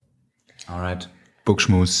All right.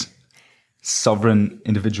 Bookschmooze. Sovereign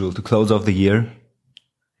individual. To close off the year,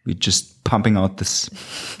 we're just pumping out this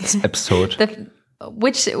episode.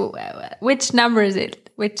 Which number is it?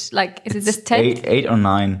 Is it just 10? 8 or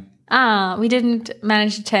 9. We didn't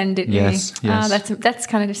manage to 10, did we? Yes. That's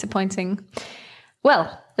kind of disappointing.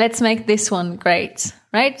 Well, let's make this one great,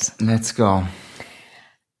 right? Let's go.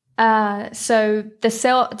 So the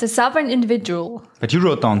sovereign individual. But you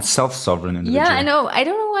wrote down self-sovereign individual. Yeah, I know. I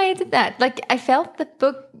don't know why I did that. I felt the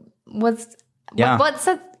book was... Yeah. What's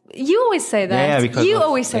that? You always say that. Yeah, because you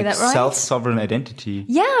always say that, right? Self-sovereign identity.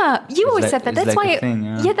 Yeah, you always said that. That's why... thing,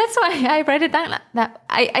 yeah. Yeah, that's why I read it down like that.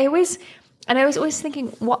 I was always thinking,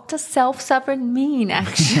 what does self-sovereign mean,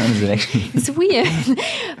 actually? It's weird.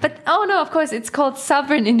 But, of course, it's called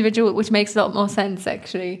sovereign individual, which makes a lot more sense,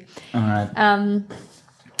 actually. All right.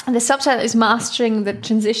 And the subtitle is Mastering the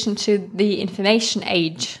Transition to the Information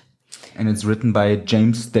Age. And it's written by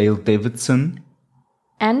James Dale Davidson.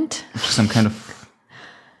 And? Some kind of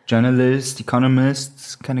journalist,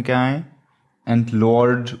 economist kind of guy. And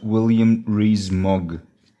Lord William Rees-Mogg.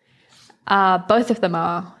 Both of them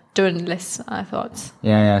are journalists, I thought.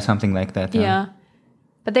 Yeah, something like that. Yeah.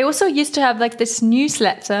 But they also used to have this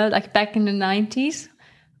newsletter, back in the 90s.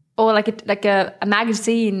 Or a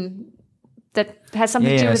magazine that has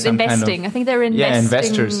something to do with investing. I think they're investing. Yeah,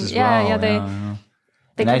 investors as well.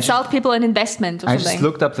 They consult people in investment or something. I just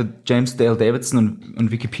looked up the James Dale Davidson on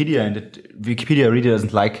Wikipedia, and Wikipedia really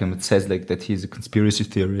doesn't like him. It says that he's a conspiracy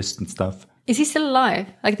theorist and stuff. Is he still alive?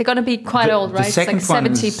 They're going to be quite old, right? The second 70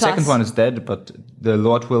 plus. The second one is dead, but the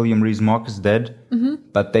Lord William Rees-Mogg is dead. Mm-hmm.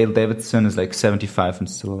 But Dale Davidson is 75 and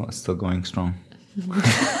still going strong.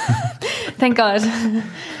 Thank God.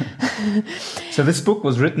 So this book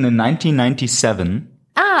was written in 1997.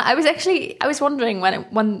 I was wondering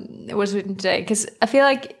when it was written today, because I feel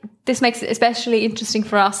like this makes it especially interesting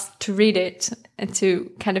for us to read it and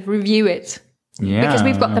to kind of review it. Yeah. Because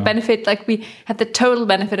we've got the benefit, we have the total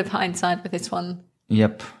benefit of hindsight with this one.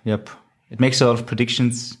 Yep. It makes a lot of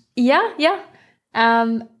predictions. Yeah.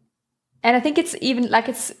 And I think it's even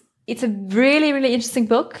it's a really, really interesting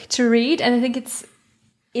book to read, and I think it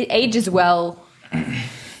ages well.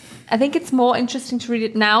 I think it's more interesting to read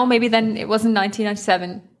it now, maybe, than it was in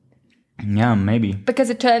 1997. Yeah, maybe. Because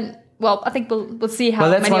it turned... Well, I think we'll see how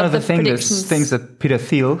that's many one of the things that Peter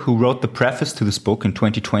Thiel, who wrote the preface to this book in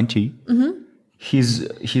 2020, mm-hmm. he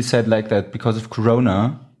said that because of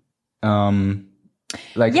Corona, the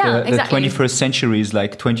 21st century is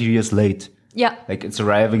 20 years late. Yeah. It's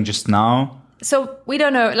arriving just now. So we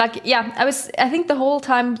don't know. I think the whole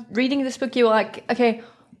time reading this book, you were okay,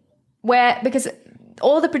 because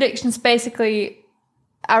all the predictions basically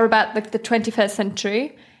are about the 21st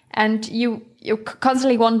century, and you're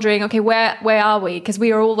constantly wondering, okay, where are we? Because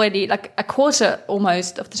we are already a quarter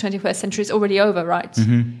almost of the 21st century is already over, right?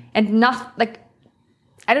 Mm-hmm. And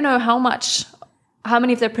I don't know how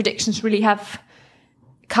many of their predictions really have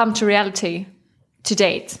come to reality to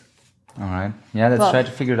date. All right. Yeah, let's try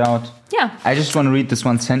to figure it out. Yeah. I just want to read this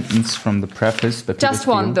one sentence from the preface. Just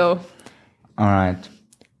one, though. All right.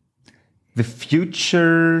 The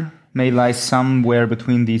future may lie somewhere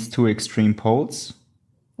between these two extreme poles.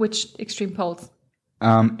 Which extreme poles?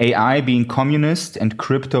 AI being communist and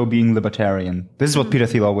crypto being libertarian. This is what Peter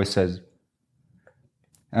Thiel always says.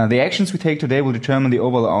 The actions we take today will determine the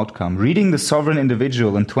overall outcome. Reading The Sovereign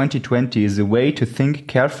Individual in 2020 is a way to think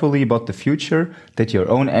carefully about the future that your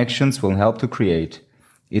own actions will help to create.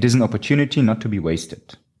 It is an opportunity not to be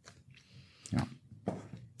wasted. Yeah.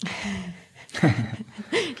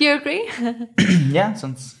 You agree? Yeah,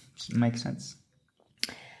 makes sense.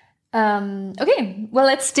 Okay, well,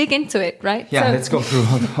 let's dig into it, right? Yeah, let's go through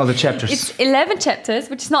all the chapters. It's 11 chapters,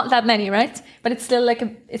 which is not that many, right? But it's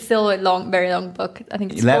still a long, very long book. I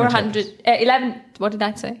think it's 400. 11. What did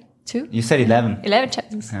I say? 2? You said 11. 11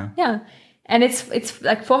 chapters. Yeah. And it's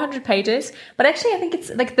 400 pages. But actually, I think it's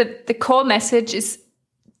the core message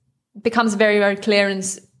becomes very, very clear and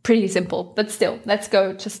pretty simple. But still, let's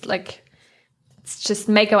go. Let's just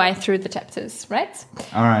make our way through the chapters, right?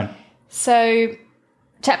 All right. So,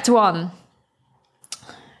 chapter 1.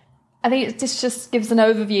 I think this just gives an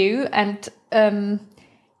overview and kind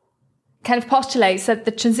of postulates that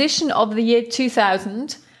the transition of the year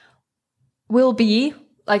 2000 will be,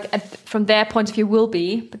 from their point of view,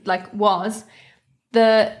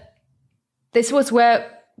 this was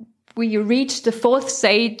where we reached the 4th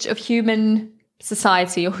stage of human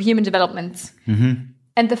society or human development. Mm-hmm.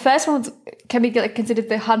 And the first one can be considered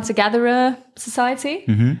the hunter-gatherer society,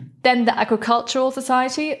 mm-hmm. then the agricultural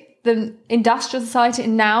society, the industrial society,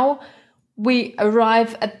 and now we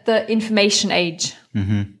arrive at the information age.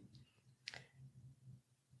 Mm-hmm.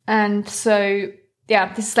 And so,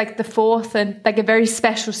 yeah, this is like the fourth and like a very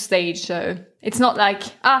special stage. So it's not like,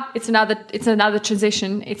 it's another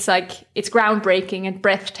transition. It's like, it's groundbreaking and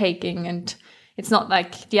breathtaking, and it's not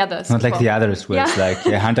like the others. Not like the others, where it's like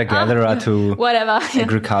a hunter-gatherer to whatever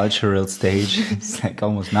agricultural stage. It's like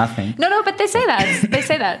almost nothing. No, but they say that. They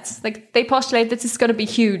say that. Like, they postulate that this is going to be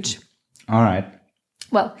huge. All right.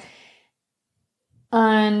 Well,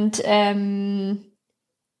 and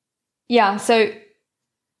so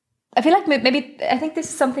I feel like I think this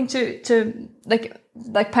is something to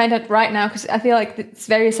like point out right now, because I feel like it's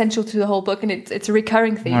very essential to the whole book, and it's a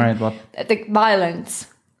recurring theme. All right, what? The violence.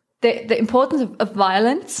 The importance of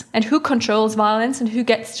violence, and who controls violence and who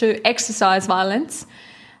gets to exercise violence,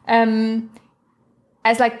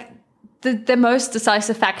 as like the most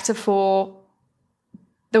decisive factor for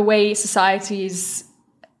the way society is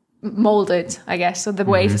molded, I guess, or the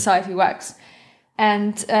way society works.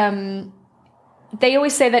 And they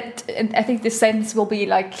always say that, and I think this sentence will be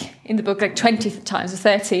like in the book like 20 times or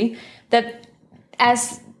 30, that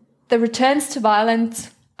as the returns to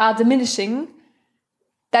violence are diminishing,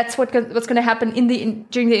 that's what's going to happen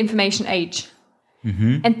during the information age.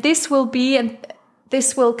 And this will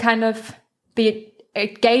kind of be a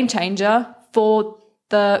game changer for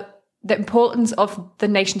the importance of the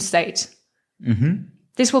nation state.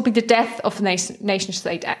 This will be the death of the nation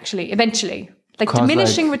state, actually, eventually. Like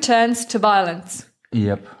diminishing returns to violence.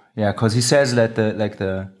 Yep. Yeah, because he says that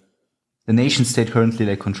the nation state currently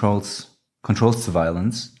like controls the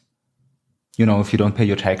violence. You know, if you don't pay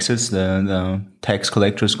your taxes, the tax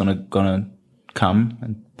collector is gonna come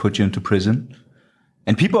and put you into prison.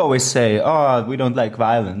 And people always say, "Oh, we don't like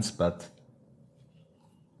violence," but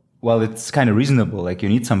well, it's kind of reasonable. Like, you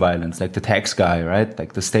need some violence, like the tax guy, right?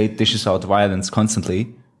 Like, the state dishes out violence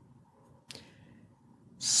constantly.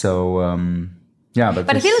 So, yeah,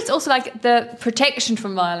 but I feel it's also like the protection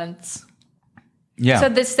from violence. Yeah. So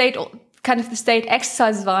the state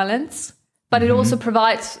exercises violence, but it also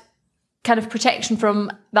provides kind of protection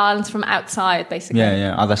from violence from outside, basically.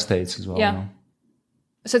 Yeah, other states as well. Yeah. No?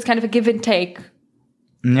 So it's kind of a give and take.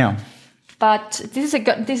 Yeah. But this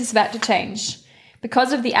is about to change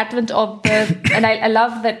because of the advent of the, and I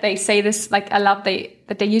love that they say this, like I love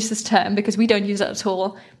that they use this term, because we don't use it at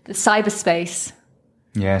all, the cyberspace.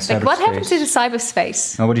 Yeah, cyberspace. Like, what happened to the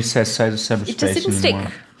cyberspace? Nobody says cyberspace It just didn't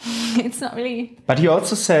anymore. stick. It's not really. But he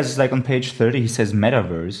also says, like on page 30, he says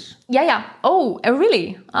metaverse. Yeah. Oh,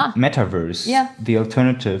 really? Metaverse. Yeah. The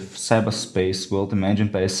alternative cyberspace world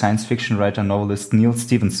imagined by a science fiction writer novelist Neil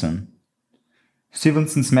Stephenson.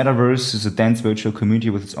 Stevenson's metaverse is a dense virtual community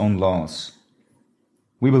with its own laws.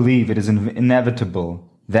 We believe it is inevitable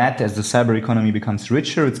that as the cyber economy becomes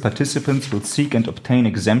richer, its participants will seek and obtain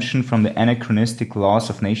exemption from the anachronistic laws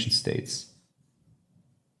of nation states.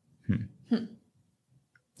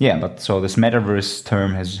 Yeah, but so this metaverse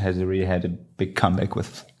term has really had a big comeback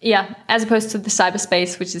with... Yeah, as opposed to the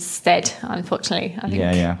cyberspace, which is dead, unfortunately, I think.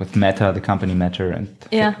 Yeah, with Meta, the company Meta, and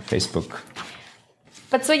Facebook.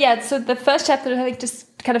 But so the first chapter, I think,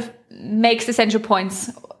 just kind of makes the central points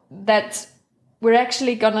that we're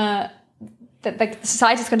actually that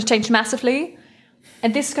society is going to change massively,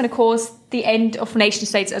 and this is going to cause the end of nation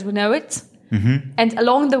states as we know it. And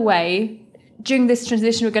along the way, during this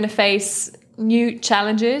transition, we're going to face new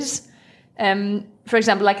challenges. For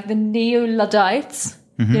example, like the Neo-Luddites,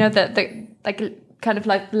 you know, the kind of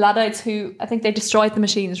like Luddites who, I think they destroyed the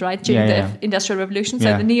machines, right, during the Industrial Revolution.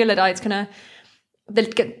 So the Neo-Luddites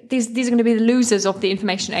these are going to be the losers of the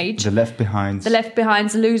information age. The left behinds.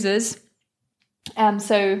 The losers.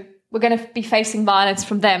 So we're going to be facing violence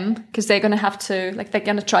from them, because they're going to have to, like, they're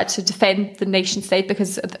going to try to defend the nation state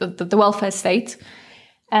because of the welfare state.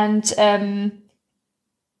 And,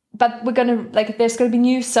 but we're going to, like, there's going to be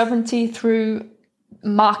new sovereignty through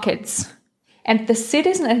markets. And the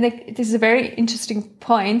citizen, I think this is a very interesting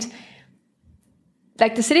point,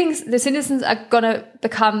 like the citizens are going to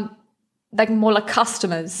become like more like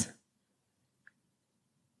customers.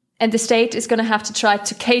 And the state is going to have to try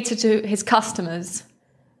to cater to his customers.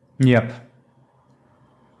 Yep.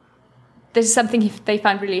 This is something they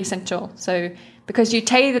find really essential. So because you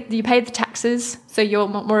pay the taxes, so you're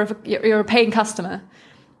you're a paying customer,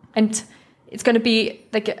 and it's going to be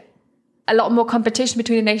like a lot more competition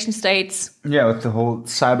between the nation states. Yeah, with the whole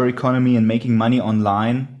cyber economy and making money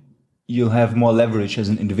online, you'll have more leverage as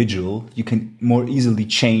an individual. You can more easily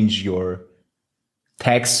change your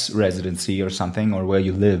tax residency or something, or where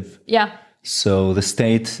you live. Yeah. So the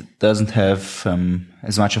state doesn't have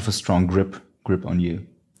as much of a strong grip on you.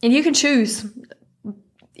 And you can choose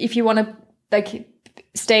if you want to like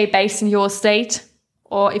stay based in your state,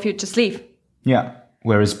 or if you just leave. Yeah.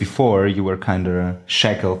 Whereas before, you were kind of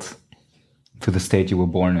shackled to the state you were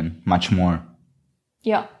born in, much more.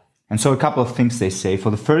 Yeah. And so a couple of things they say. For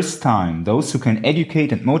the first time, those who can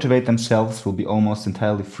educate and motivate themselves will be almost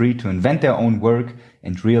entirely free to invent their own work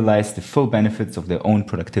and realize the full benefits of their own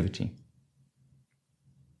productivity.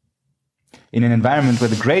 In an environment where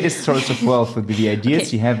the greatest source of wealth would be the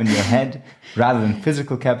ideas you have in your head rather than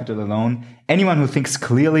physical capital alone, anyone who thinks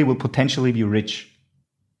clearly will potentially be rich.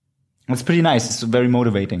 It's pretty nice. It's very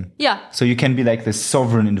motivating. Yeah. So you can be like this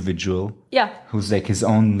sovereign individual. Yeah. Who's like his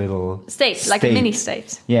own little state, like a mini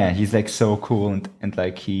state. Yeah, he's like so cool and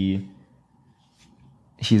like he's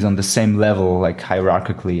on the same level, like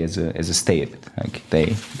hierarchically as a state. Like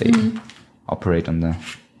they operate on the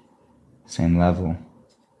same level.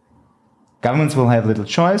 Governments will have little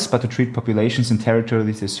choice but to treat populations and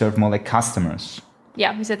territories they serve more like customers.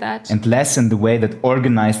 Yeah, we said that. And less in the way that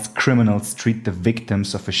organized criminals treat the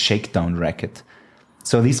victims of a shakedown racket.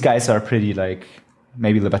 So these guys are pretty like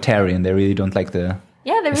maybe libertarian. They really don't like the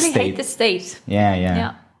Yeah, they really state. hate the state.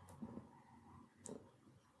 Yeah.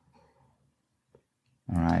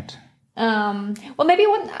 All right. Well, maybe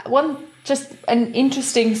one just an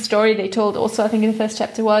interesting story they told also, I think in the first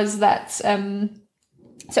chapter, was that so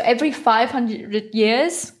every 500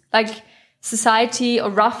 years, like society, or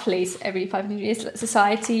roughly every 500 years,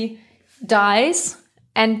 society dies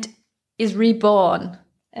and is reborn.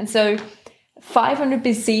 And so 500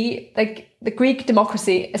 BC, like the Greek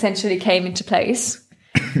democracy essentially came into place.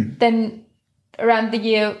 Then around the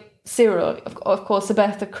year 0, of course, the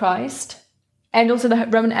birth of Christ. And also the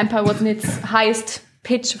Roman Empire was in its highest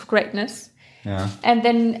pitch of greatness. Yeah. And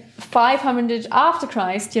then 500 after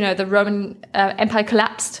Christ, the Roman Empire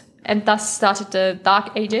collapsed and thus started the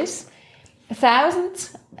Dark Ages.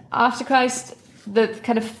 1000 after Christ, the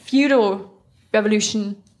kind of feudal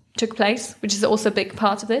revolution took place, which is also a big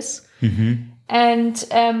part of this. Mm-hmm. And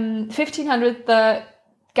 1500, the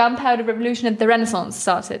gunpowder revolution and the Renaissance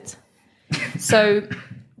started. So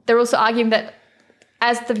they're also arguing that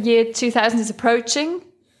as the year 2000 is approaching,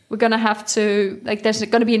 we're going to have to, like, there's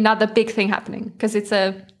going to be another big thing happening because it's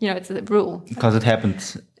a rule. Because it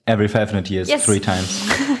happened every 500 years, Yes. 3 times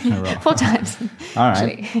in a row. 4 times. All right.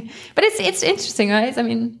 Actually. But it's interesting, right? I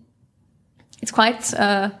mean, it's quite,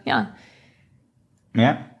 Yeah.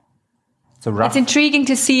 It's a rough. It's intriguing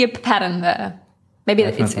to see a pattern there. Maybe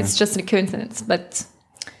Definitely. it's just a coincidence, but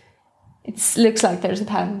it looks like there's a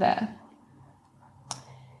pattern there.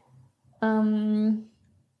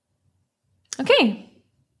 Okay.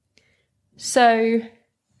 So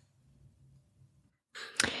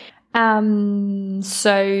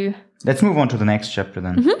Let's move on to the next chapter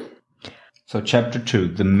then. Mm-hmm. So chapter 2,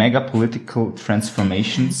 the mega political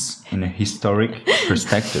transformations in a historic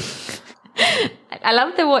perspective. I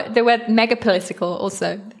love the word mega political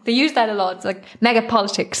also. They use that a lot. It's like mega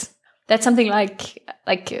politics. That's something like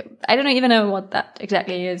I don't even know what that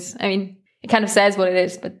exactly is. I mean, it kind of says what it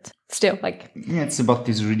is, but still, like, Yeah, it's about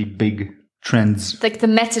these really big trends. like the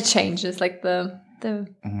meta changes, like the.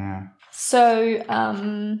 Yeah. So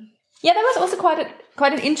that was also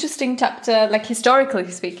quite an interesting chapter, like historically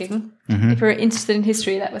speaking. Mm-hmm. If you're interested in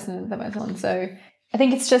history, that was one. So I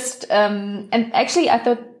think it's just and actually I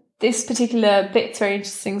thought this particular bit's very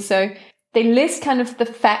interesting. So they list kind of the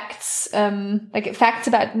facts, like facts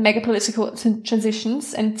about mega political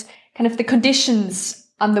transitions and kind of the conditions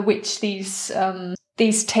under which these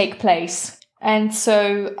take place. And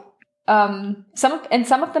so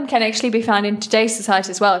some of them can actually be found in today's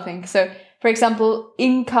society as well, I think. So, for example,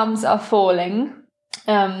 incomes are falling.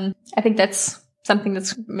 I think that's something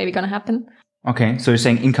that's maybe going to happen. Okay, so you're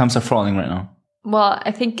saying incomes are falling right now? Well,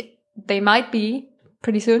 I think they might be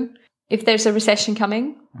pretty soon if there's a recession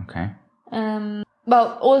coming. Okay.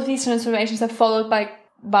 Well, all of these transformations are followed by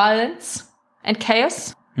violence and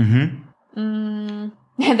chaos. Mm-hmm.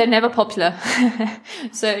 They're never popular.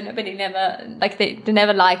 So nobody they're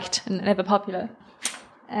never liked and never popular.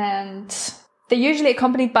 And they're usually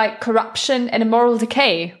accompanied by corruption and a moral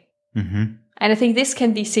decay. Mm-hmm. And I think this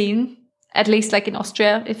can be seen, at least like in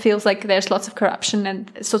Austria, it feels like there's lots of corruption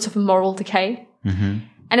and sort of a moral decay. Mm-hmm.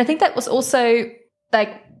 And I think that was also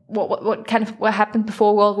like what happened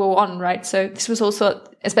before World War I, right? So this was also,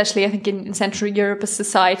 especially I think in Central Europe, a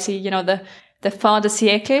society, the fin de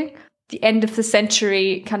siècle, the end of the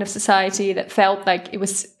century kind of society that felt like it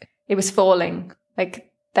was falling,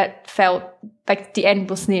 like that felt like the end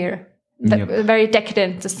was near. Yep. Very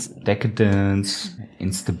decadent, Decadence,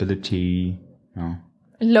 instability. No.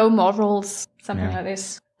 low morals, something like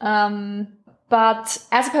this. But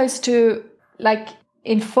as opposed to like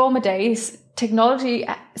in former days, technology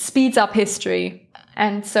speeds up history.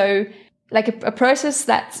 And so like a process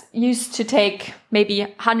that used to take maybe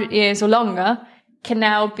 100 years or longer is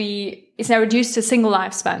now reduced to a single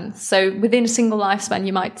lifespan. So within a single lifespan,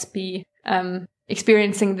 you might be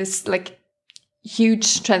experiencing this like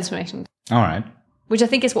huge transformation. All right. Which I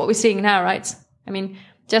think is what we're seeing now, right? I mean,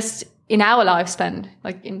 just in our lifespan,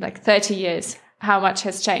 like in like 30 years, how much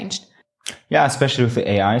has changed? Yeah, especially with the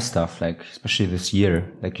AI stuff, like especially this year.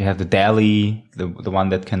 Like you have the DALL-E, the one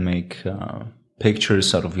that can make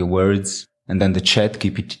pictures out of your words, and then the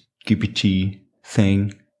ChatGPT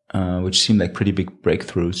thing, which seemed like pretty big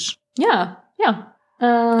breakthroughs. Yeah.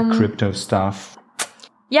 The crypto stuff.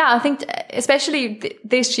 Yeah, I think especially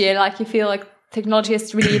this year, like you feel like technology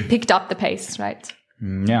has really picked up the pace, right?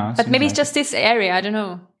 Yeah. But maybe it's just this area, I don't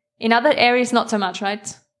know. In other areas, not so much,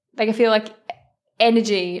 right? Like I feel like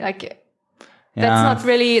energy, like that's not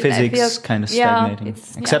really... Physics kind of stagnating.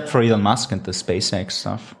 Except for Elon Musk and the SpaceX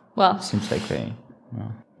stuff. Well. It seems like they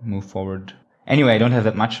move forward. Anyway, I don't have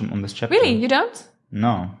that much on this chapter. Really? You don't?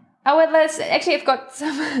 No. Oh, well, I've got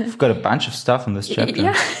some... I've got a bunch of stuff on this chapter.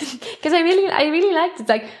 Yeah, because I really liked it.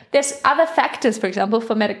 Like, there's other factors, for example,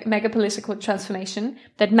 for megapolitical transformation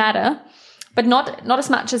that matter, but not as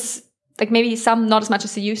much as, like maybe some not as much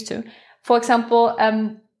as they used to. For example,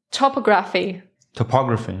 topography.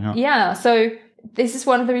 Topography, yeah. Yeah, so this is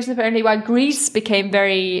one of the reasons apparently why Greece became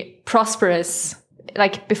very prosperous,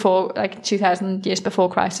 like before, like 2,000 years before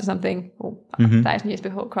Christ or something, or 1,000 years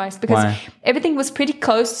before Christ, because everything was pretty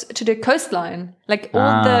close to the coastline. Like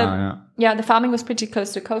all the farming was pretty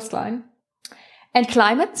close to the coastline. And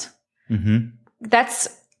climate,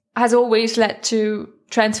 has always led to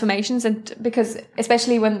transformations, and because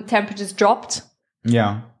especially when temperatures dropped.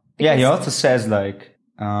 Yeah. Yeah, he also says like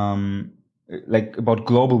about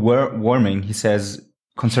global warming, he says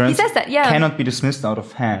concerns cannot be dismissed out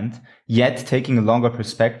of hand, yet taking a longer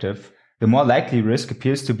perspective, the more likely risk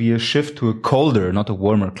appears to be a shift to a colder, not a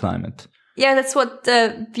warmer climate. Yeah, that's what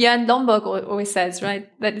Björn Lomborg always says,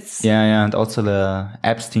 right? That it's and also the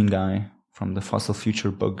Epstein guy from the Fossil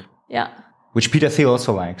Future book. Yeah. Which Peter Thiel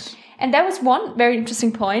also likes. And that was one very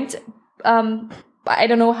interesting point. I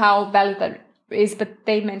don't know how valid that is, but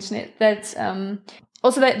they mention it, that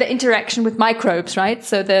also the interaction with microbes, right?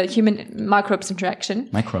 So the human microbes interaction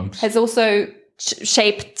has also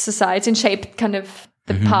shaped society and shaped kind of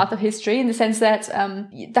the path of history, in the sense that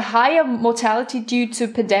the higher mortality due to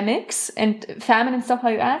pandemics and famine and stuff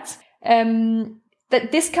like that,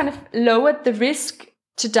 that this kind of lowered the risk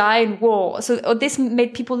to die in war. Or this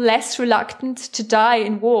made people less reluctant to die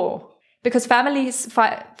in war, because families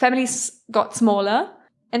got smaller,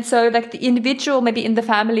 and so like the individual maybe in the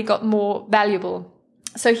family got more valuable.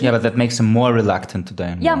 So but that makes them more reluctant to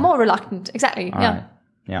die in war. Yeah, more reluctant, exactly. Right.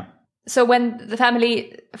 Yeah. So when the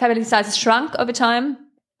family sizes shrunk over time,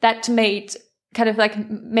 that made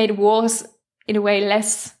wars in a way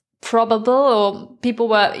less probable, or people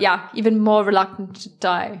were even more reluctant to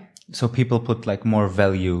die. So people put like more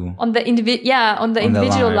value on the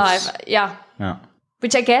individual life. Yeah.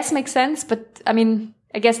 Which I guess makes sense, but I mean,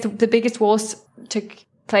 I guess the biggest wars took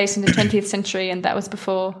place in the 20th century, and that was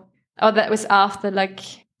before. Oh, that was after,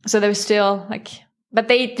 so there was still but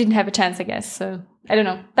they didn't have a chance, I guess. So I don't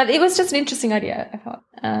know, but it was just an interesting idea, I thought.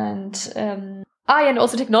 And and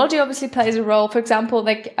also technology obviously plays a role. For example,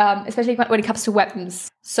 especially when it comes to weapons.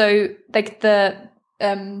 So the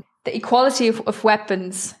equality of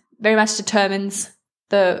weapons very much determines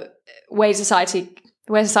the way society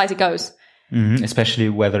goes. Especially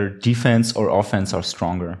whether defense or offense are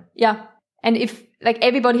stronger. Yeah, and if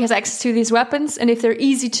everybody has access to these weapons, and if they're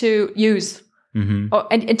easy to use,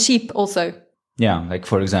 and cheap also. Yeah,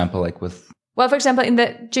 for example, for example,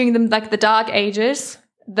 during the Dark Ages,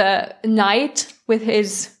 the knight with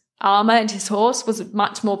his armor and his horse was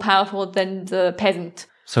much more powerful than the peasant.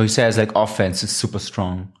 So he says offense is super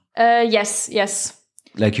strong. Yes.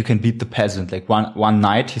 You can beat the peasant. One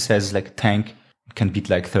knight, he says, tank can beat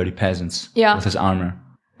 30 peasants with his armor.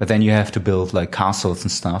 But then you have to build castles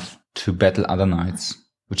and stuff to battle other knights,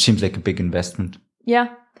 which seems like a big investment.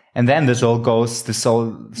 Yeah. And then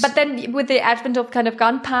But then with the advent of kind of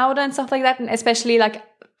gunpowder and stuff like that, and especially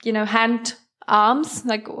hand arms,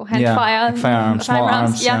 firearms, small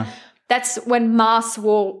arms. Yeah. That's when mass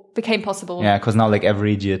war became possible. Yeah, because now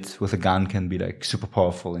every idiot with a gun can be super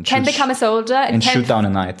powerful and can become a soldier and shoot down a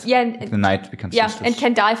knight. Yeah, the knight becomes useless. And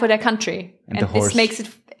can die for their country. And this makes it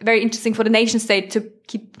very interesting for the nation state to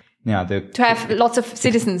keep. Yeah, to have lots of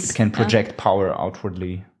citizens. It can project power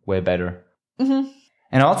outwardly way better.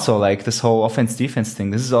 And also this whole offense defense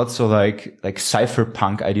thing. This is also like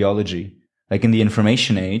cypherpunk ideology. In the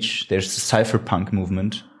information age, there's the cypherpunk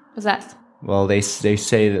movement. What's that? Well, they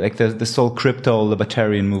say this whole crypto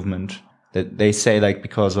libertarian movement, That they say like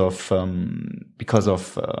because of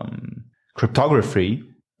cryptography,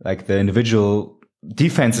 like the individual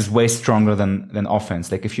defense is way stronger than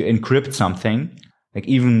offense. Like if you encrypt something, like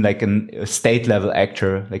even like a state level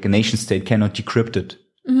actor, like a nation state cannot decrypt it.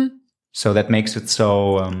 Mm-hmm. So that makes it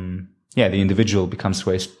so, the individual becomes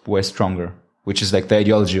way stronger, which is like the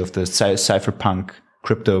ideology of the cypherpunk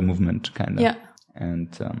crypto movement kind of. Yeah.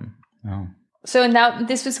 And, So now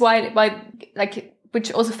this was why like, which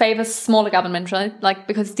also favors smaller government, right? Like,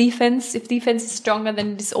 because if defense is stronger,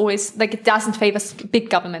 then it is always, like, it doesn't favor big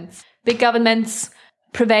governments. Big governments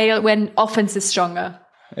prevail when offense is stronger.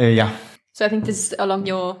 Yeah. So I think this is along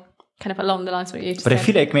the lines what you just But said. I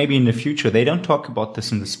feel like maybe in the future, they don't talk about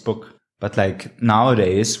this in this book, but like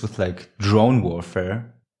nowadays with like drone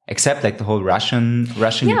warfare, except like the whole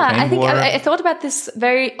Russian-Ukraine I think war. I thought about this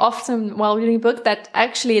very often while reading the book, that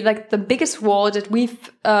actually like the biggest war that we've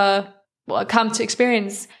come to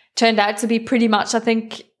experience turned out to be pretty much, I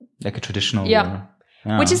think, like a traditional war.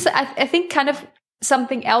 Yeah. Which is, I think, kind of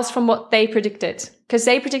something else from what they predicted. Because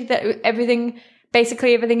they predicted that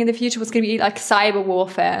basically everything in the future was going to be like cyber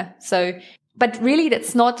warfare. So, but really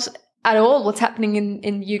that's not at all what's happening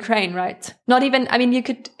in Ukraine, right? Not even, I mean, you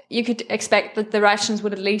could expect that the Russians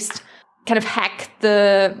would at least kind of hack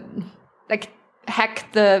the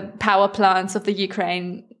power plants of the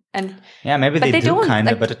Ukraine. And yeah, maybe they do kind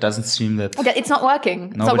of, like, but it doesn't seem that it's not working.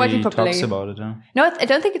 It's not working properly. Nobody talks about it. Huh? No, I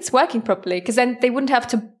don't think it's working properly, because then they wouldn't have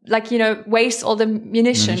to waste all the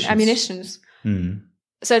ammunitions.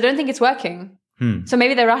 So I don't think it's working. So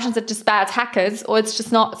maybe the Russians are just bad hackers, or it's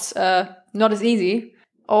just not as easy,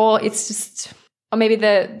 or maybe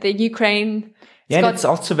the Ukraine. It's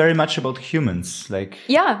also very much about humans. Like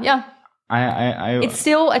it's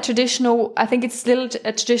still a traditional. I think it's still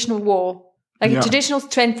a traditional war. Like a traditional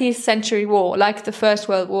 20th century war, like the First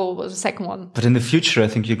World War was the second one. But in the future, I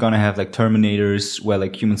think you're going to have like Terminators where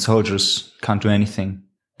like human soldiers can't do anything.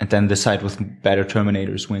 And then the side with better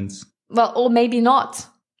Terminators wins. Well, or maybe not.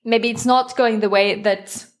 Maybe it's not going the way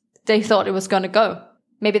that they thought it was going to go.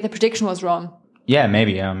 Maybe the prediction was wrong. Yeah,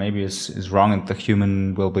 maybe. Yeah, maybe it's wrong and the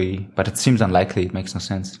human will be. But it seems unlikely. It makes no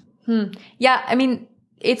sense. Yeah, I mean,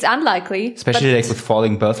 it's unlikely. Especially like with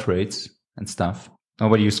falling birth rates and stuff.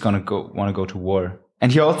 Nobody is going to want to go to war.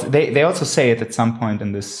 And they also say it at some point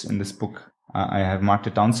in this book. I have marked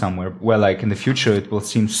it down somewhere, where like in the future it will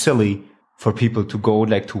seem silly for people to go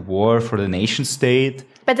like to war for the nation state.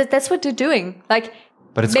 But that's what they're doing. Like,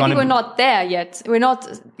 but it's maybe we're not there yet. We're not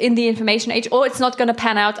in the information age, or it's not going to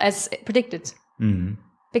pan out as predicted. Mm-hmm.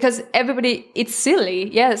 Because it's silly,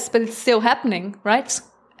 yes, but it's still happening, right?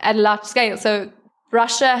 At a large scale. So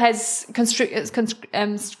Russia has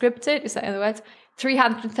conscripted, is that the word?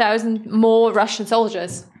 300,000 more Russian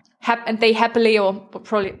soldiers. And they happily, or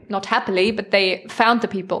probably not happily, but they found the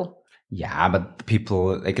people. Yeah, but the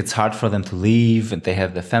people, like, it's hard for them to leave and they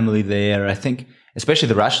have their family there. I think, especially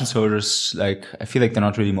the Russian soldiers, like, I feel like they're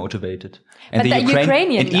not really motivated. And but the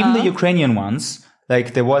Ukrainian, and even the Ukrainian ones,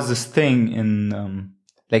 like, there was this thing in,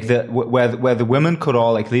 like, where the women could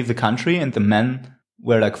all, like, leave the country and the men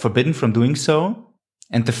were, like, forbidden from doing so.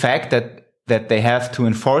 And the fact that they have to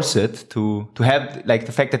enforce it, to have, like,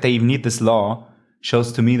 the fact that they even need this law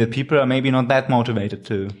shows to me that people are maybe not that motivated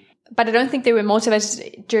to. But I don't think they were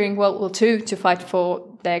motivated during World War II to fight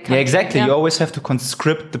for their country. Yeah, exactly. Yeah. You always have to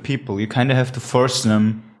conscript the people. You kind of have to force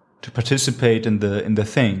them to participate in the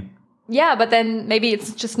thing. Yeah, but then maybe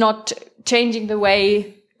it's just not changing the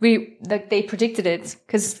way they predicted it.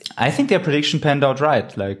 Because I think their prediction panned out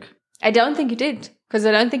right. Like, I don't think it did, because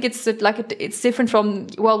I don't think it's different from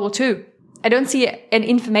World War II. I don't see an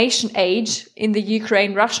information age in the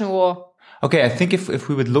Ukraine-Russian war. Okay, I think if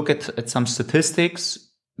we would look at some statistics,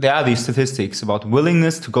 there are these statistics about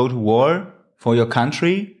willingness to go to war for your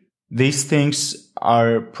country. These things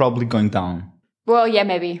are probably going down. Well, yeah,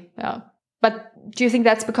 maybe. Yeah. But do you think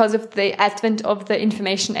that's because of the advent of the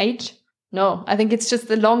information age? No, I think it's just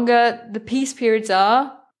the longer the peace periods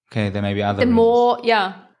are. Okay, there may be other the reasons. More,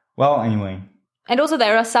 yeah. Well, anyway. And also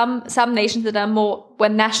there are some nations that are more, where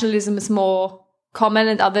nationalism is more common,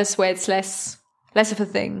 and others where it's less of a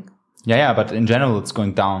thing. Yeah, but in general it's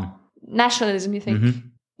going down. Nationalism, you think? Mm-hmm.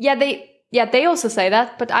 Yeah, they also say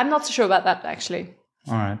that, but I'm not so sure about that actually.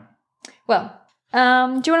 All right. Well, do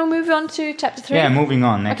you want to move on to chapter 3? Yeah, moving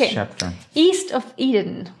on. Next chapter. East of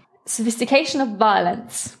Eden, sophistication of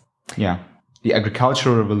violence. Yeah. The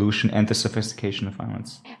agricultural revolution and the sophistication of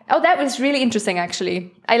violence. Oh, that was really interesting,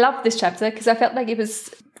 actually. I loved this chapter because I felt like it was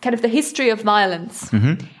kind of the history of violence.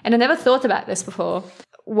 Mm-hmm. And I never thought about this before.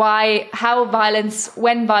 When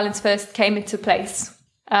violence first came into place.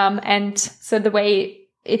 And so the way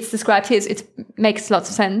it's described here, it makes lots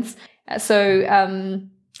of sense.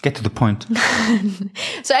 Get to the point.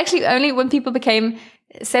 So actually only when people became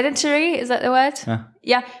sedentary, is that the word?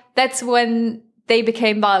 Yeah, that's when they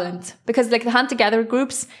became violent, because like the hunter-gatherer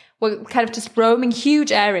groups were kind of just roaming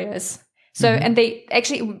huge areas. So, and they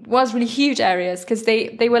actually, it was really huge areas, because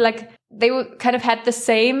they were kind of had the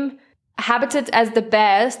same habitat as the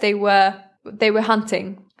bears they were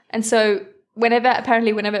hunting. And so whenever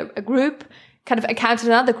a group kind of encountered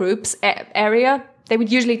another group's area, they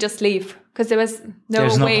would usually just leave, because there's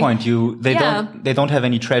no point. They don't have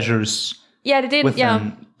any treasures. Yeah, they didn't. With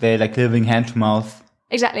them. They're like living hand to mouth.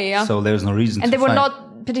 Exactly. Yeah. So there's no reason. And to they were fight.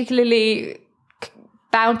 not particularly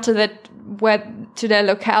bound to their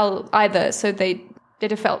locale either. So they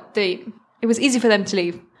felt it was easy for them to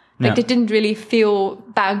leave. Like they didn't really feel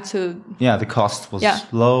bound to. Yeah, the cost was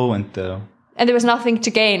low, and there was nothing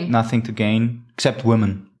to gain. Nothing to gain except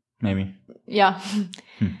women, maybe. Yeah,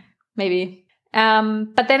 maybe.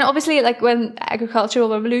 But then obviously, like when the agricultural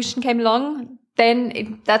revolution came along,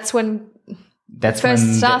 then that's when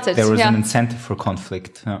started. There was an incentive for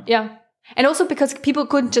conflict. Yeah. And also because people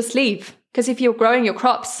couldn't just leave. Because if you're growing your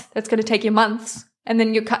crops, that's going to take you months, and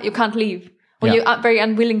then you can't leave, or you're very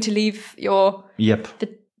unwilling to leave your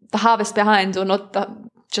the harvest behind, or not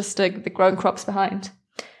just the growing crops behind.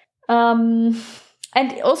 And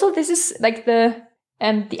also this is like the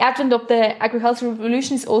advent of the agricultural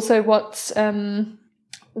revolution is also what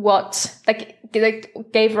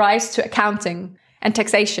gave rise to accounting and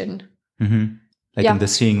taxation. Mm-hmm. Like in the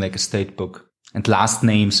Seeing Like a State book. And last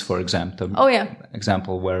names, for example.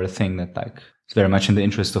 Example were a thing that like is very much in the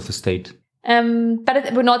interest of the state.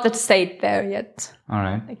 But we're not the state there yet. All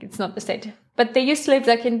right. Like it's not the state. But they used to live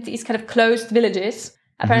like in these kind of closed villages,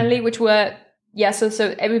 apparently, which were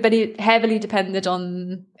so everybody heavily depended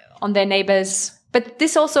on their neighbors. But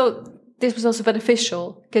this was also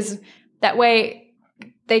beneficial, because that way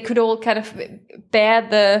they could all kind of bear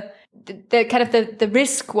the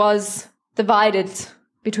risk was divided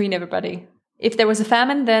between everybody. If there was a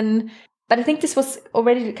famine, but I think this was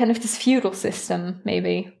already kind of this feudal system,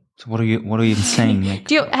 maybe. So what are you even saying? Like,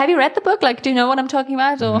 have you read the book? Like, do you know what I'm talking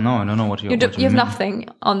about? Or no, I don't know what you have nothing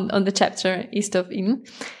on the chapter East of Eden.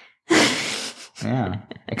 Yeah,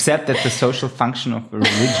 except that the social function of a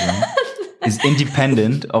religion is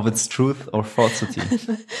independent of its truth or falsity,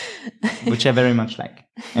 which I very much like.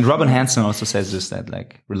 And Robin Hanson also says this, that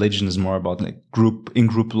like religion is more about like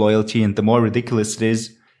in-group loyalty, and the more ridiculous it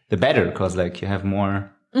is, the better, because like you have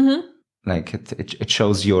more, like it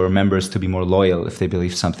shows your members to be more loyal if they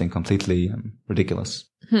believe something completely ridiculous.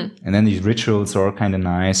 And then these rituals are kind of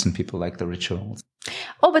nice, and people like the rituals.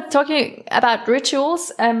 Oh, but talking about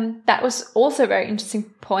rituals, that was also a very interesting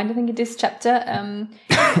point, I think, in this chapter.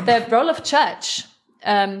 The role of church,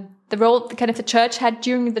 the role kind of the church had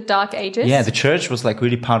during the Dark Ages. Yeah, the church was like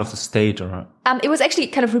really part of the state, or it was actually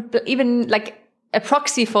kind of even like a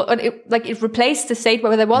proxy for, it replaced the state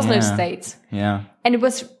where there was no state. Yeah, and it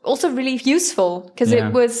was also really useful, because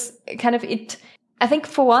it was kind of I think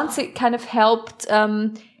for once it kind of helped,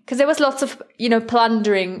 because there was lots of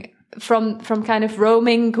plundering from kind of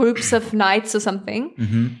roaming groups of knights or something,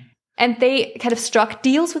 and they kind of struck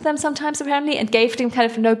deals with them sometimes apparently, and gave them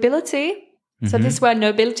kind of nobility. So this is where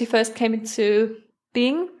nobility first came into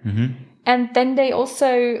being, and then they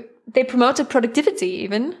promoted productivity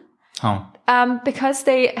even. How? Because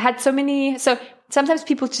they had so many. So sometimes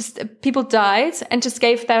people died and just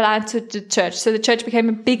gave their land to the church. So the church became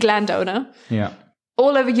a big landowner. Yeah.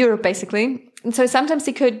 All over Europe, basically. And so sometimes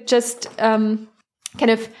they could just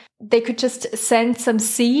send some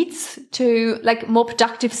seeds to, like, more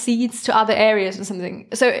productive seeds to other areas or something.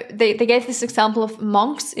 So they gave this example of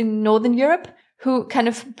monks in Northern Europe who kind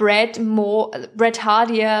of bred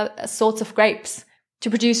hardier sorts of grapes to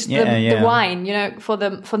produce the wine, for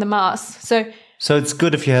the mass. So it's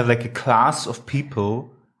good if you have like a class of people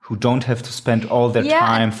who don't have to spend all their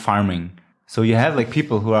time farming. So you have like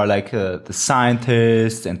people who are like the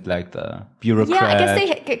scientists and like the bureaucrats. Yeah, I guess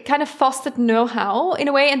they kind of fostered know-how in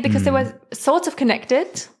a way, and because they were sort of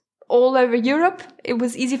connected all over Europe, it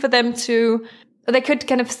was easy for them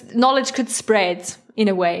knowledge could spread in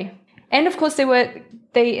a way. And of course they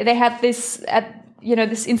had this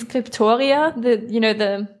this inscriptoria,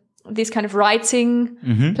 these kind of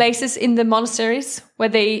writing places in the monasteries where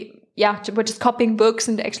they were just copying books,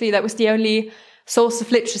 and actually that was the only source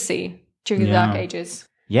of literacy during the Dark Ages.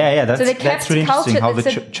 Yeah, that's really interesting how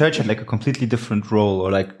the church had like a completely different role,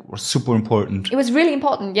 or like was super important. It was really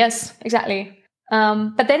important, yes, exactly.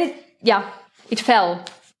 But then it fell.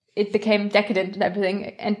 It became decadent and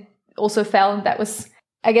everything, and also fell, and that was,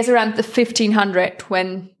 I guess, around the 1500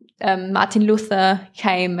 when Martin Luther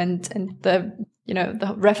came, and the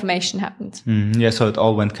the Reformation happened. So it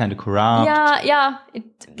all went kind of corrupt. Yeah.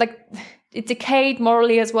 It decayed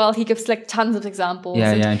morally as well. He gives like tons of examples.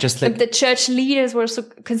 And just like the church leaders were also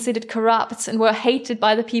considered corrupt and were hated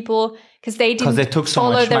by the people because they didn't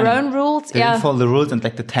follow their own rules. They didn't follow the rules, and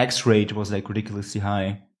like the tax rate was like ridiculously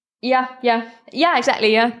high. Yeah,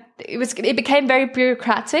 exactly. Yeah, it became very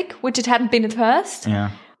bureaucratic, which it hadn't been at first.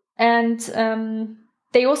 Yeah, and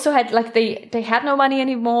they also had like they had no money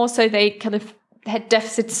anymore, so they kind of had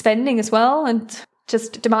deficit spending as well, and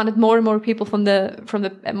just demanded more and more people from the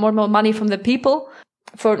more and more money from the people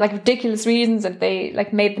for like ridiculous reasons, and they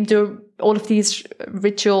like made them do all of these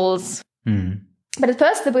rituals. But at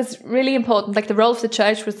first it was really important. Like the role of the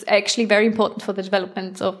church was actually very important for the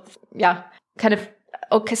development of kind of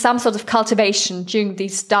some sort of cultivation during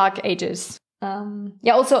these dark ages.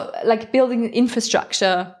 Also like building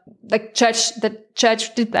infrastructure. Like the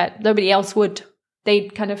church did that. Nobody else would. They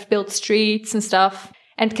kind of built streets and stuff,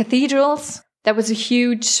 and cathedrals. That was a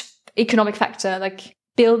huge economic factor, like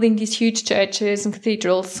building these huge churches and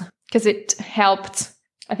cathedrals, because it helped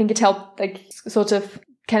like sort of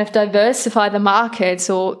kind of diversify the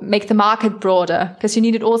markets or make the market broader, because you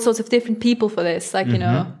needed all sorts of different people for this, like,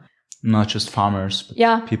 not just farmers,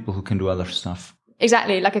 but people who can do other stuff.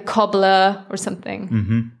 Exactly, like a cobbler or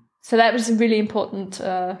something. So that was really important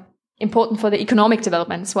for the economic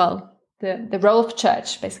development as well, the role of the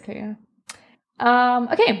church, basically.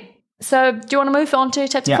 Okay. So, do you want to move on to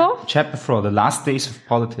chapter 4? Chapter 4, the last days of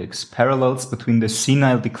politics, parallels between the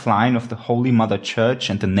senile decline of the Holy Mother Church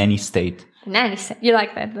and the nanny state. The nanny state. You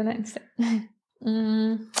like that, the nanny state.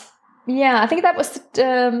 I think that was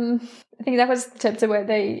the chapter where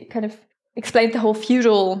they kind of explained the whole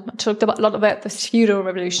talked a lot about this feudal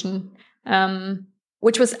revolution,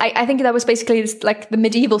 which was, I think that was basically like the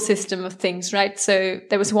medieval system of things, right? So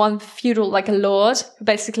there was one feudal, like a lord, who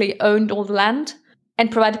basically owned all the land and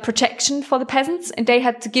provided protection for the peasants, and they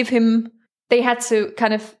had to give him the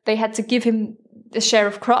share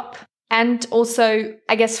of crop, and also,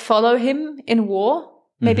 I guess, follow him in war.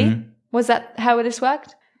 Maybe was that how it has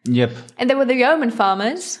worked? Yep. And there were the yeoman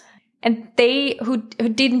farmers, and they who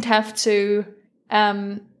didn't have to.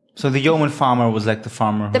 So the yeoman farmer was like the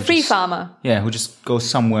farmer, farmer. Yeah, who just goes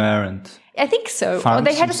somewhere and. I think so. Or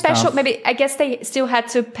they had a special. Stuff. Maybe I guess they still had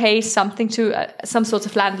to pay something to some sort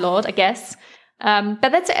of landlord, I guess. But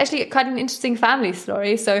that's actually quite an interesting family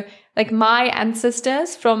story. So, like my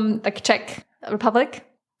ancestors from the Czech Republic,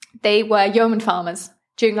 they were yeoman farmers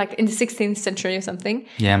during like in the 16th century or something.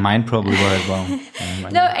 Yeah, mine probably were as well.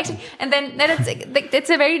 No, actually, and then it's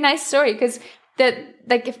a very nice story, because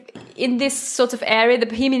in this sort of area, the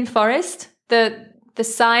Bohemian Forest, the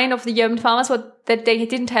sign of the yeoman farmers was that they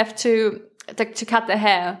didn't have to cut their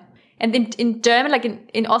hair. And in German, like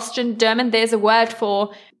in Austrian German, there's a word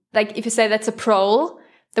for. Like, if you say that's a prole,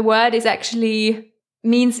 the word is actually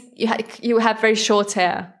means you have very short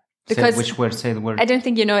hair. Because which word? Say the word. I don't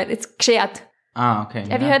think you know it. It's gschert. Ah, okay.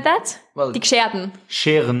 Have you heard that? Well, die Gscherden.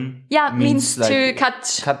 Scheren. Yeah, means like to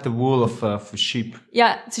cut. Cut the wool of a sheep.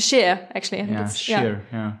 Yeah, to shear, actually. I think shear,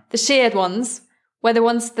 yeah. The sheared ones were the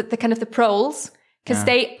ones that the kind of the proles, because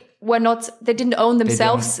they didn't own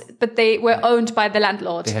themselves, but they were owned by the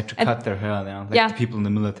landlord. They had to cut their hair, like the people in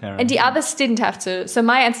the military. And the others didn't have to. So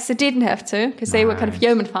my ancestors didn't have to, because they were kind of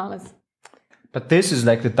yeoman farmers. But this is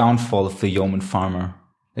like the downfall of the yeoman farmer.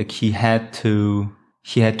 Like he had to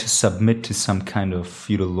submit to some kind of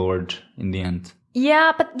feudal lord in the end.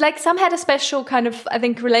 Yeah, but like some had a special kind of, I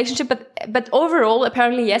think, relationship. But overall,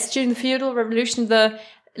 apparently, yes, during the feudal revolution, the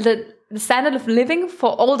standard of living for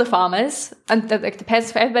all the farmers and the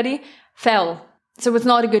peasants, for everybody, fell. So it was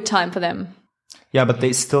not a good time for them. Yeah, but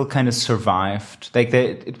they still kind of survived. Like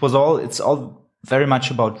it's all very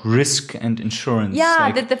much about risk and insurance.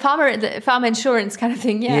 Yeah, like, the farmer insurance kind of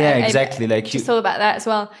thing. Yeah, yeah, exactly. Like just thought about that as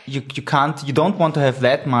well. You don't want to have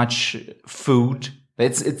that much food.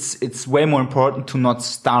 It's way more important to not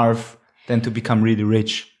starve than to become really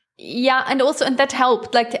rich. Yeah, and that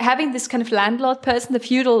helped. Like having this kind of landlord person, the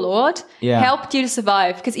feudal lord, helped you to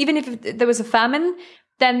survive. Because even if there was a famine,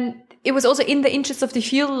 then it was also in the interest of the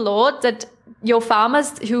feudal lord that your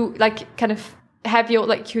farmers who like kind of have your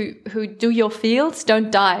like who do your fields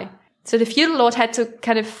don't die. So the feudal lord had to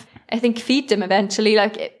kind of, I think, feed them eventually.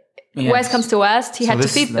 Like worst comes to worst, he had to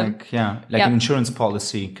feed them. An insurance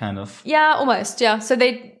policy kind of. Yeah, almost. Yeah, so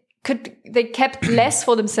they kept less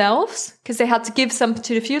for themselves because they had to give some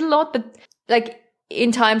to the feudal lord, but like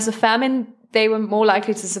in times of famine, they were more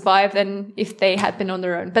likely to survive than if they had been on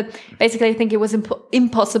their own. But basically, I think it was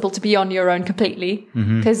impossible to be on your own completely,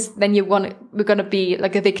 because then we're going to be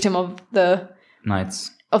like a victim of the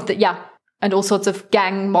knights. and all sorts of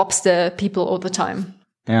gang mobster people all the time.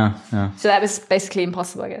 Yeah, yeah. So that was basically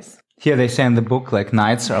impossible, I guess. Here they say in the book, like,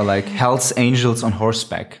 knights are like Hell's Angels on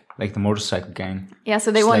horseback, like the motorcycle gang. Yeah,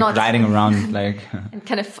 so they Just, were like, not riding around, like and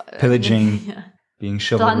kind of pillaging, yeah, being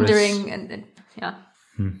chivalrous. plundering, and yeah.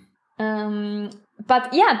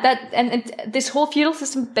 But yeah, that and this whole feudal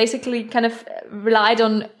system basically kind of relied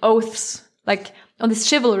on oaths, like on this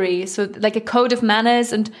chivalry, so like a code of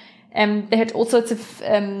manners, and they had all sorts of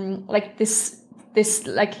like this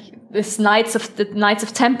Knights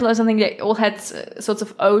of Temple or something. They all had sorts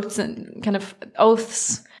of oaths and kind of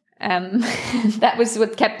oaths. That was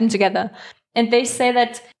what kept them together. And they say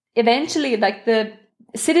that eventually, like, the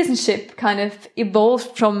citizenship kind of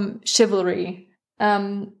evolved from chivalry.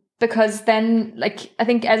 Because then, like, I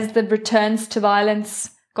think as the returns to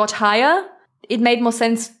violence got higher, it made more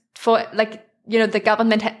sense for, like, you know, the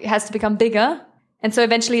government has to become bigger. And so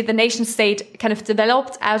eventually the nation state kind of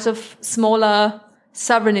developed out of smaller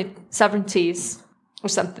sovereignties or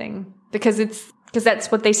something. Because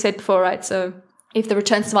that's what they said before, right? So if the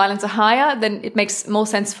returns to violence are higher, then it makes more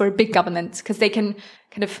sense for a big government because they can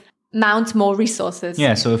kind of mount more resources.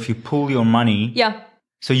 Yeah, so if you pool your money... Yeah.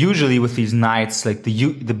 So usually with these knights, like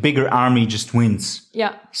the bigger army just wins.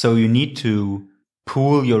 Yeah. So you need to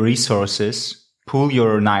pool your resources, pool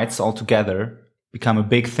your knights all together, become a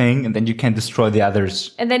big thing, and then you can destroy the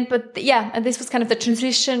others. And then, and this was kind of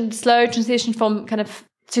the slow transition from kind of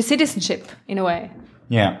to citizenship in a way.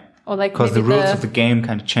 Yeah. Or like because the rules of the game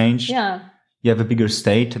kind of changed. Yeah. You have a bigger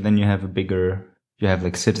state, and then you have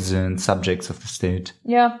like citizens, subjects of the state.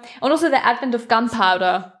 Yeah. And also the advent of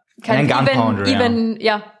gunpowder. Even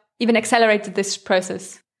accelerated this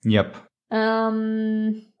process. Yep.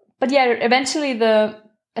 But yeah, eventually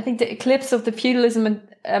I think the eclipse of the feudalism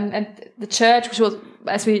and the church, which was,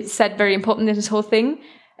 as we said, very important in this whole thing,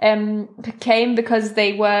 came because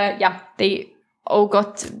they all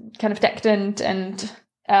got kind of decadent and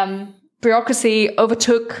bureaucracy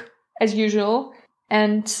overtook as usual,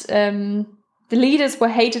 and the leaders were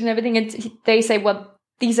hated and everything. And they say, well,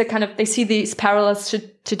 they see these parallels to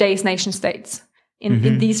today's nation states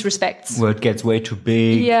in these respects. Where it gets way too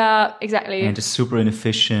big. Yeah, exactly. And it's super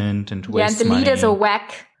inefficient and wastes and the money. leaders are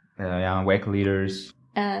whack. Whack leaders.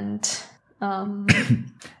 And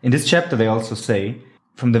in this chapter, they also say,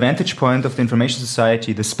 from the vantage point of the information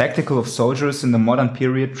society, the spectacle of soldiers in the modern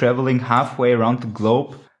period traveling halfway around the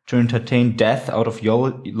globe to entertain death out of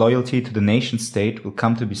loyalty to the nation state will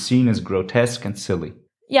come to be seen as grotesque and silly.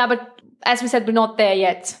 Yeah, but as we said, we're not there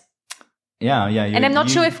yet. Yeah. And I'm not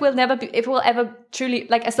sure if we'll ever truly,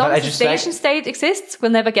 like, as long as the nation state exists,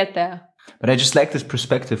 we'll never get there. But I just like this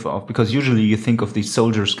perspective because usually you think of these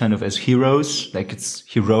soldiers kind of as heroes, like it's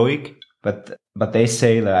heroic. But they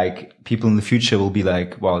say, like, people in the future will be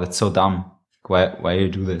like, wow, that's so dumb. Why you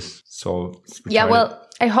do this? So it's retarded. Yeah, well,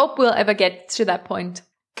 I hope we'll ever get to that point.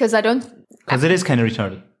 Because it is kind of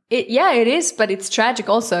retarded. It is, but it's tragic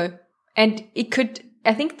also. And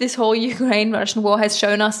I think this whole Ukraine-Russian war has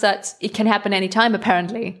shown us that it can happen anytime,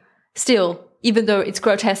 apparently. Still, even though it's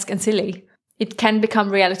grotesque and silly, it can become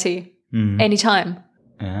reality anytime.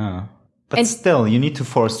 Yeah. But still, you need to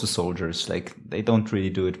force the soldiers. Like, they don't really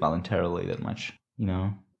do it voluntarily that much, you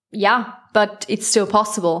know? Yeah, but it's still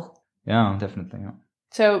possible. Yeah, definitely. Yeah.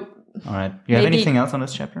 So... All right. You have anything else on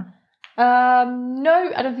this chapter?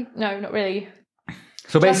 No, I don't think... No, not really.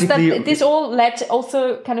 So basically... Just that this all led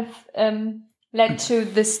to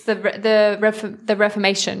this the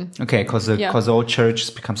Reformation. Okay, because the old church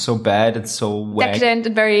has become so bad and so whack. Decadent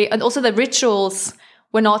and also the rituals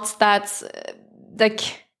were not that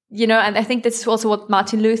like, you know, and I think this is also what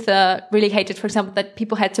Martin Luther really hated, for example, that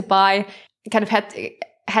people had to buy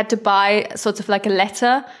sort of like a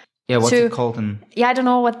letter. Yeah, what's it called? I don't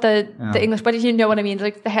know what the English, but you know what I mean.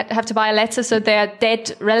 Like they have to buy a letter so their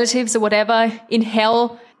dead relatives or whatever in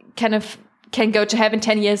hell kind of can go to heaven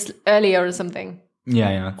 10 years earlier or something.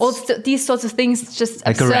 Yeah. All these sorts of things, just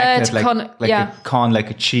like absurd. A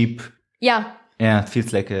cheap. Yeah. Yeah, it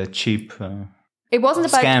feels like a cheap. It wasn't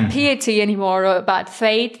about scam. piety anymore or about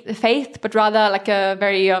faith, but rather like a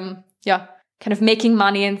very kind of making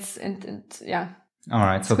money and All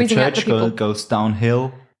right, so the church goes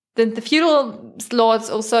downhill. Then the feudal lords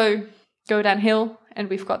also go downhill, and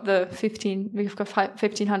we've got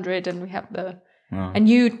 1500, and we have a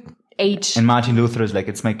new age. And Martin Luther is like,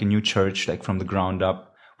 let's make a new church, like from the ground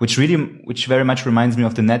up, which very much reminds me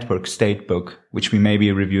of the Network State book, which we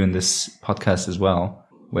maybe review in this podcast as well,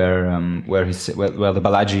 where the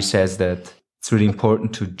Balaji says that it's really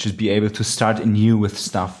important to just be able to start anew with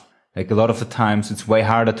stuff. Like a lot of the times, it's way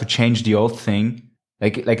harder to change the old thing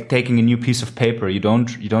Like taking a new piece of paper. You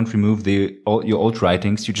don't remove your old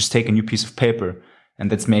writings. You just take a new piece of paper. And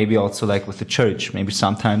that's maybe also like with the church. Maybe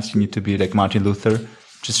sometimes you need to be like Martin Luther,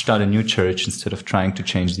 just start a new church instead of trying to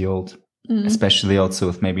change the old. Especially also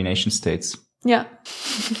with maybe nation states. Yeah.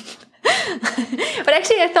 But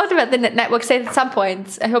actually, I thought about the network state at some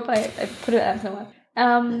point. I hope I put it out somewhere.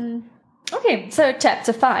 Okay, so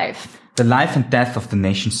chapter 5. The life and death of the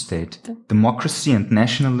nation state. Democracy and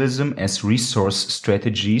nationalism as resource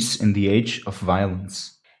strategies in the age of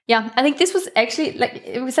violence. Yeah, I think this was actually like,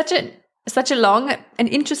 it was such a long and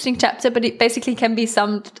interesting chapter, but it basically can be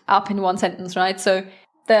summed up in one sentence, right? So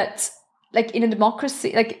that like in a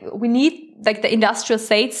democracy, like we need, like the industrial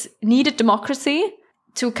states needed democracy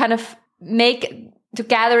to kind of to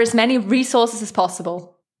gather as many resources as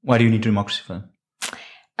possible. Why do you need democracy for?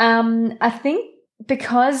 I think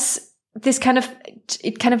because it's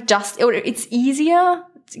easier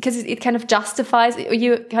because it kind of justifies, or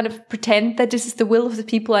you kind of pretend that this is the will of the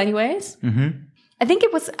people anyways. Mm-hmm. I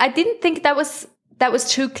didn't think that was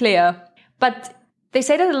too clear, but they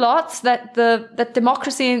say that a lot, that that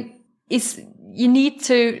democracy is, you need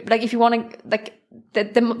to, like, if you want to, like, the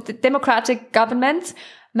democratic government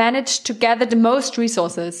managed to gather the most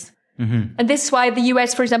resources. Mm-hmm. And this is why the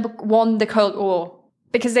US, for example, won the Cold War,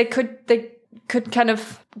 because they could kind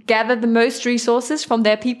of gather the most resources from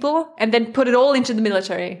their people and then put it all into the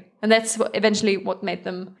military. And that's eventually what made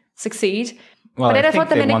them succeed. Well, but then I thought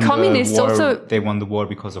that many communists they won the war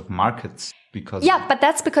because of markets. Yeah, but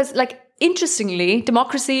that's because, like, interestingly,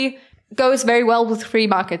 democracy goes very well with free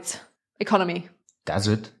market economy. Does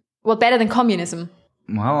it? Well, better than communism.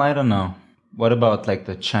 Well, I don't know. What about like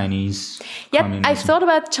the Chinese? Yeah, communism? I've thought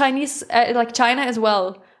about Chinese, like China as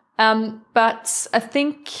well. But I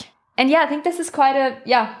think, I think this is quite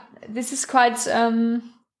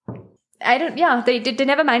they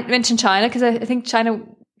never mentioned China, because I think China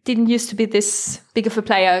didn't used to be this big of a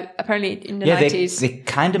player, apparently, in the 90s. They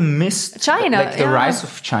kind of missed China. Like the rise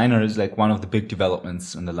of China is like one of the big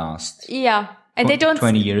developments in the last and they don't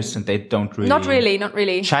 20 years, and they don't really. Not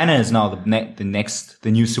really. China is now the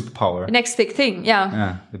new superpower. The next big thing, yeah.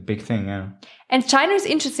 Yeah, the big thing, yeah. And China is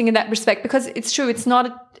interesting in that respect, because it's true, it's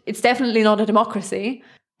definitely not a democracy,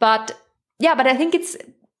 but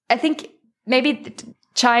I think maybe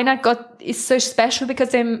China is so special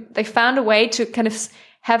because they found a way to kind of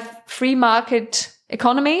have free market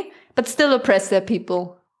economy, but still oppress their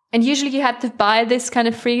people. And usually you have to buy this kind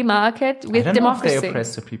of free market with democracy. I don't know if they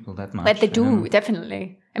oppress the people that much. But they do,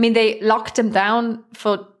 definitely. I mean, they locked them down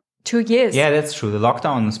for 2 years. Yeah, that's true. The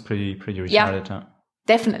lockdown is pretty retarded. Yeah, huh?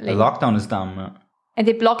 Definitely. The lockdown is dumb. Yeah. And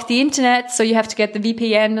they blocked the internet, so you have to get the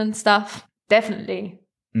VPN and stuff. Definitely.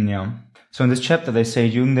 Yeah. So in this chapter, they say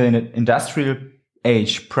during the industrial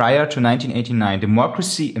age prior to 1989,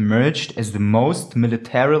 democracy emerged as the most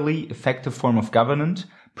militarily effective form of government,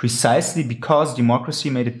 precisely because democracy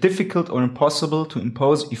made it difficult or impossible to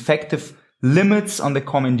impose effective limits on the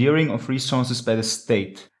commandeering of resources by the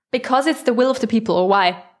state. Because it's the will of the people, or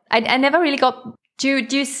why? I never really got. Do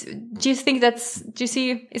you think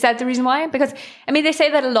is that the reason why? Because, I mean, they say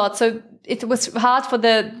that a lot. So it was hard for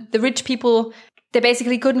the rich people. They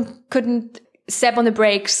basically couldn't step on the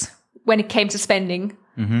brakes when it came to spending.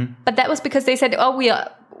 Mm-hmm. But that was because they said, oh,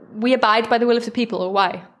 we abide by the will of the people, or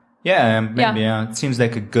why? Yeah, maybe, yeah. It seems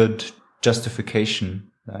like a good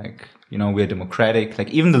justification. Like, we're democratic.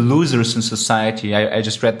 Like, even the losers in society, I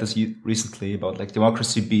just read this recently about, like,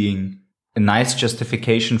 democracy being a nice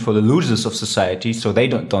justification for the losers of society, so they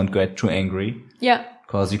don't get too angry. Yeah.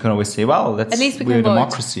 Because you can always say, well, at least we're a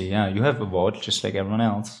democracy. Yeah, you have a vote just like everyone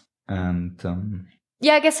else. And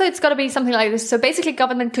yeah, I guess so. It's got to be something like this. So basically,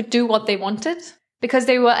 government could do what they wanted because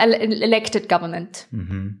they were an elected government.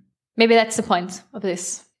 Mm-hmm. Maybe that's the point of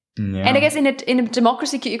this. Yeah. And I guess in a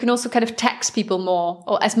democracy, you can also kind of tax people more,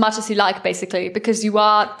 or as much as you like, basically, because you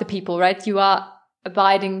are the people, right? You are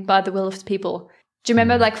abiding by the will of the people. Do you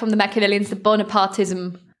remember, like, from the Machiavellians, the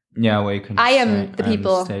Bonapartism? Yeah, where you can. I am the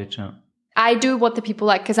people. State, yeah. I do what the people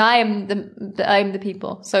like because I am the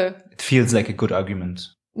people. So it feels like a good argument.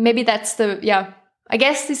 Maybe that's I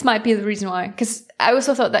guess this might be the reason why, because I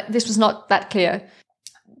also thought that this was not that clear.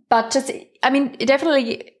 But it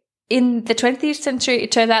definitely in the 20th century,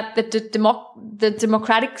 it turned out that the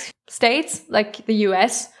democratic states, like the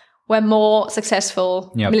US, were more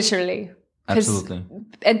successful militarily. Absolutely.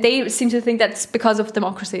 And they seem to think that's because of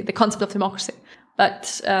democracy, the concept of democracy.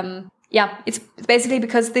 But it's basically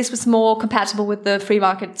because this was more compatible with the free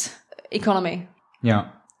market economy.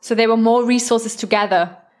 Yeah. So there were more resources to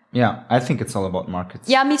gather. Yeah, I think it's all about markets.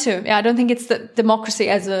 Yeah, me too. Yeah, I don't think it's the democracy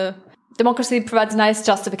provides a nice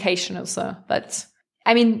justification also. But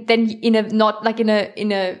I mean, then in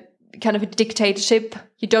a kind of a dictatorship,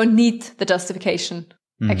 you don't need the justification,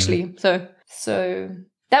 actually. So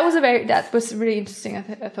that was really interesting.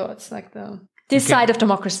 I thought it's like this side of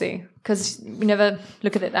democracy, because we never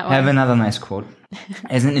look at it that way. I have another nice quote.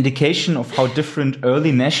 As an indication of how different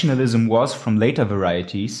early nationalism was from later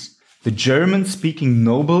varieties, the German-speaking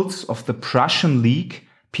nobles of the Prussian League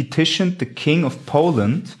petitioned the King of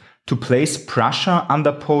Poland to place Prussia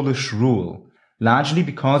under Polish rule, largely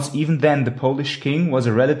because even then the Polish king was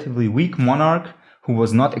a relatively weak monarch who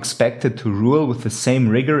was not expected to rule with the same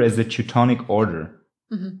rigor as the Teutonic Order.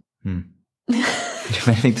 Do you have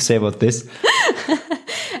anything to say about this?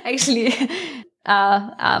 Actually,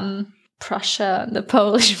 Prussia, the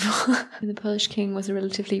Polish king was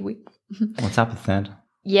relatively weak. What's up with that?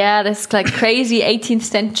 Yeah, that's like crazy 18th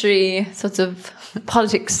century sorts of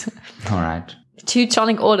politics. All right.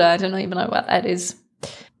 Teutonic Order, I don't even know what that is.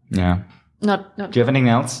 Yeah. Not. Do you have anything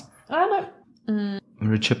else? I don't know.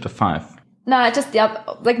 We're at chapter 5. No, just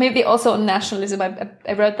like maybe also on nationalism.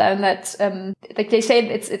 I wrote down that like they say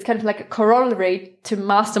it's kind of like a corollary to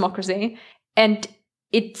mass democracy, and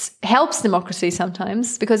it helps democracy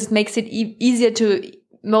sometimes because it makes it easier to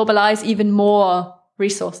mobilize even more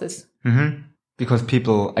resources. Mm-hmm. Because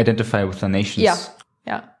people identify with their nations.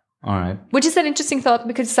 Yeah. All right. Which is an interesting thought,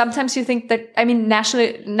 because sometimes you think that, I mean,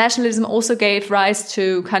 nationalism also gave rise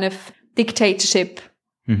to kind of dictatorship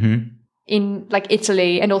in like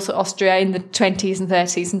Italy and also Austria in the 20s and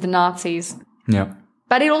 30s and the Nazis. Yeah.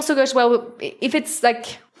 But it also goes well if it's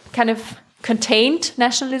like kind of contained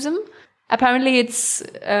nationalism. Apparently it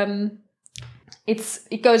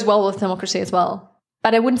goes well with democracy as well.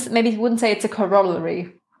 But I wouldn't say it's a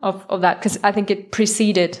corollary of that, because I think it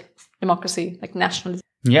preceded democracy, like nationalism.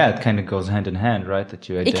 Yeah, it kind of goes hand in hand, right? That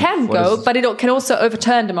you it can go, but it can also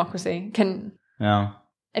overturn democracy. Yeah.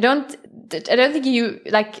 I don't think you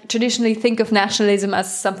like traditionally think of nationalism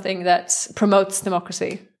as something that promotes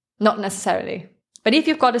democracy. Not necessarily. But if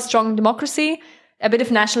you've got a strong democracy, a bit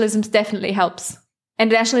of nationalism definitely helps.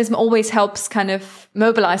 And nationalism always helps kind of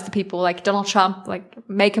mobilize the people, like Donald Trump, like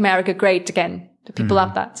make America great again. The people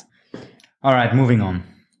love that. All right, moving on.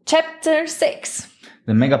 Chapter 6.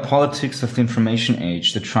 The megapolitics of the information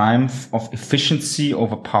age, the triumph of efficiency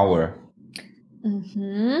over power.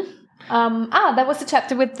 That was the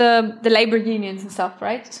chapter with the labor unions and stuff,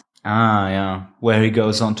 right? Yeah. Where he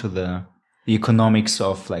goes on to the economics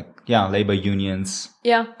of labor unions.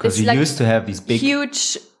 Yeah. Because you used to have these big...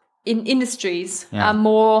 Huge industries are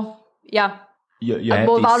more, are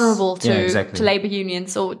more vulnerable to labor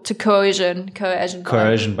unions or to coercion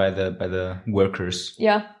by the workers.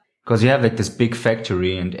 Yeah. Because you have like this big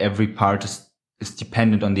factory and every part is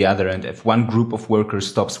dependent on the other, and if one group of workers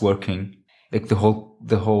stops working, like the whole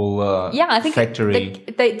I think factory,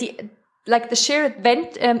 the sheer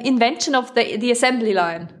invention of the assembly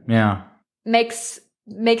line makes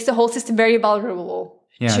the whole system very vulnerable.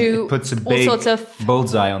 Yeah, to it puts a big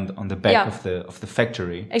bullseye on the back of the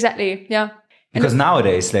factory. Exactly. Yeah. Because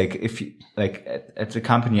nowadays, like if you at the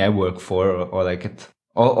company I work for, or like at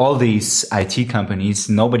all these IT companies,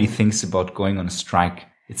 nobody thinks about going on a strike.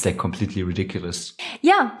 It's like completely ridiculous.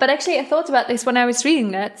 Yeah, but actually I thought about this when I was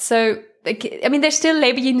reading that. So, I mean, there's still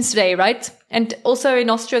labor unions today, right? And also in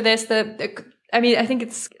Austria, there's I think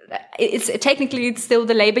it's technically it's still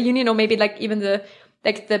the labor union, or maybe like even the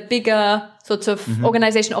bigger sort of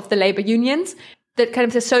organization of the labor unions, that kind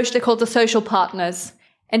of they're called the social partners.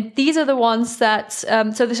 And these are the ones that,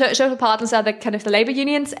 so the social partners are the kind of the labor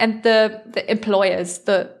unions and the employers,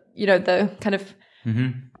 the kind of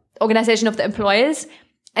organization of the employers.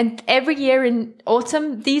 And every year in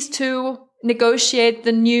autumn, these two negotiate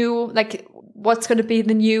the new, like what's going to be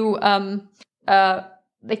the new,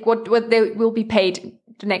 like what they will be paid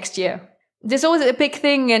the next year. There's always a big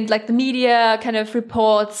thing, and like the media kind of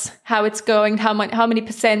reports how it's going, how many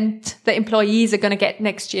percent the employees are going to get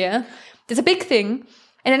next year. There's a big thing.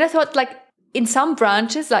 And then I thought, like, in some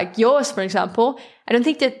branches, like yours, for example, I don't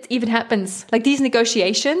think that even happens. Like these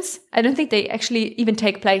negotiations, I don't think they actually even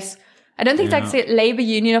take place. I don't think that's the labor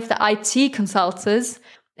union of the IT consultants,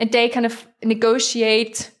 and they kind of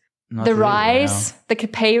negotiate the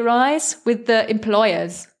pay rise with the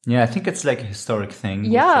employers. Yeah, I think it's like a historic thing.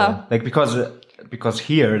 Yeah. Because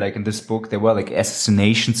here, like in this book, there were like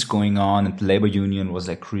assassinations going on, and the labor union was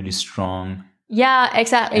like really strong. Yeah,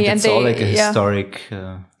 exactly. And it's all like a historic,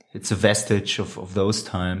 it's a vestige of those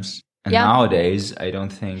times. And nowadays, I don't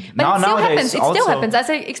think. But it still happens. As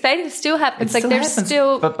I explained, it still happens. But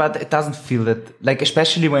it doesn't feel that, like,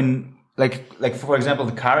 especially when, like for example,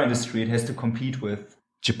 the car industry, it has to compete with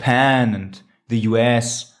Japan and the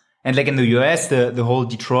US. And like in the US, the whole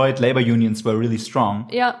Detroit labor unions were really strong.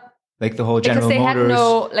 Yeah. Like the whole Because General they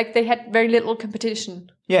Motors. they had very little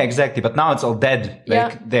competition. Yeah, exactly. But now it's all dead.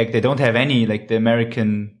 Like they don't have any, like the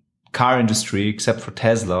American car industry, except for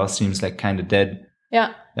Tesla, seems like kind of dead.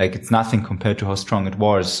 Yeah. Like it's nothing compared to how strong it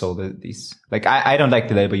was. So these, like, I don't like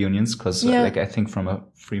the labor unions because like I think from a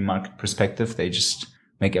free market perspective, they just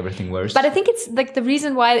make everything worse. But I think it's like the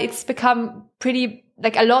reason why it's become pretty,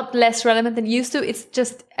 like a lot less relevant than it used to. It's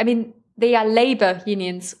just, I mean, they are labor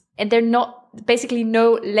unions and they're not basically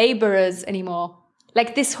no laborers anymore.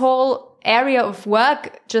 Like this whole area of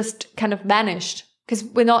work just kind of vanished because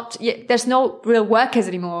there's no real workers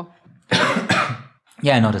anymore.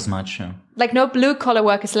 Yeah, not as much. Yeah. Like no blue collar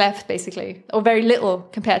workers left basically, or very little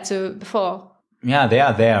compared to before. Yeah, they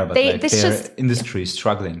are there, but their just industry is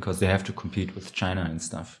struggling because they have to compete with China and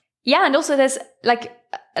stuff. Yeah, and also there's like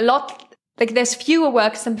a lot, like there's fewer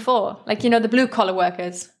workers than before. Like, the blue collar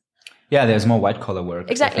workers. Yeah, there's more white collar work.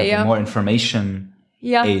 Exactly, yeah. More information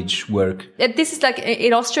age work. This is like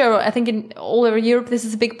in Austria, or I think in all over Europe, this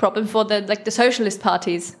is a big problem for the socialist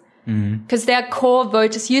parties. Because their core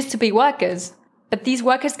voters used to be workers. But these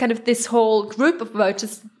workers, kind of this whole group of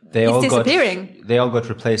voters, is disappearing. They all got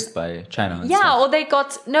replaced by China. Or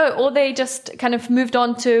they just kind of moved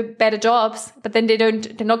on to better jobs, but then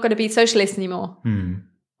they're not going to be socialists anymore.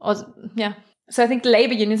 So I think the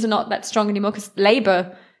labor unions are not that strong anymore because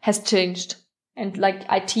labor has changed. And like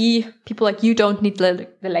IT, people like you don't need the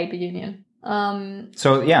labor union.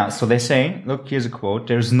 So they say, look, here's a quote.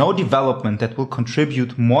 There's no development that will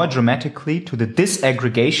contribute more dramatically to the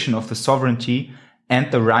disaggregation of the sovereignty and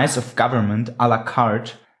the rise of government a la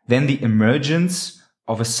carte than the emergence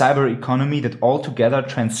of a cyber economy that altogether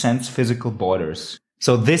transcends physical borders.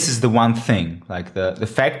 So this is the one thing, like the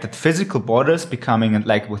fact that physical borders becoming,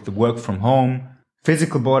 like with the work from home,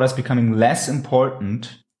 physical borders becoming less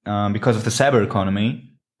important because of the cyber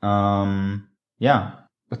economy.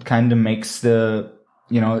 It kind of makes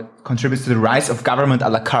contributes to the rise of government a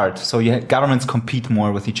la carte. So governments compete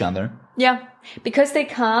more with each other. Yeah, because they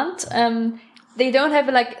can't. They don't have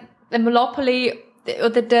like a monopoly, or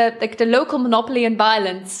the local monopoly on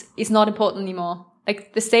violence is not important anymore.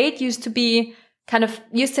 Like the state used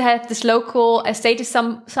to have this local. A state is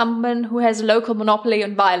someone who has a local monopoly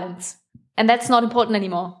on violence, and that's not important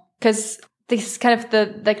anymore because this kind of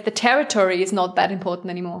the territory is not that important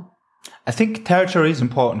anymore. I think territory is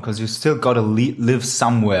important because you still got to live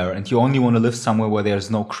somewhere, and you only want to live somewhere where there's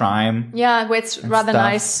no crime. Yeah, where it's rather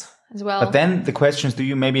nice as well. But then the question is,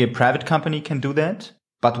 maybe a private company can do that?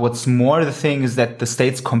 But what's more, the thing is that the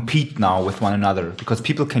states compete now with one another because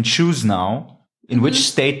people can choose now in which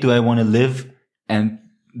state do I want to live and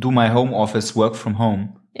do my home office work from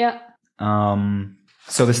home. Yeah.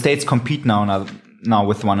 So the states compete now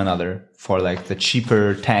with one another for like the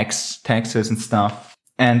cheaper taxes and stuff.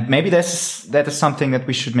 And maybe that is something that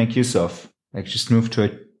we should make use of. Like just move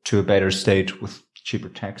to a better state with cheaper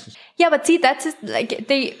taxes. Yeah, but see, that's like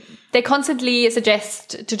they constantly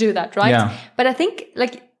suggest to do that, right? Yeah. But I think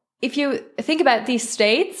like if you think about these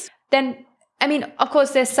states, then I mean, of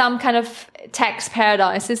course, there's some kind of tax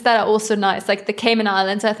paradises that are also nice. Like the Cayman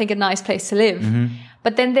Islands, I think a nice place to live. Mm-hmm.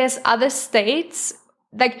 But then there's other states,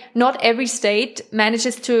 like not every state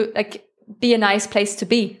manages to like be a nice place to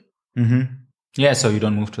be. Mm-hmm. Yeah, so you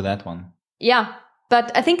don't move to that one. Yeah,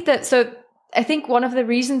 but I think I think one of the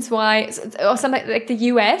reasons why, or something like the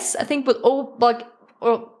US, I think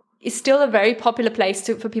is still a very popular place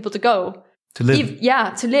for people to go. To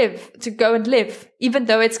live. To go and live, even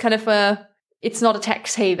though it's kind of it's not a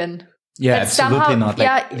tax haven. Yeah, but absolutely not.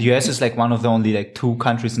 Like, the US is like one of the only like 2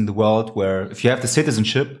 countries in the world where if you have the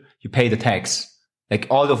citizenship, you pay the tax. Like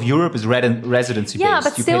all of Europe is residency based. Yeah,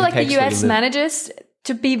 but still like the US manages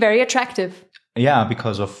to be very attractive. Yeah,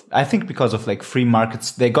 because of like free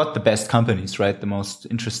markets, they got the best companies, right? The most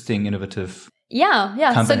interesting, innovative. Yeah.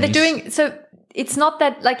 Companies. So they're doing, so it's not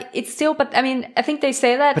that like it's still, but I mean, I think they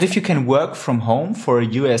say that. But if you can work from home for a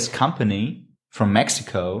US company from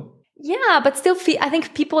Mexico. Yeah, but still, I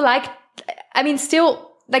think people still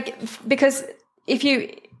like, because if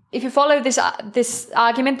you follow this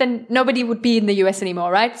argument, then nobody would be in the US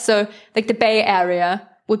anymore, right? So like the Bay Area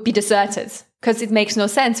would be deserted. Because it makes no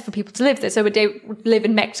sense for people to live there. So they would live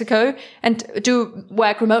in Mexico and do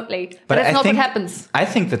work remotely. But that's not what happens. I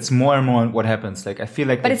think that's more and more what happens. Like I feel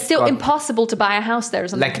like, but it's still impossible to buy a house there or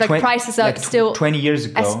something. Like prices are still 20 years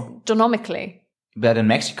ago astronomically. But in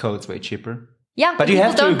Mexico, it's way cheaper. Yeah, but you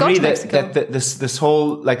have to agree that this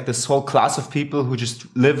whole class of people who just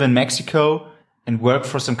live in Mexico and work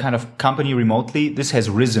for some kind of company remotely, this has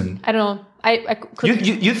risen. I don't know.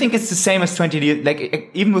 You think it's the same as 20 years? Like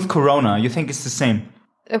even with Corona, you think it's the same?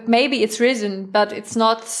 maybe it's risen, but it's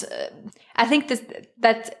not. I think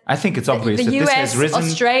I think it's obvious the that US, this has risen,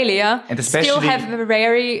 Australia, and especially still have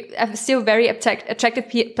very attractive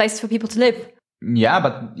places for people to live. Yeah,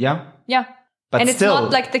 but And it's still,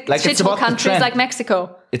 not like the shithole countries like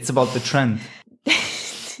Mexico. It's about the trend.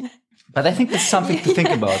 But I think there's something to think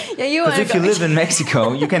about. Because if you live in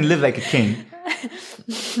Mexico, you can live like a king.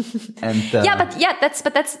 And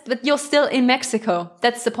but you're still in Mexico.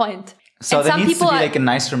 That's the point. So and there needs to be like a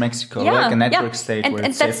nicer Mexico, like a network state. And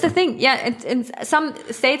that's safer. The thing. Yeah, and some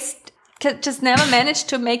states just never manage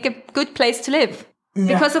to make a good place to live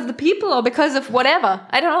because of the people or because of whatever.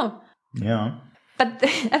 I don't know. Yeah. But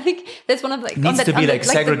I think that's one of like... It needs to be like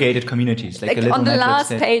segregated communities. Like a little on the last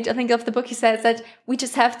state. page, I think, of the book, he says that we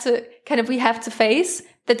just have to we have to face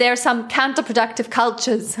that there are some counterproductive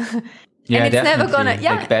cultures. Yeah, and it's never gonna,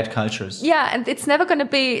 like bad cultures. Yeah, and it's never going to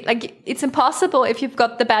be like, it's impossible if you've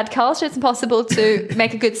got the bad culture, it's impossible to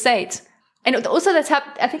make a good state. And also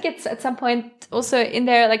I think it's at some point also in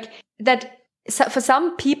there, like that for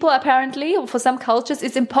some people apparently, or for some cultures,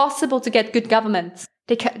 it's impossible to get good governments.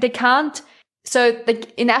 They can't. So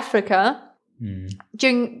like in Africa,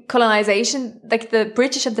 during colonization, like the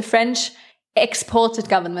British and the French exported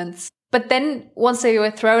governments. But then once they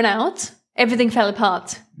were thrown out, everything fell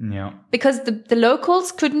apart. Yeah. Because the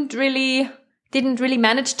locals didn't really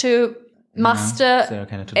manage to muster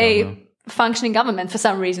a functioning government for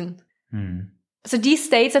some reason. So these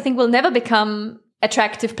states, I think, will never become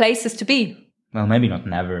attractive places to be. Well, maybe not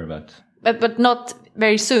never, but not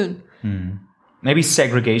very soon. Maybe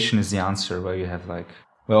segregation is the answer, where you have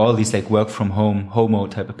where all these work from home, homo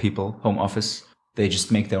type of people, home office, they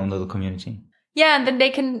just make their own little community. Yeah, and then they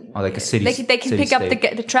can, or like a city. They can pick up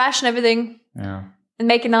the trash and everything. Yeah. And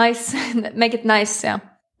make it nice. Yeah.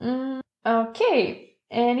 Okay.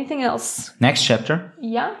 Anything else? Next chapter.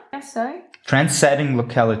 Yeah. Sorry. Trendsetting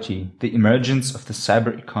locality: the emergence of the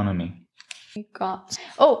cyber economy.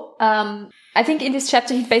 I think in this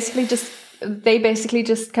chapter they basically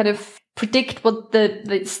just kind of predict what the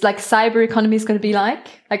cyber economy is going to be like.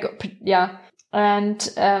 And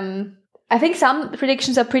I think some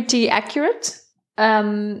predictions are pretty accurate,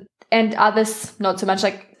 and others not so much.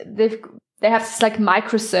 Like they have this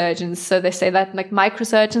microsurgeons, so they say that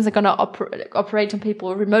microsurgeons are going to operate on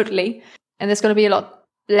people remotely, and there's going to be a lot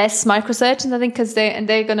less microsurgeons, I think, because they're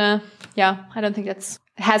going to. Yeah, I don't think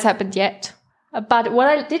has happened yet. But what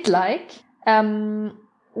I did like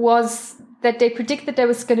was that they predicted there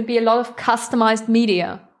was going to be a lot of customized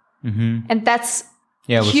media, and that's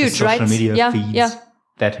huge, social right? Media feeds. Yeah.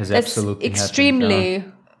 That has absolutely extremely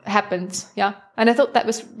happened. Yeah. And I thought that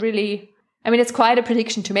was really, it's quite a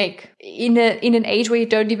prediction to make in an age where you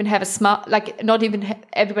don't even have not even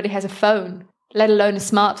everybody has a phone, let alone a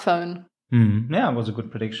smartphone. Yeah, it was a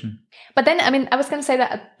good prediction. But then, I was going to say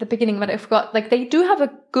that at the beginning, but I forgot, they do have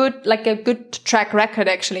a good track record,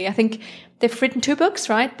 actually. I think they've written 2 books,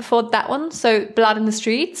 right? Before that one. So Blood in the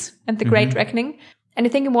Streets and The Great Reckoning. And I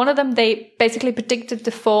think in one of them, they basically predicted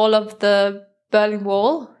the fall of the Berlin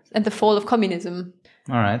Wall and the fall of communism.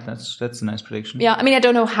 All right, that's a nice prediction. Yeah, I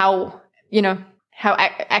don't know how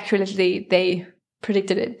accurately they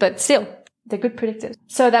predicted it, but still, they're good predictors.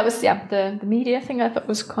 So that was the media thing I thought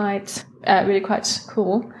was quite really quite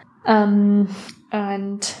cool. And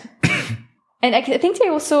I think they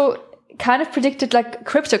also kind of predicted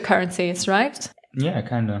cryptocurrencies, right? Yeah,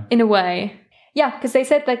 kind of. In a way. Yeah, because they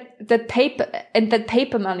said that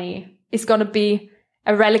paper money is going to be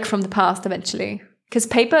a relic from the past eventually. Because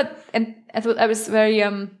paper, and I thought I was very,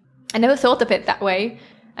 I never thought of it that way.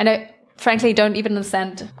 And I frankly don't even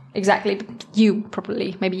understand exactly, but you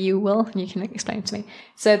probably, maybe you will, and you can explain it to me.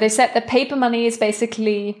 So they said that paper money is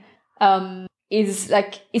basically, is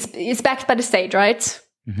backed by the state, right?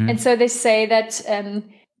 And so they say that,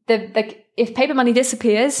 if paper money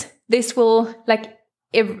disappears, this will,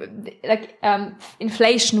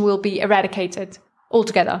 inflation will be eradicated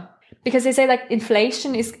altogether. Because they say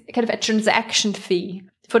inflation is kind of a transaction fee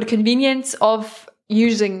for the convenience of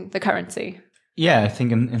using the currency. Yeah, I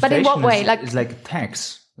think inflation but in what way? Is like a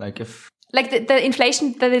tax. The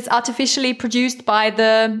inflation that is artificially produced by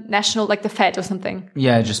the national, the Fed or something.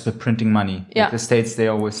 Yeah, just by printing money. Yeah. The states, they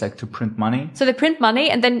always like to print money. So they print money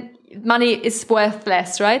and then money is worth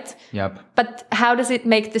less, right? Yep. But how does it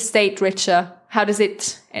make the state richer? How does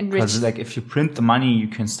it enrich? Because if you print the money, you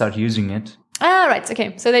can start using it. Ah, right.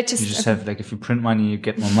 Okay. So they just... You just have, if you print money, you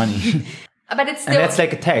get more money. But it's still... And that's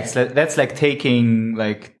like a tax. That's like taking,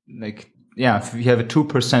 if you have a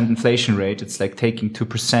 2% inflation rate, it's like taking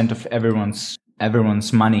 2% of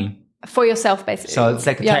everyone's money. For yourself, basically. So it's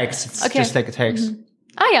like a tax. It's just like a tax.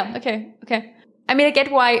 Ah, yeah. Okay. I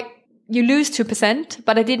get why you lose 2%,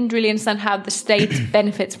 but I didn't really understand how the state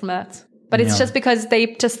benefits from that. But it's just because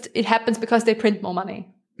it happens because they print more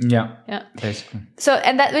money. Yeah. Yeah. Basically. So,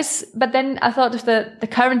 and that was, but then I thought of the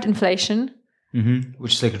current inflation.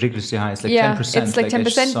 Which is like ridiculously high. It's like 10%. It's like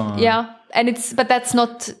 10%. Yeah. And but that's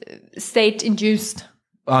not state induced.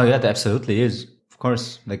 Oh yeah, that absolutely is. Of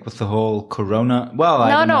course. Like with the whole corona. Well,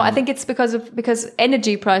 I think it's because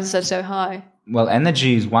energy prices are so high. Well,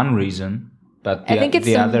 energy is one reason, but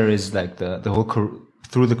the other is like the whole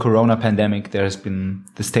through the corona pandemic, the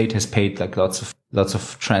state has paid like lots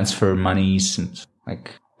of transfer monies and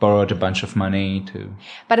like borrowed a bunch of money to.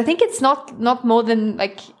 But I think it's not more than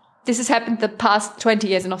like this has happened the past 20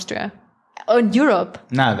 years in Austria. Or in Europe.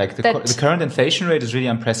 No, like the current inflation rate is really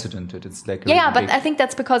unprecedented. It's like but I think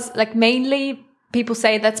that's because like mainly people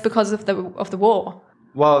say that's because of the war.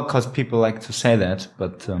 Well, because people like to say that,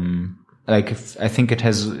 but I think it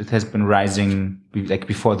has been rising like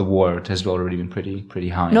before the war. It has already been pretty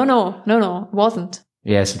high. No, it wasn't.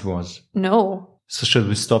 Yes, it was. No. So should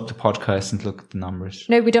we stop the podcast and look at the numbers?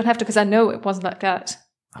 No, we don't have to because I know it wasn't like that.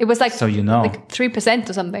 It was like like 3%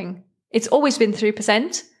 or something. It's always been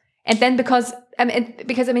 3%. And then because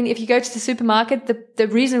if you go to the supermarket, the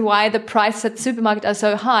reason why the prices at the supermarket are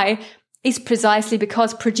so high is precisely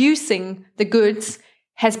because producing the goods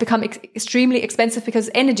has become extremely expensive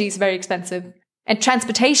because energy is very expensive and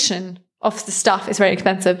transportation of the stuff is very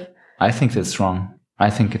expensive. I think that's wrong.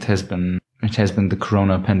 I think it has been the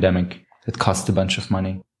corona pandemic that cost a bunch of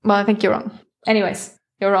money. Well, I think you're wrong. Anyways,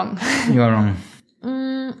 you're wrong. You are wrong.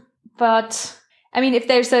 But I mean, if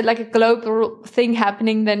there's a global thing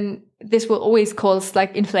happening, then this will always cause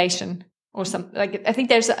like inflation or something. Like I think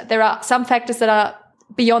there are some factors that are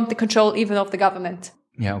beyond the control even of the government.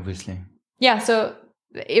 Yeah, obviously. Yeah, so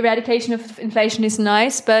eradication of inflation is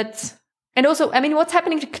nice, and also, I mean, what's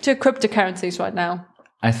happening to cryptocurrencies right now?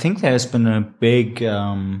 I think there's been a big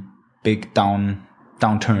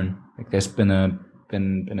downturn. Like there's been a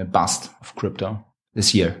bust of crypto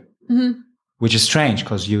this year. Mm-hmm. Which is strange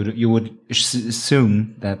because you would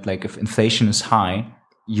assume that like if inflation is high,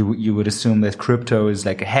 you would assume that crypto is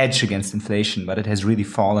like a hedge against inflation, but it has really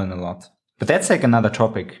fallen a lot. But that's like another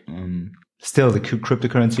topic. Still, the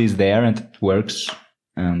cryptocurrency is there and it works,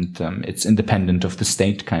 and it's independent of the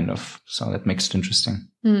state, kind of. So that makes it interesting.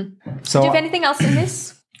 So, do you have anything else in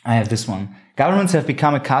this? I have this one. Governments have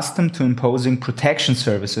become accustomed to imposing protection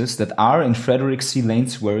services that are, in Frederick C.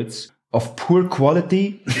 Lane's words, of poor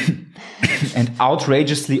quality and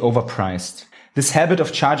outrageously overpriced. This habit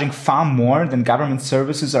of charging far more than government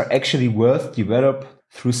services are actually worth developed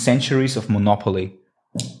through centuries of monopoly.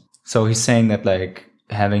 So he's saying that like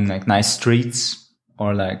having like nice streets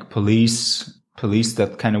or like police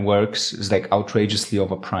that kind of works is like outrageously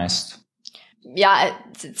overpriced. Yeah,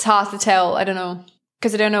 it's hard to tell. I don't know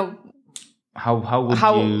because I don't know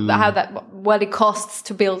what it costs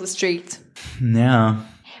to build a street. Yeah.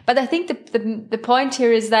 But I think the point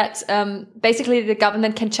here is that basically the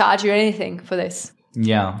government can charge you anything for this.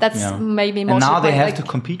 Yeah. That's maybe more. And now they have to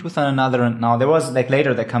compete with one another. And now there was like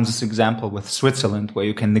later there comes this example with Switzerland where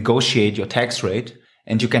you can negotiate your tax rate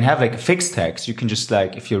and you can have like a fixed tax. You can just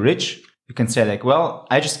like, if you're rich, you can say like, well,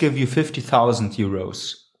 I just give you 50,000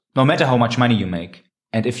 euros, no matter how much money you make.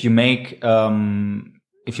 And if you make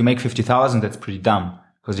 50,000, that's pretty dumb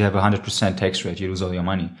because you have 100% tax rate. You lose all your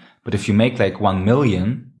money. But if you make like 1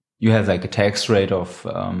 million, you have like a tax rate of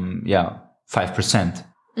 5%.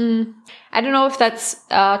 I don't know if that's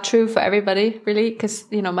true for everybody, really, because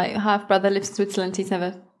my half brother lives in Switzerland. He's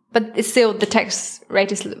never, but it's still the tax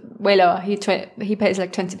rate is way lower. He pays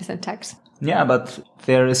like 20% tax. Yeah, but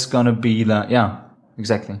there is gonna be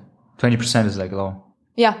exactly 20% is like low.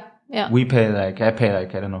 Yeah. I pay like I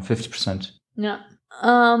don't know 50%. Yeah.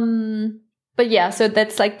 But yeah, so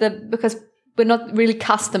that's like because we're not really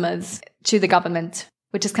customers to the government.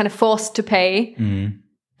 We're just kind of forced to pay,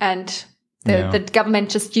 and the government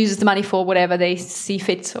just uses the money for whatever they see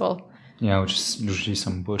fit. Or which is usually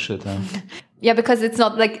some bullshit. Yeah, because it's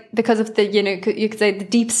not like because of the you could say the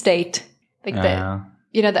deep state, like the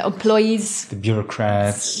employees, the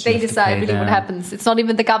bureaucrats. They decide really what happens. It's not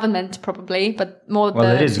even the government probably, but more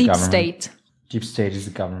the deep state. Deep state is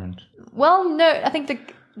the government. Well, no, I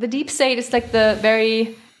think the deep state is like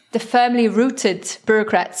the firmly rooted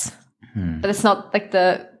bureaucrats. But it's not like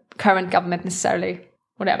the current government necessarily.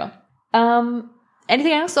 Whatever.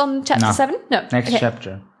 Anything else on chapter 7? No. Next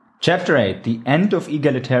chapter. Chapter 8. The end of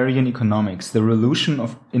egalitarian economics. The revolution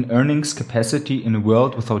in earnings capacity in a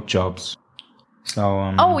world without jobs.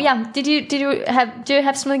 So. Oh yeah. Do you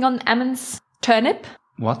have something on Ammon's turnip?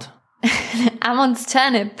 What? Ammons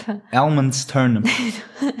turnip. Almond's turnip.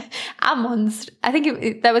 Ammons. I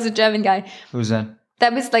think that was a German guy. Who's that?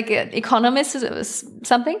 That was like an economist or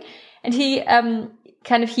something. And he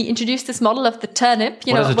he introduced this model of the turnip.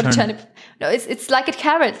 You What know is a what a turnip? turnip? No, it's like a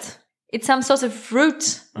carrot. It's some sort of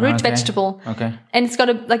root Okay. vegetable. Okay. And it's got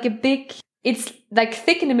a big, it's like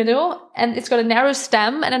thick in the middle, and it's got a narrow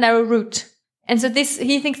stem and a narrow root. And so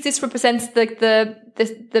he thinks this represents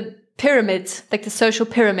the pyramid, like the social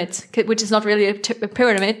pyramid, which is not really a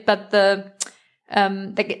pyramid, but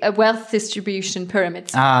like a wealth distribution pyramid.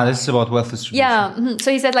 This is about wealth distribution. Yeah.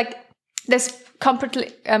 So he said like there's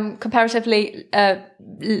comparatively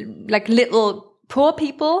like little poor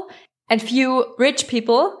people and few rich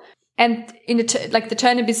people. And in the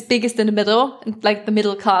turnip is biggest in the middle, and like the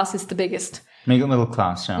middle class is the biggest. Middle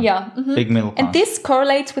class, yeah. Yeah. Big middle class. And this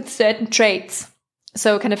correlates with certain traits.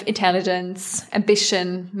 So kind of intelligence,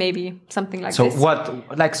 ambition, maybe something like this.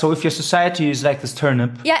 So if your society is like this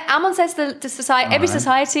turnip. Yeah, Ammon says the society, every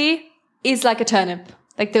society is like a turnip.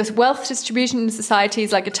 Like the wealth distribution in society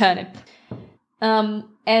is like a turnip. And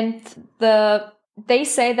they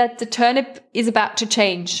say that the turnip is about to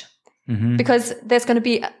change. Because there's going to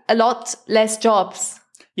be a lot less jobs.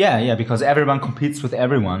 Yeah, because everyone competes with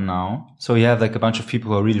everyone now. So you have like a bunch of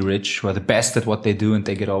people who are really rich, who are the best at what they do, and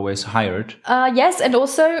they get always hired. Yes, and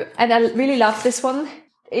also, and I really love this one,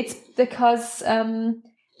 it's because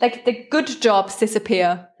like the good jobs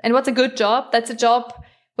disappear. And what's a good job? That's a job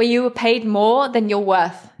where you are paid more than you're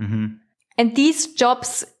worth. And these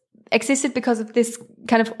jobs existed because of this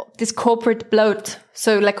this corporate bloat.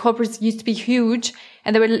 So like corporates used to be huge,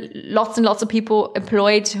 and there were lots and lots of people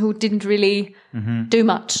employed who didn't really do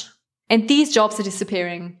much. And these jobs are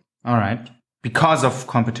disappearing. All right. Because of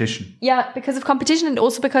competition. Yeah, because of competition, and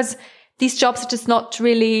also because these jobs are just not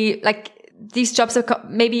really like, these jobs are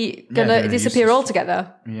maybe gonna disappear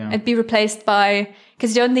altogether and be replaced by,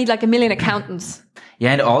 because you don't need like 1 million accountants.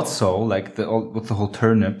 Yeah, and also like with the whole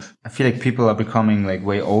turnip, I feel like people are becoming like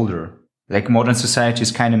way older. Like modern society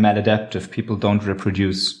is kind of maladaptive. People don't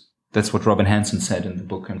reproduce. That's what Robin Hanson said in the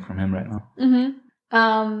book, and from him right now.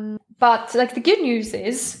 But like the good news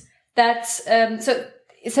is that so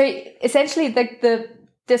essentially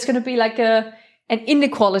there's going to be like an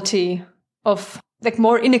inequality of like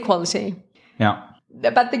more inequality. Yeah.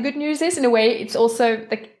 But the good news is, in a way, it's also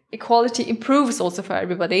like equality improves also for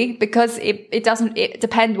everybody, because it doesn't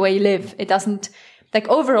depend where you live. It doesn't, like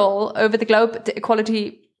overall over the globe, the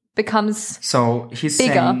equality becomes so he's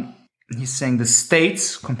bigger. He's saying the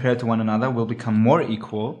states compared to one another will become more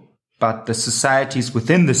equal, but the societies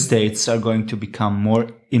within the states are going to become more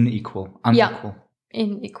unequal.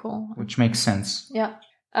 Unequal. Which makes sense. Yeah.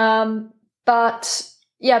 But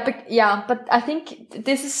I think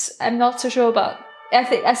this is, I'm not so sure about,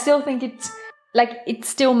 I still think it's like, it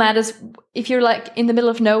still matters if you're like in the middle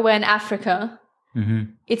of nowhere in Africa,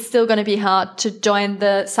 it's still going to be hard to join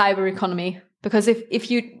the cyber economy, because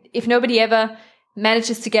if nobody ever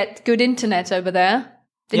manages to get good internet over there,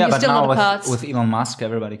 then you're still not a part. With Elon Musk,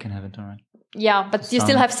 everybody can have internet. Yeah, but you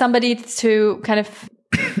still have somebody to kind of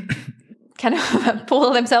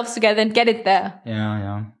pull themselves together and get it there.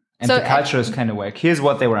 Yeah. And so, the culture is kind of whack. Here's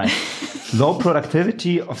what they were writing. Low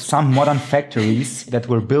productivity of some modern factories that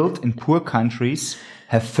were built in poor countries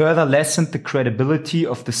have further lessened the credibility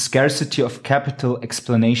of the scarcity of capital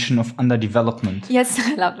explanation of underdevelopment. Yes,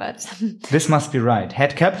 I love that. This must be right.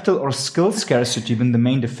 Had capital or skill scarcity been the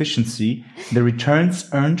main deficiency, the returns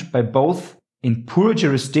earned by both in poor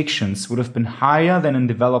jurisdictions would have been higher than in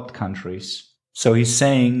developed countries. So he's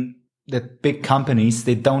saying that big companies,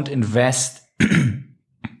 they don't invest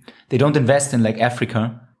in like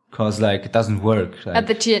Africa, because like it doesn't work. Like,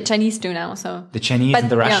 the Chinese do now, so the Chinese and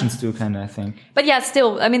the Russians do, kind of, I think. But yeah,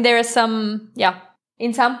 still, I mean, there are some. Yeah,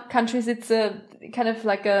 in some countries, it's a kind of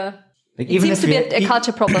like a. Like, it seems to be a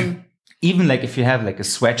culture problem. Even like if you have like a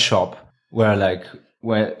sweatshop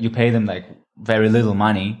where you pay them like very little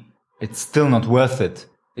money, it's still not worth it.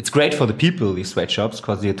 It's great for the people, these sweatshops,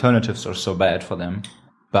 because the alternatives are so bad for them.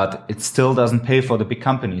 But it still doesn't pay for the big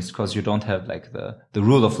companies, because you don't have like the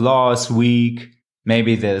rule of law is weak.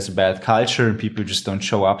 Maybe there's a bad culture and people just don't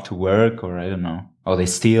show up to work, or I don't know, or they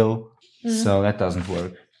steal. So that doesn't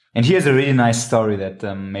work. And here's a really nice story that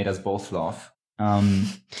made us both laugh.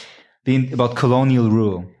 About colonial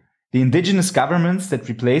rule. The indigenous governments that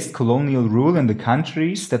replaced colonial rule in the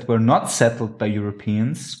countries that were not settled by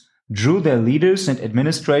Europeans drew their leaders and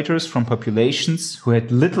administrators from populations who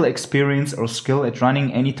had little experience or skill at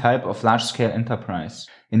running any type of large-scale enterprise.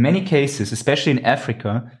 In many cases, especially in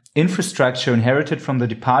Africa, infrastructure inherited from the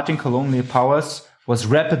departing colonial powers was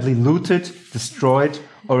rapidly looted, destroyed,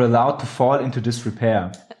 or allowed to fall into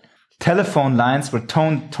disrepair. Telephone lines were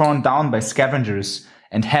torn down by scavengers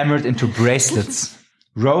and hammered into bracelets.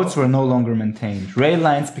 Roads were no longer maintained. Rail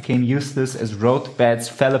lines became useless as road beds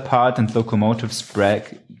fell apart and locomotives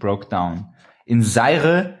broke down. In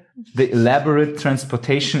Zaire, the elaborate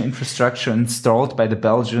transportation infrastructure installed by the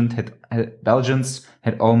Belgians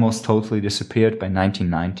had almost totally disappeared by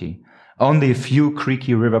 1990. Only a few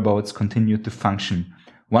creaky riverboats continued to function,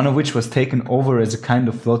 one of which was taken over as a kind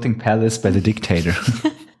of floating palace by the dictator.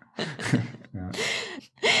 Yeah.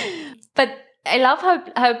 But I love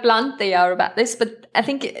how blunt they are about this. But I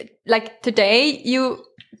think, like, today you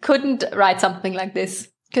couldn't write something like this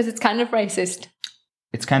because it's kind of racist.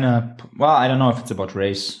 It's kind of, well, I don't know if it's about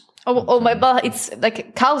race. But it's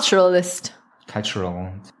like culturalist.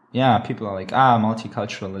 Cultural. Yeah, people are like,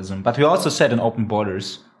 multiculturalism. But we also said in open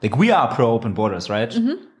borders, like, we are pro open borders, right?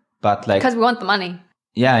 Mm-hmm. But like, because we want the money.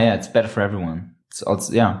 Yeah, it's better for everyone. It's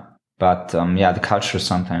also, yeah. But the culture is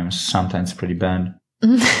sometimes pretty bad.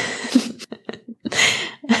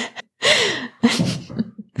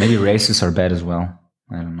 Maybe races are bad as well.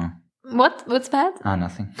 I don't know. What's bad?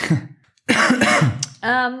 Nothing.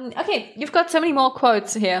 Okay, you've got so many more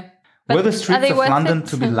quotes here. Were the streets of London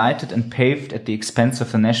to be lighted and paved at the expense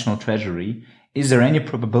of the national treasury? Is there any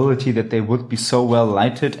probability that they would be so well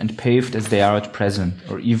lighted and paved as they are at present,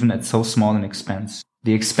 or even at so small an expense?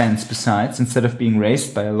 The expense, besides, instead of being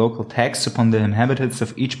raised by a local tax upon the inhabitants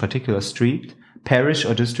of each particular street, parish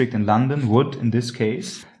or district in London, would, in this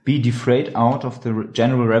case, be defrayed out of the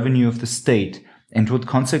general revenue of the state, and would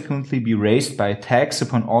consequently be raised by a tax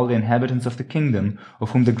upon all the inhabitants of the kingdom, of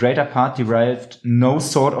whom the greater part derived no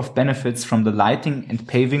sort of benefits from the lighting and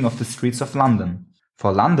paving of the streets of London.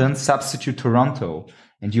 For London, substitute Toronto,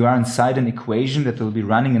 and you are inside an equation that will be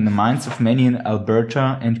running in the minds of many in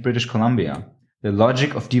Alberta and British Columbia. The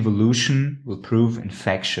logic of devolution will prove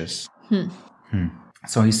infectious.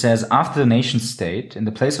 So he says, after the nation state, in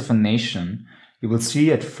the place of a nation, you will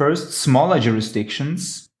see at first smaller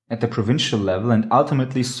jurisdictions at the provincial level and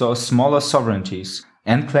ultimately smaller sovereignties,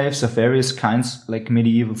 enclaves of various kinds like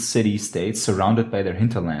medieval city-states surrounded by their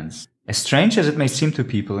hinterlands. As strange as it may seem to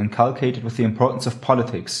people inculcated with the importance of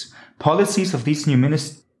politics, policies of these new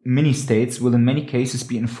mini-states will in many cases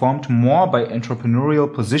be informed more by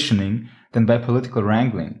entrepreneurial positioning than by political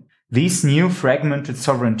wrangling. These new fragmented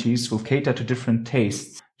sovereignties will cater to different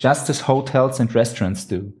tastes, just as hotels and restaurants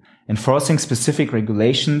do, enforcing specific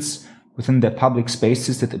regulations within their public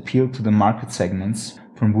spaces that appeal to the market segments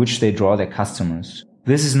from which they draw their customers.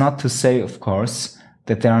 This is not to say, of course,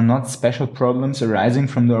 that there are not special problems arising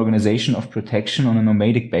from the organization of protection on a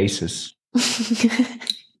nomadic basis.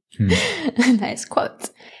 Nice quote.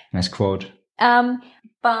 Nice quote. I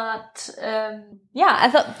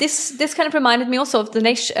thought this kind of reminded me also of the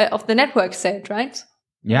network state, right?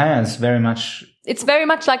 Yeah, it's very much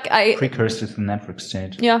like precursor to the network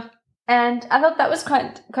state. Yeah, and I thought that was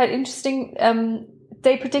quite interesting.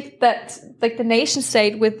 They predict that like the nation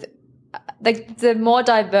state with like the more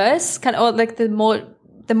diverse like the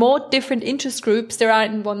more different interest groups there are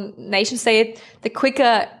in one nation state, the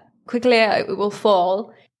quickly it will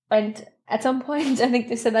fall. And at some point, I think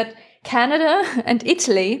they said that Canada and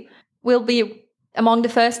Italy will be among the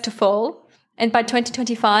first to fall, and by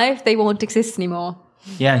 2025 they won't exist anymore.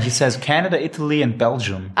 Yeah, he says Canada, Italy, and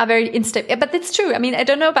Belgium are very unstable. Yeah, but it's true. I mean, I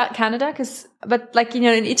don't know about Canada but like, in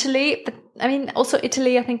Italy, but I mean, also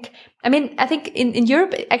Italy, I think in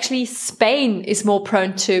Europe, actually Spain is more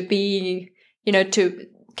prone to be, to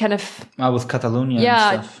kind of... with Catalonia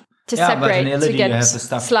and stuff. To separate, Italy, to get you have the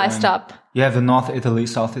stuff sliced up. You have the North Italy,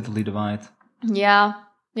 South Italy divide. Yeah.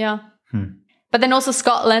 But then also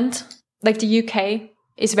Scotland, like the UK,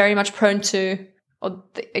 is very much prone to...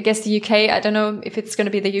 I guess the UK, I don't know if it's going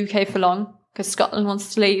to be the UK for long, because Scotland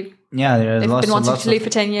wants to leave. Yeah, they've been wanting to leave for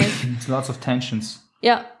 10 years. There's lots of tensions.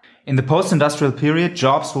 Yeah. In the post-industrial period,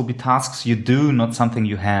 jobs will be tasks you do, not something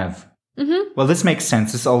you have. Mm-hmm. Well, this makes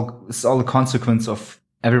sense. It's all a consequence of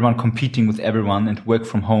everyone competing with everyone and work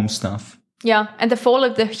from home stuff. Yeah, and the fall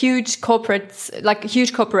of the huge corporates, like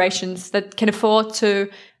huge corporations that can afford to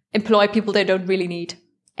employ people they don't really need.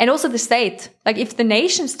 And also the state. Like if the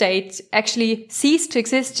nation state actually ceased to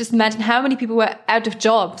exist, just imagine how many people were out of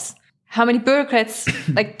jobs. How many bureaucrats,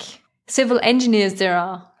 like civil engineers there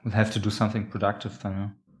are. We'll have to do something productive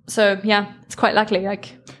then. So yeah, it's quite likely.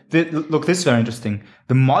 Look, this is very interesting.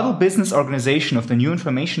 The model business organization of the new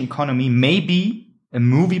information economy may be a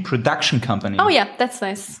movie production company. Oh yeah, that's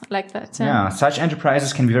nice. I like that. Yeah, such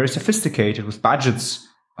enterprises can be very sophisticated with budgets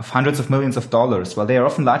of hundreds of millions of dollars. While they are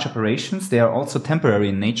often large operations, they are also temporary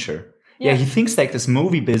in nature. Yeah, he thinks like this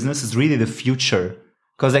movie business is really the future.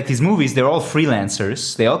 Because like these movies, they're all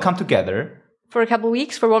freelancers. They all come together. for a couple of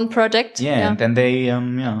weeks for one project. Yeah, and then they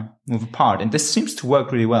move apart, and this seems to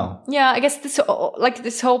work really well. Yeah, I guess this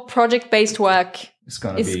whole project-based work It's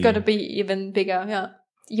gonna be even bigger. Yeah,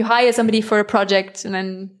 you hire somebody for a project, and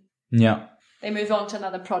then they move on to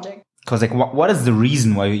another project. Because like, what is the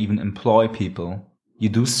reason why you even employ people? You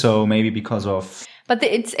do so maybe because of. But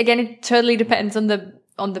it totally depends on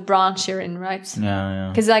the branch you're in, right? Yeah.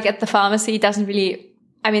 Because like at the pharmacy, it doesn't really.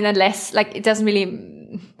 I mean, unless like it doesn't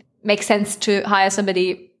really make sense to hire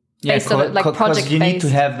somebody based on like project based. Because you need to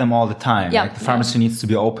have them all the time. Yeah, like the pharmacy needs to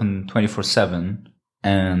be open 24/7,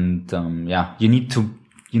 and you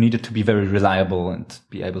need it to be very reliable and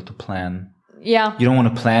be able to plan. Yeah, you don't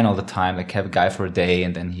want to plan all the time. Like have a guy for a day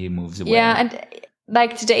and then he moves away. Yeah, and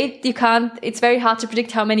like today you can't. It's very hard to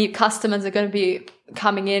predict how many customers are going to be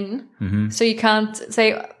coming in. Mm-hmm. So you can't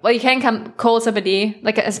say, well, you can call somebody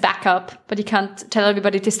like as backup, but you can't tell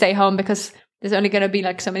everybody to stay home because there's only going to be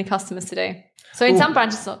like so many customers today. So in some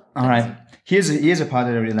branches, not. All right. Here's a part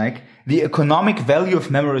that I really like. The economic value of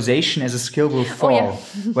memorization as a skill will fall,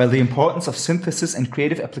 while the importance of synthesis and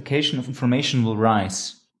creative application of information will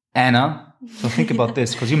rise. Anna, so think about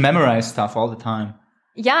this, because you memorize stuff all the time.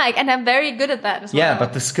 Yeah, and I'm very good at that as well. Yeah,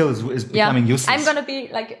 but the skill is becoming useless. I'm going to be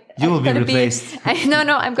like... You will be replaced. I'm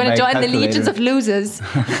going to join the legions of losers.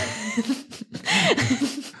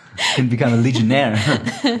 Can become a legionnaire.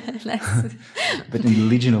 But in the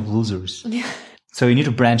legion of losers. Yeah. So you need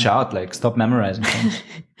to branch out, like stop memorizing things.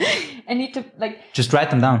 I need to just write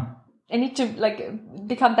them down. I need to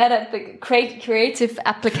become better at the creative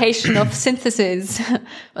application of synthesis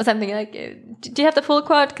or something like. Do you have the full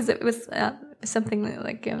quote? Because it was something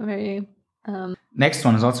like very. Next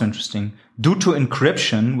one is also interesting. Due to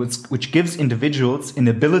encryption, which gives individuals an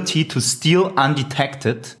ability to steal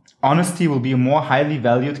undetected, honesty will be a more highly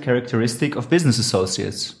valued characteristic of business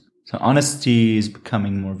associates. So honesty is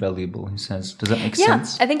becoming more valuable, he says. Does that make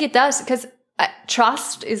sense? Yeah, I think it does, because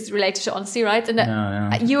trust is related to honesty, right?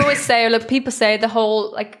 And you always say, look, people say the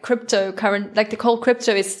whole the whole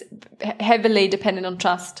crypto is heavily dependent on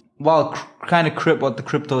trust. Well, what the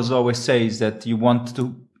cryptos always say is that you want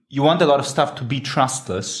a lot of stuff to be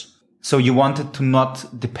trustless. So you want it to not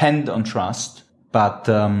depend on trust, but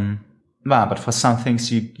for some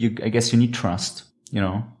things I guess you need trust, you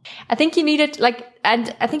know? I think you need it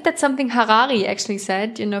and I think that's something Harari actually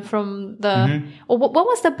said, from the, or what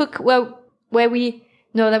was the book where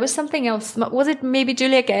there was something else. Was it maybe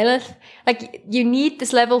Julia Galeth? Like you need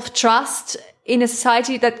this level of trust in a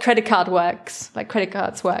society that credit cards work.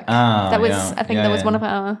 That was one of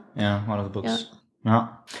our... Yeah, one of the books. Yeah,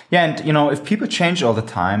 and if people change all the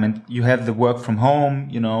time and you have the work from home,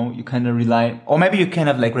 you kind of rely, or maybe you can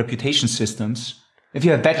have like reputation systems. If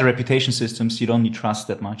you have better reputation systems, you don't need trust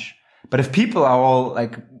that much. But if people are all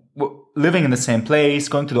like living in the same place,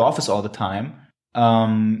 going to the office all the time,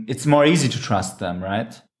 it's more easy to trust them,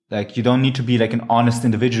 right? Like you don't need to be like an honest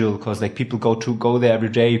individual because like people go there every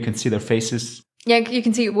day. You can see their faces. Yeah, you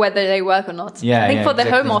can see whether they work or not. Yeah, I think for the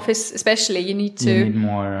home office especially, you need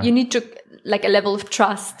like a level of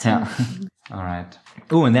trust. Yeah. All right.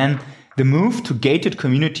 Oh, and then the move to gated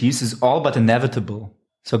communities is all but inevitable.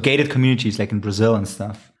 So gated communities like in Brazil and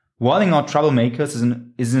stuff. Walling out troublemakers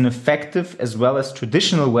is an effective as well as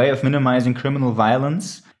traditional way of minimizing criminal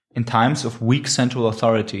violence in times of weak central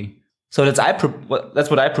authority. So that's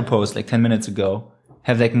what I proposed like 10 minutes ago.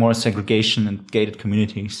 Have like more segregation and gated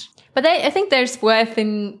communities. But I think there's worth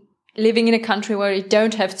in living in a country where you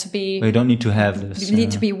don't have to be... Where you don't need to have this. You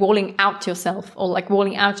need to be walling out yourself or like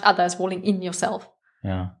walling out others, walling in yourself.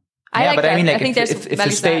 Yeah. I mean, like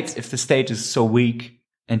if the state is so weak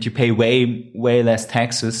and you pay way less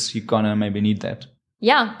taxes, you're gonna maybe need that.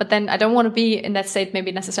 Yeah, but then I don't want to be in that state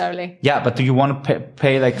maybe necessarily. Yeah, but do you want to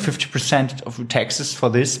pay like 50% of your taxes for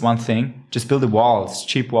this one thing? Just build a wall. It's a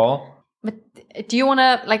cheap wall. But do you want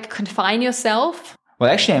to like confine yourself? Well,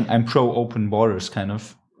 actually, I'm pro open borders, kind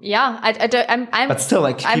of. Yeah, I'm. But still,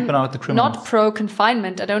 like keeping out the criminals. Not pro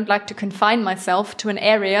confinement. I don't like to confine myself to an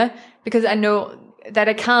area because I know that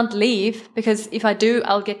I can't leave because if I do,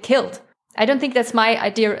 I'll get killed. I don't think that's my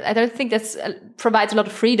idea. I don't think that's provides a lot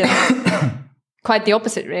of freedom. Quite the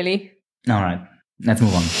opposite, really. All right, let's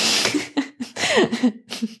move on.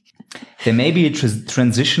 There may be a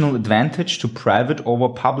transitional advantage to private over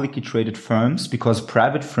publicly traded firms because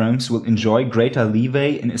private firms will enjoy greater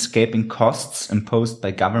leeway in escaping costs imposed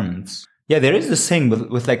by governments. Yeah, there is this thing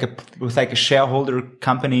with like a shareholder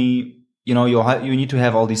company. You need to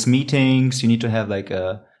have all these meetings. You need to have like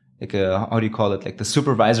a how do you call it? Like the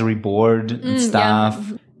supervisory board and stuff.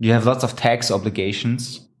 Yeah. You have lots of tax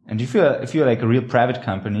obligations. And if you're like a real private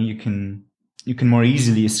company, you can more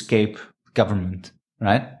easily escape government.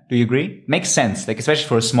 right? Do you agree? Makes sense, like especially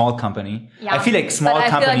for a small company. Yeah. I feel like small But I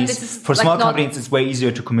feel like companies, this is, for like, small not- companies, it's way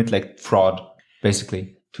easier to commit like fraud,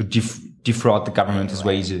 basically. To defraud the government is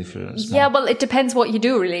way easier if you're small. Yeah, well, it depends what you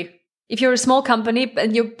do, really. If you're a small company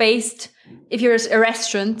and if you're a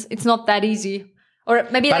restaurant, it's not that easy. Or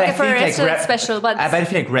maybe But like I for a think, like, restaurant it's special, but I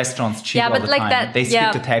feel like restaurants cheat Yeah, all but the like time. that- They skip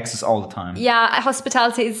yeah. the taxes all the time. yeah,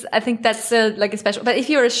 hospitality is, I think that's like a special. But if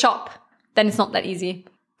you're a shop, then it's not that easy.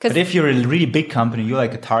 But if you're a really big company, you're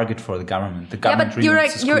like a target for the government. The Yeah, government but really you're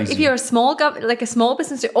wants to squeeze if you. you're a small like a small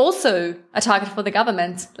business, you're also a target for the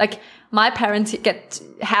government. Like my parents get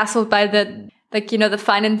hassled by the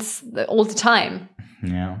finance all the time.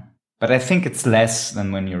 Yeah. But I think it's less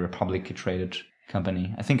than when you're a publicly traded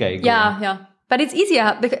company. I think I agree. Yeah. But it's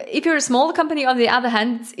easier because if you're a small company, on the other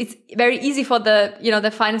hand, it's very easy for the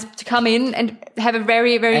finance to come in and have a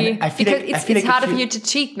very, very, And I feel because like- I it's feel like harder if for you- you to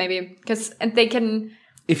cheat maybe and they can,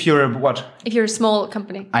 If you're what? if you're a small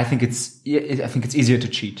company. I think it's easier to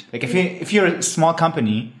cheat. Like if you're a small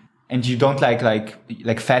company and you don't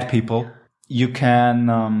like fat people, you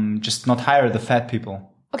can just not hire the fat people.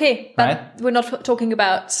 Okay, but Right? we're not talking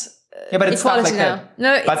about Yeah, but it's stuff equality like now. that.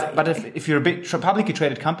 No, it's, But if you're a big publicly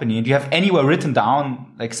traded company and you have anywhere written down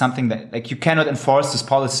like something that like you cannot enforce this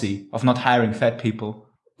policy of not hiring fat people.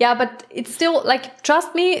 yeah, but it's still like,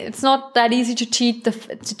 trust me, it's not that easy to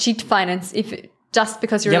cheat finance just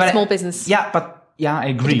because you're a small business. Yeah, I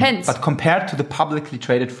agree. depends. But compared to the publicly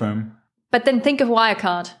traded firm, But then think of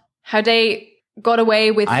Wirecard, how they got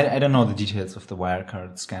away with. I don't know the details of the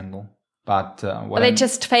Wirecard scandal, but They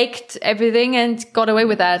just faked everything and got away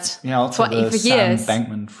with that. Yeah, also for the years. Sam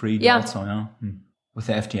Bankman-Fried Yeah. also, yeah, with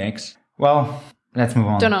the FTX. Well, let's move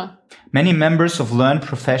on. Don't know. Many members of learned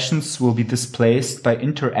professions will be displaced by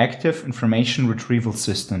interactive information retrieval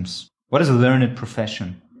systems. What is a learned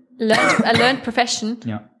profession? A learned profession.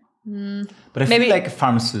 Yeah. But I Maybe- feel like a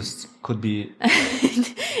pharmacist could be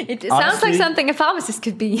It sounds Honestly, like something a pharmacist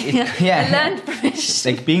could be. yeah. A learned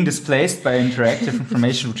profession. like being displaced by interactive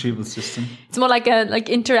information retrieval system. It's more like a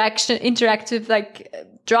interactive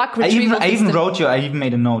drug I retrieval even system. I even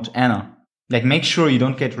made a note, Anna. Like make sure you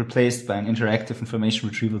don't get replaced by an interactive information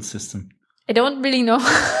retrieval system. I don't really know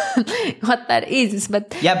what that is,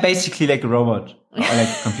 but Yeah, basically like a robot or like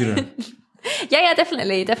a computer. yeah,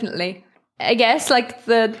 definitely. I guess like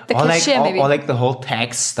the cashier maybe. Or like the whole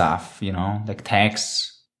tax stuff, like tax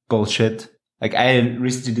bullshit. Like I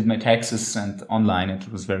recently did my taxes and online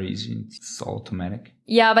it was very easy. It's all automatic.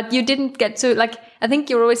 Yeah, but you didn't get to I think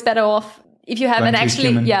you're always better off if you have Going an to a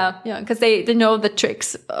actually human. because they know the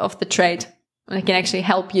tricks of the trade. And they can actually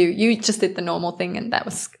help you. You just did the normal thing and that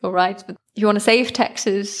was all right. But if you want to save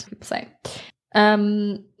taxes, people say.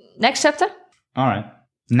 Next chapter. All right.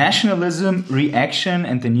 Nationalism, reaction,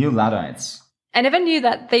 and the new Luddites. I never knew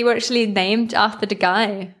that they were actually named after the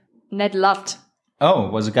guy, Ned Ludd. Oh,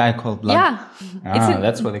 it was a guy called Ludd. Yeah.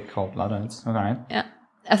 That's what they called Luddites. All right. Yeah.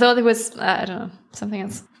 I thought it was, I don't know, something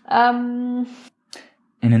else.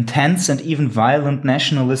 An intense and even violent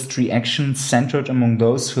nationalist reaction centered among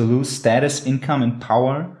those who lose status, income, and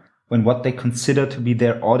power when what they consider to be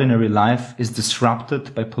their ordinary life is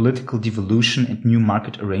disrupted by political devolution and new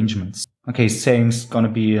market arrangements. Okay, saying it's gonna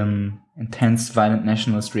be an intense, violent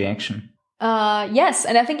nationalist reaction. Yes,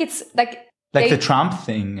 and I think it's Like the Trump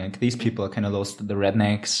thing, like these people are kind of low, the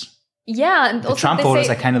rednecks. Yeah, and The also Trump they voters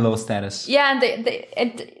say- are kind of low status. Yeah,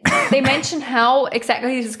 and they mention how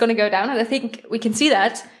exactly this is going to go down, and I think we can see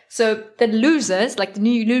that. So the losers, like the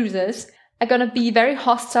new losers, are going to be very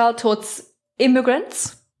hostile towards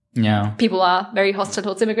immigrants. Yeah. People are very hostile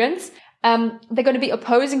towards immigrants. They're going to be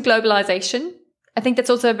opposing globalization. I think that's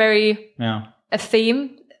also a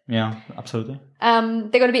theme. Yeah, absolutely.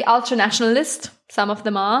 They're going to be ultra-nationalist. Some of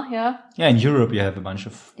them are, yeah. Yeah, in Europe you have a bunch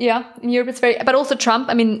of... Yeah, in Europe it's but also Trump.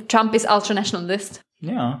 I mean, Trump is ultra-nationalist.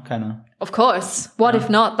 Yeah, kind of. Of course. What if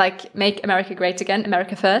not? Like, make America great again,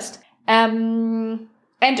 America first. And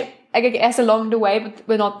I guess along the way, but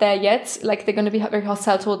we're not there yet. Like, they're going to be very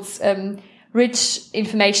hostile towards rich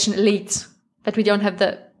information elite. But we don't have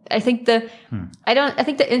I think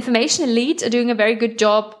the information elite are doing a very good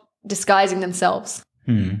job disguising themselves.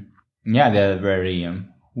 Yeah, they're very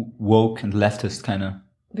woke and leftist kind of.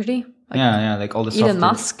 Really? Yeah, like all the Elon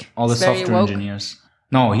Musk all the is very software woke. engineers.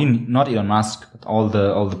 No, not Elon Musk, but all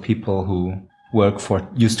the people who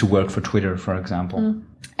used to work for Twitter, for example.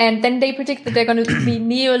 And then they predict that they're going to be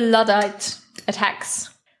neo-Luddite attacks,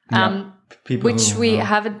 People which who- we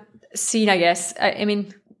haven't seen, I guess. I mean,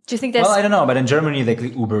 do you think there's... Well, I don't know, but in Germany, like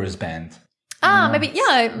Uber is banned. maybe,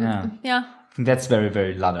 yeah. I think that's very,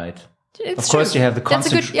 very Luddite. It's Of course, true. you have That's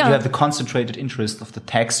a good, you have the concentrated interest of the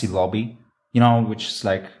taxi lobby, which is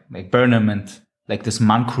like Burnham and like this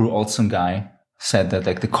Mancur Olson guy said that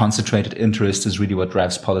like the concentrated interest is really what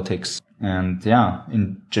drives politics. And yeah,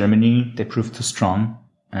 in Germany, they proved too strong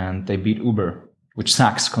and they beat Uber, which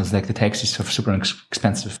sucks because like the taxis are super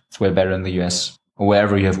expensive. It's way better in the US or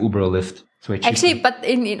wherever you have Uber or Lyft. It's way cheaper. Actually, but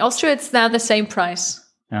in Austria, it's now the same price.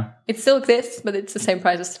 Yeah. It still exists, but it's the same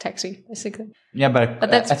price as the taxi, basically. Yeah, but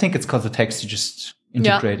I think it's because the taxi just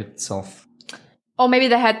integrated itself. Or maybe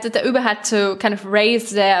the Uber had to kind of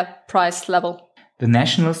raise their price level. The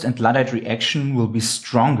nationalist and Luddite reaction will be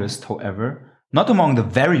strongest, however, not among the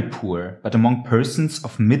very poor, but among persons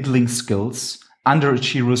of middling skills,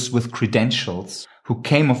 underachievers with credentials, who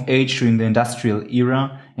came of age during the industrial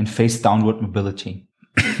era and faced downward mobility.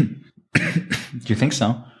 Do you think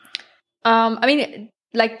so? I mean,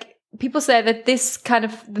 like people say that this kind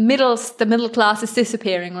of the middle class is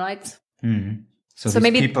disappearing, right? Mm. So So these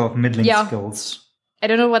maybe- people of middling skills. I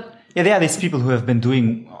don't know what. Yeah, there are these people who have been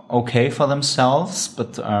doing okay for themselves,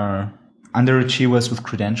 but are underachievers with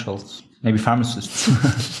credentials. Maybe pharmacists.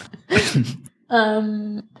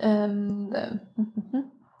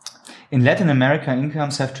 In Latin America,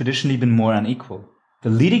 incomes have traditionally been more unequal. The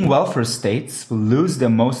leading welfare states will lose their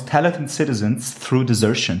most talented citizens through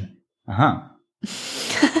desertion.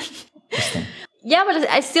 Interesting. Yeah, but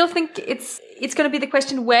I still think it's going to be the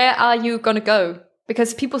question: where are you going to go?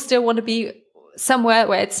 Because people still want to be somewhere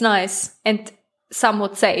where it's nice and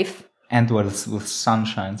somewhat safe. And with sun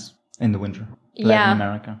shines in the winter. Yeah. Latin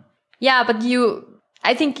America. Yeah, but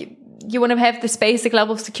I think you want to have this basic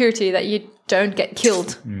level of security that you don't get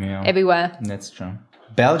killed Yeah. everywhere. That's true.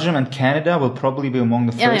 Belgium and Canada will probably be among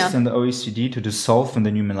the first Yeah. in the OECD to dissolve in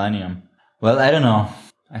the new millennium. Well, I don't know.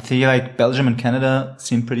 I feel like Belgium and Canada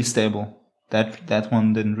seem pretty stable. That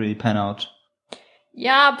one didn't really pan out.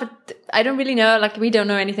 Yeah, but I don't really know. Like, we don't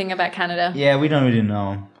know anything about Canada. Yeah, we don't really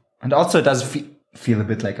know. And also it does feel a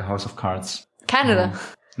bit like a house of cards. Canada.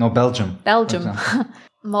 No, Belgium. Belgium. for example.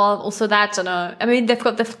 Well, also that, I don't know. I mean, they've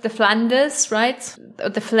got the Flanders, right?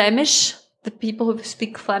 The Flemish, the people who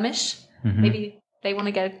speak Flemish. Mm-hmm. Maybe they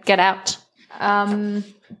want to get out.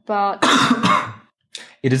 But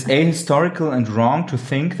It is ahistorical and wrong to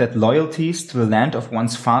think that loyalties to the land of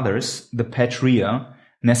one's fathers, the patria,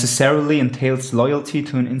 necessarily entails loyalty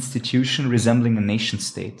to an institution resembling a nation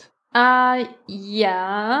state.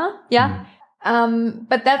 yeah.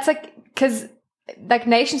 But that's like, because like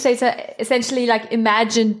nation states are essentially like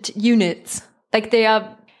imagined units. Like they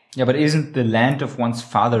are, Yeah, but isn't the land of one's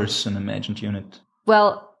fathers an imagined unit?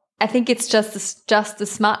 well, I think it's just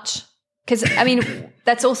as much. Because I mean,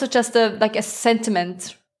 that's also just a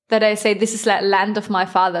sentiment that I say this is like land of my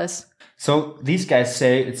fathers. So these guys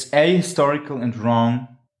say it's ahistorical and wrong.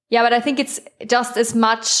 Yeah, but I think it's just as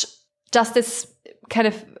kind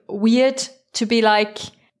of weird to be like,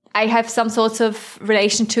 I have some sort of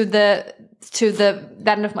relation to the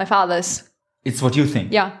land of my fathers. It's what you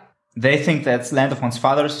think. Yeah. They think that land of one's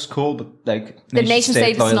fathers is cool, but like The nation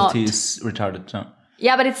state is loyalty not. is retarded. So.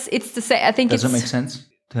 Yeah, but it's the same. I think Does it's it make sense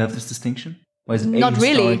to have this distinction? Or is it Not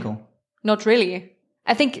really. ahistorical? not really.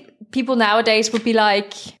 I think people nowadays would be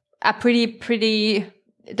like, are pretty.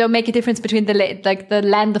 Don't make a difference between the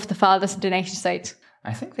land of the fathers and the nation state.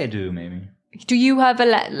 I think they do, maybe. Do you have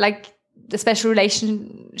a special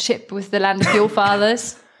relationship with the land of your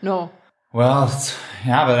fathers? No. Well,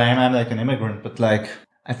 yeah, but I'm like an immigrant, but like,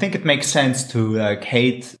 I think it makes sense to like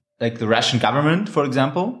hate like the Russian government, for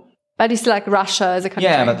example. But it's like Russia as a country.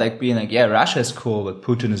 Yeah, but like being like, yeah, Russia is cool, but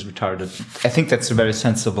Putin is retarded. I think that's a very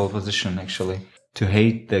sensible position, actually. To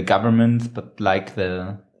hate the government, but like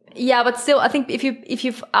the... Yeah, but still, I think if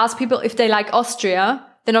you've asked people if they like Austria,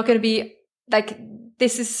 they're not going to be like,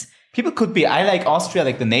 this is... People could be, I like Austria,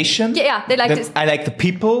 like the nation. Yeah, they like this. I like the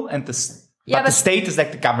people and but the state is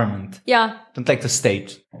like the government. Yeah. Don't like the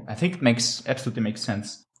state. I think it absolutely makes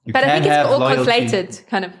sense. You But I can think it's have all loyalty. conflated,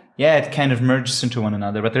 kind of. Yeah, it kind of merges into one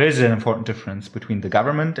another, but there is an important difference between the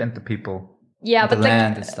government and the people. Yeah, and but the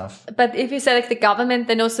land and stuff. But if you say like the government,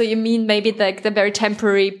 then also you mean maybe like the very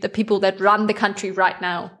temporary, the people that run the country right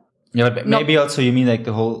now. Yeah, but maybe also you mean like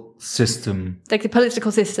the whole system. Like the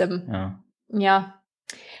political system. Yeah. Yeah.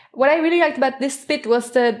 What I really liked about this bit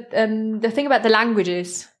was the thing about the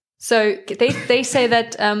languages. So they say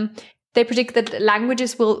that they predict that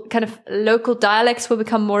languages will local dialects will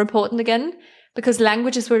become more important again, because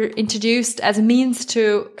languages were introduced as a means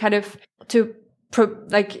to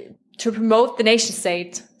promote the nation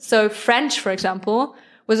state. So French, for example,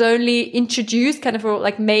 was only introduced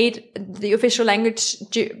made the official language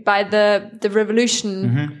by the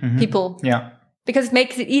revolution people. Yeah. Because it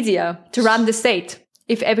makes it easier to run the state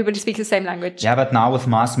if everybody speaks the same language. Yeah, but now with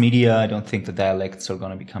mass media, I don't think the dialects are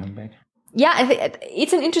going to be coming back. yeah, I think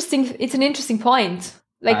it's an interesting point.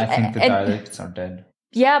 Like, I think the dialects are dead.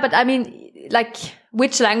 Yeah, but I mean, like,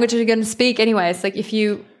 which language are you going to speak anyways? Like,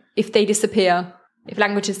 if they disappear, if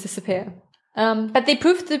languages disappear. But they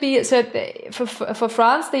proved to be, for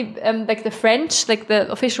France, they, like the French, like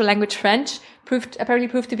the official language French, apparently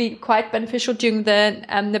proved to be quite beneficial during the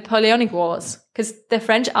Napoleonic Wars. Because the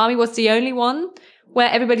French army was the only one where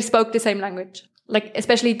everybody spoke the same language. Like,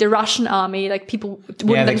 especially the Russian army, like people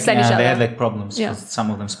wouldn't understand each other. They had like problems because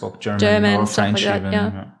some of them spoke German or French like even.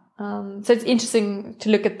 Yeah. So it's interesting to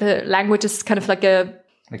look at the language as kind of like a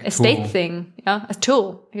state thing, a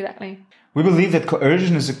tool, exactly. We believe that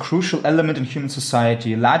coercion is a crucial element in human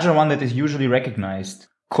society, a larger one that is usually recognized.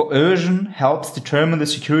 Coercion helps determine the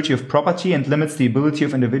security of property and limits the ability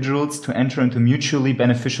of individuals to enter into mutually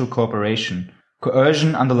beneficial cooperation.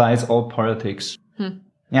 Coercion underlies all politics.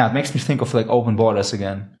 Yeah, it makes me think of like open borders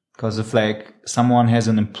again. Because if like someone has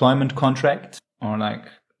an employment contract or like,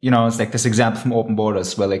 it's like this example from open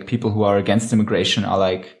borders where like people who are against immigration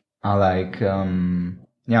are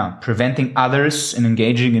preventing others in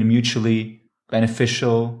engaging in mutually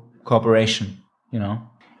beneficial cooperation,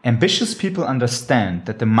 Ambitious people understand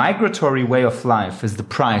that the migratory way of life is the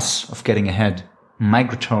price of getting ahead.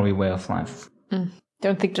 Migratory way of life.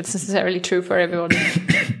 Don't think that's necessarily true for everyone.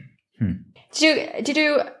 Did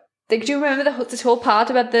you remember this whole part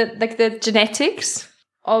about the genetics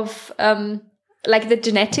of like the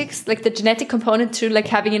genetic component to like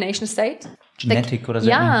having a nation state? Genetic, what does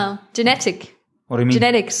that mean? Yeah, genetic. What do you mean?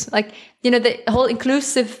 Genetics, like, the whole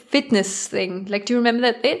inclusive fitness thing. Like, do you remember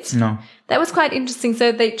that bit? No. That was quite interesting.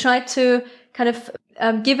 So they tried to kind of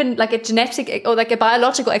given like a genetic or like a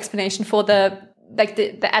biological explanation for the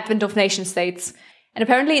advent of nation states. And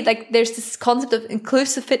apparently, like, there's this concept of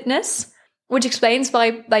inclusive fitness, which explains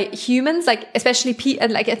why like humans, like especially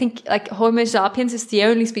and like I think like Homo sapiens is the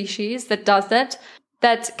only species that does that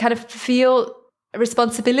kind of feel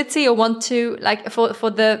responsibility or want to like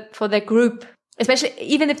for their group. Especially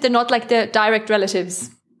even if they're not like the direct relatives,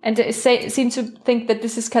 and they seem to think that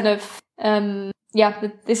this is kind of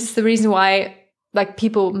that this is the reason why like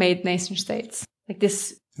people made nation states. Like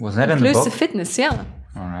this was that in the book? Inclusive fitness, yeah.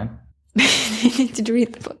 All right. Did you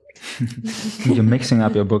read the book? You're mixing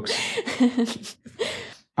up your books.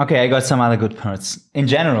 Okay, I got some other good parts. In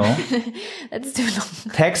general, that's too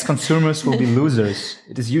long. Tax consumers will be losers.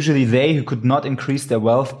 It is usually they who could not increase their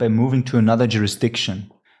wealth by moving to another jurisdiction.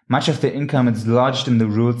 Much of the income is lodged in the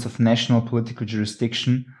rules of national political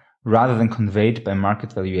jurisdiction rather than conveyed by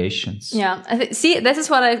market valuations. Yeah. See, this is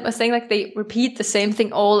what I was saying, like they repeat the same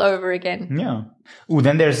thing all over again. Yeah. Ooh,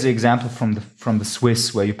 then there's the example from the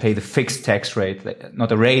Swiss where you pay the fixed tax rate, like,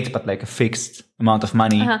 not a rate, but like a fixed amount of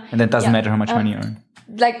money. And then it doesn't matter how much money you earn.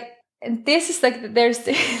 Like, and this is like, there's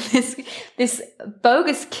this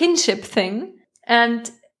bogus kinship thing.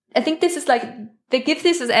 And I think this is like, they give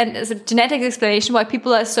this as a genetic explanation why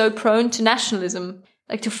people are so prone to nationalism,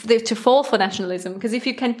 like to fall for nationalism. Because if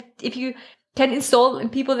you can install in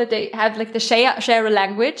people that they have like share a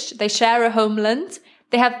language, they share a homeland,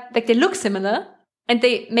 they have like they look similar, and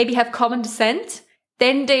they maybe have common descent,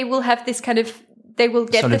 then they will have this kind of they will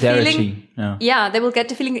get solidarity. The feeling, they will get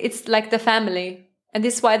the feeling it's like the family, and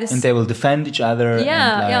this is why this and they will defend each other,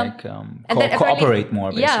 and cooperate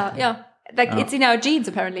more. Basically. Like it's in our genes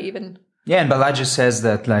apparently even. Yeah, and Balaji says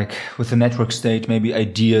that, like, with the network state, maybe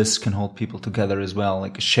ideas can hold people together as well,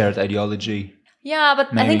 like a shared ideology. Yeah,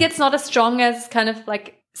 but maybe. I think it's not as strong as kind of,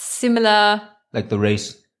 like, similar... Like the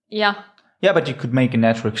race. Yeah. Yeah, but you could make a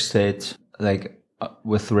network state, like,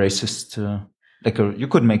 with racist... you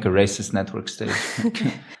could make a racist network state.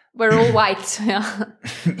 We're all white,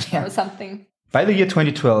 or something. By the year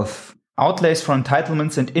 2012, outlays for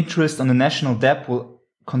entitlements and interest on the national debt will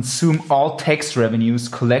consume all tax revenues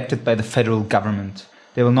collected by the federal government.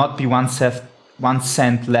 There will not be 1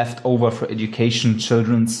 cent left over for education,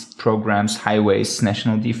 children's programs, highways,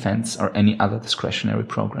 national defense, or any other discretionary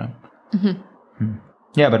program. Mm-hmm.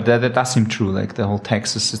 Yeah, but that does seem true. Like the whole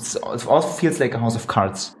taxes, it also feels like a house of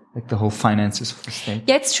cards. Like the whole finances of the state.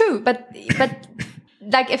 Yeah, it's true, but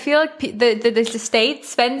like I feel like the state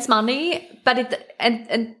spends money, but it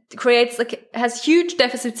and creates like has huge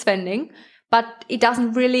deficit spending. But it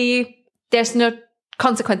doesn't really, there's no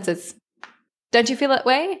consequences. Don't you feel that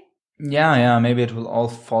way? Yeah, maybe it will all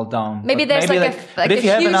fall down. Maybe there's a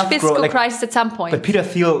huge fiscal crisis at some point. But Peter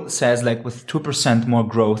Thiel says like with 2% more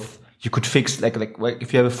growth, you could fix, like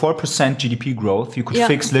if you have a 4% GDP growth, you could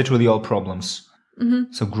fix literally all problems.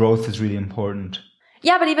 Mm-hmm. So growth is really important.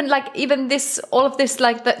 Yeah, but even this, all of this,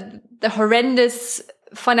 like the horrendous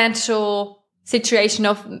financial situation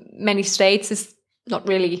of many states is not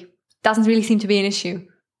really... doesn't really seem to be an issue.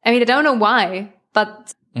 I mean, I don't know why,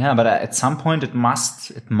 but Yeah, but at some point it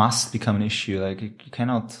must become an issue. Like you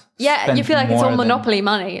cannot. yeah, you feel like it's all monopoly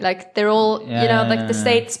money. Like they're all, the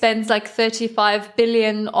state spends like 35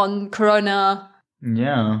 billion on Corona.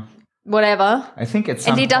 Yeah. Whatever. I think at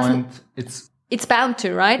some point it's bound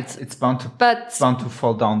to, right? It's bound to, but bound to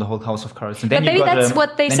fall down the whole house of cards, and then maybe that's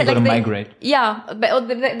what they say. Like migrate. Yeah, but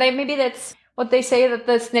maybe that's what they say, that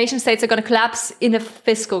the nation states are going to collapse in a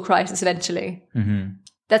fiscal crisis eventually. Mm-hmm.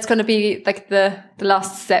 That's going to be like the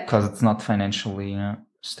last step because it's not financially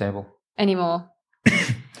stable anymore.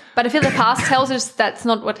 But I feel the past tells us that's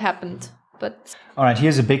not what happened. But all right,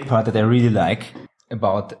 here's a big part that I really like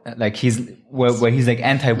about like where he's like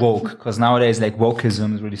anti-woke, because nowadays like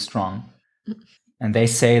wokeism is really strong. And they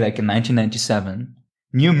say, like in 1997,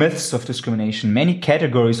 new myths of discrimination. Many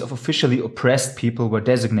categories of officially oppressed people were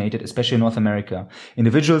designated, especially in North America.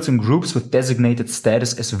 Individuals and groups with designated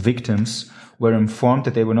status as victims were informed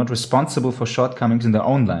that they were not responsible for shortcomings in their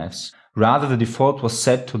own lives. Rather, the default was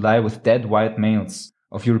said to lie with dead white males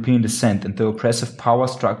of European descent and the oppressive power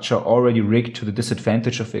structure already rigged to the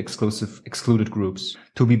disadvantage of the excluded groups.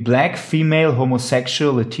 To be black, female,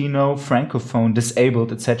 homosexual, Latino, francophone,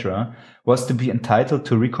 disabled, etc. was to be entitled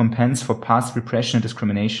to recompense for past repression and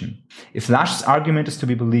discrimination. If Lasch's argument is to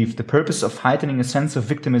be believed, the purpose of heightening a sense of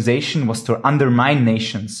victimization was to undermine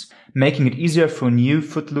nations, making it easier for a new,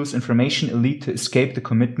 footloose information elite to escape the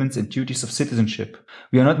commitments and duties of citizenship.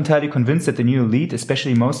 We are not entirely convinced that the new elite,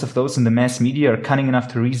 especially most of those in the mass media, are cunning enough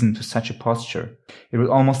to reason to such a posture. It would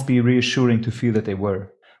almost be reassuring to feel that they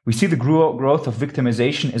were. We see the growth of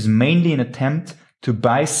victimization as mainly an attempt to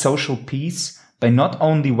buy social peace by not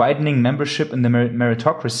only widening membership in the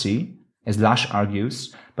meritocracy, as Lasch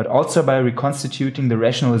argues, but also by reconstituting the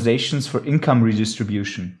rationalizations for income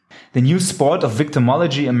redistribution. The new sport of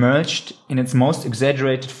victimology emerged in its most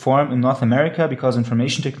exaggerated form in North America because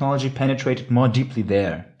information technology penetrated more deeply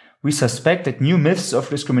there. We suspect that new myths of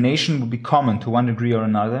discrimination will be common to one degree or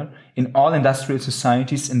another in all industrial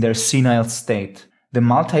societies in their senile state. The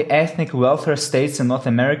multi-ethnic welfare states in North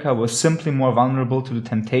America were simply more vulnerable to the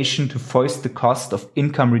temptation to foist the cost of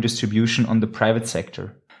income redistribution on the private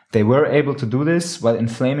sector. They were able to do this while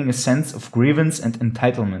inflaming a sense of grievance and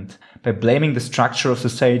entitlement by blaming the structure of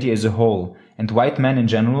society as a whole and white men in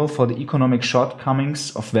general for the economic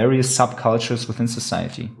shortcomings of various subcultures within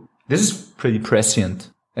society. This is pretty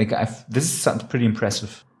prescient. This is pretty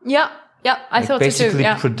impressive. Yeah, I thought so too.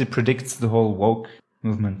 Yeah. Basically predicts the whole woke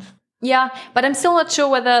movement. Yeah, but I'm still not sure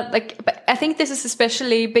whether, but I think this is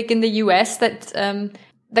especially big in the US, that,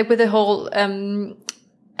 with the whole,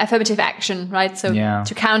 affirmative action, right? So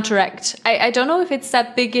to counteract. I don't know if it's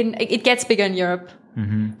that big it gets bigger in Europe,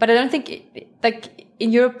 but I don't think,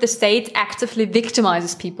 in Europe, the state actively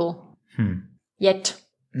victimizes people yet.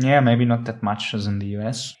 Yeah, maybe not that much as in the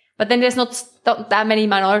US. But then there's not that many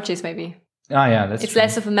minorities, maybe. Ah, yeah, it's true.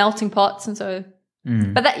 Less of a melting pot, and so.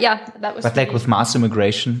 But that was. But like with mass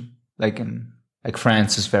immigration, like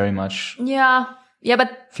France is very much. Yeah,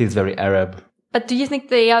 but feels very Arab. But do you think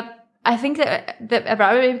they are? I think that the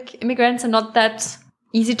Arabic immigrants are not that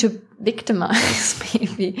easy to victimize.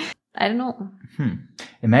 Maybe I don't know.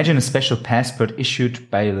 Imagine a special passport issued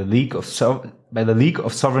by the League of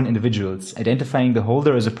Sovereign Individuals, identifying the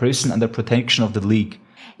holder as a person under protection of the League.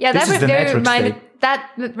 Yeah, that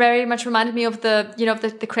very much reminded me of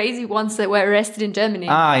the crazy ones that were arrested in Germany.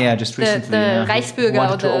 Ah, yeah, just recently. The Reichsbürger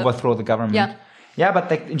wanted to overthrow the government. Yeah, but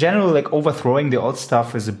like in general, like overthrowing the old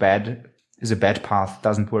stuff is a bad path.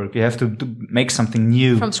 Doesn't work. You have to make something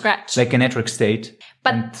new from scratch, like a network state.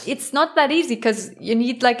 But it's not that easy because you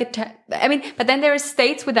need like but then there are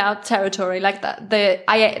states without territory, like the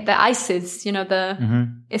ISIS, the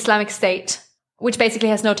Islamic State, which basically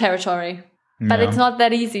has no territory. But it's not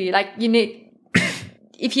that easy. Like you need,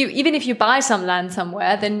 even if you buy some land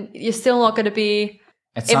somewhere, then you're still not going to be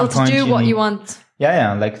able to do what you want.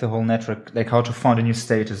 Yeah, like the whole network, like how to found a new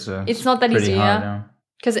state is. It's not that easy, hard,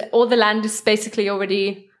 because all the land is basically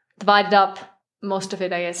already divided up. Most of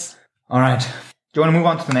it, I guess. All right. Do you want to move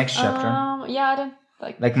on to the next chapter? Yeah, I don't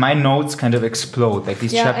like my notes kind of explode. Like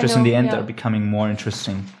these chapters in the end are becoming more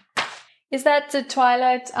interesting. Is that the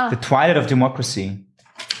twilight? The twilight of democracy.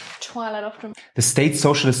 The state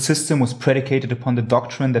socialist system was predicated upon the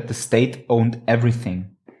doctrine that the state owned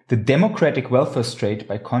everything. The democratic welfare state,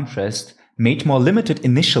 by contrast, made more limited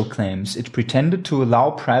initial claims. It pretended to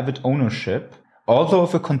allow private ownership, although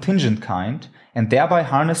of a contingent kind, and thereby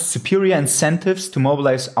harnessed superior incentives to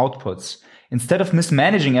mobilize outputs. Instead of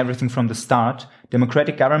mismanaging everything from the start,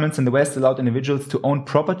 democratic governments in the West allowed individuals to own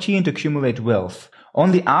property and accumulate wealth.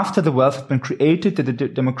 Only after the wealth had been created did the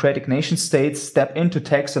democratic nation states step in to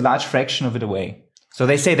tax a large fraction of it away. So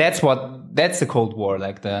they say that's the Cold War,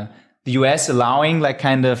 like the US allowing like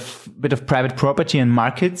kind of bit of private property and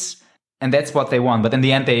markets. And that's what they want. But in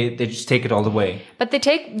the end, they just take it all away. But they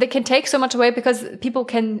can take so much away because people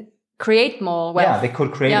can create more wealth. Yeah, they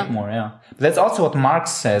could create it more, yeah. But that's also what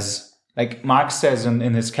Marx says. Like Marx says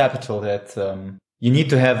in his Capital that you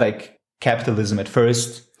need to have like capitalism at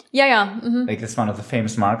first. Yeah. Mm-hmm. Like that's one of the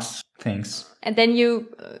famous Marx things. And then you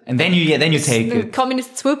take the it.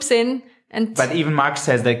 communist swoops in. But even Marx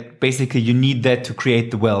says that basically you need that to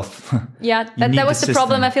create the wealth. Yeah, that was the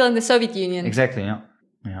problem I feel in the Soviet Union. Exactly, yeah.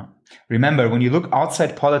 Remember, when you look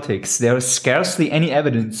outside politics, there is scarcely any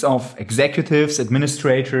evidence of executives,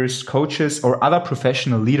 administrators, coaches, or other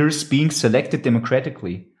professional leaders being selected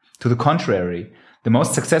democratically. To the contrary, the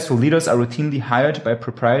most successful leaders are routinely hired by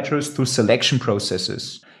proprietors through selection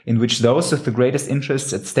processes, in which those with the greatest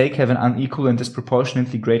interests at stake have an unequal and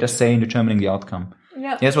disproportionately greater say in determining the outcome.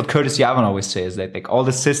 Yeah. That's what Curtis Yarvin always says, that like all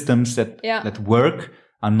the systems that work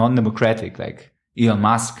are non-democratic, like Elon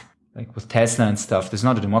Musk. Like with Tesla and stuff, there's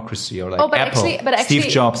not a democracy, or like Apple, Steve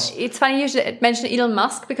Jobs. It's funny you should mention Elon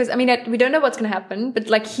Musk because I mean we don't know what's going to happen, but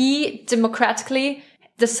like he democratically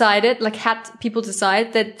decided, like had people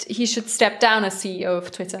decide that he should step down as CEO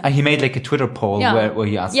of Twitter. He made like a Twitter poll where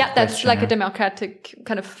he asked. Yeah, that's like a democratic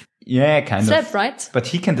kind of step, of right? But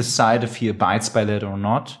he can decide if he abides by that or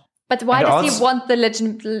not. But why does he want the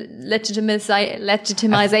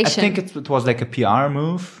legitimization? I think it was like a PR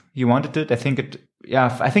move. He wanted it. I think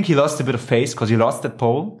he lost a bit of face because he lost that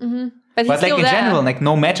poll. Mm-hmm. But like in general, like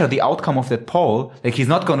no matter the outcome of that poll, like he's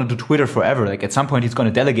not going to do Twitter forever. Like at some point he's going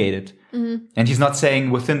to delegate it. Mm-hmm. And he's not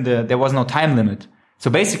saying there was no time limit.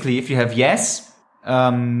 So basically if you have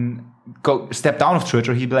go step down of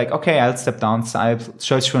Twitter, he'd be like, okay, I'll step down. So I'll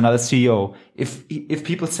search for another CEO. If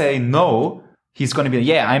people say no, he's going to be like,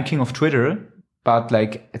 yeah, I'm king of Twitter. But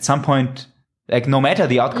like at some point, like no matter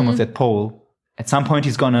the outcome of that poll, at some point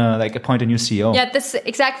he's going to like appoint a new CEO. Yeah, this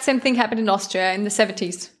exact same thing happened in Austria in the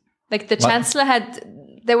 70s. Like the chancellor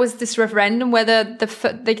there was this referendum whether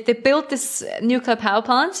they built this nuclear power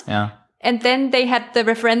plant. Yeah. And then they had the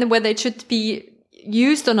referendum whether it should be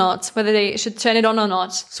used or not, whether they should turn it on or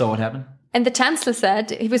not. So what happened? And the chancellor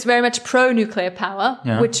said he was very much pro-nuclear power,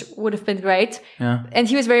 which would have been great. Yeah. And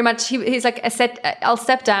he was very much, he's like, I'll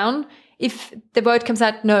step down if the vote comes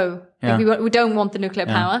out no. Yeah. Like we don't want the nuclear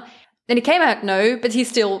power. Then it came out no, but he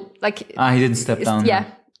still like... he didn't step down. Yeah.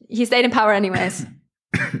 He stayed in power anyways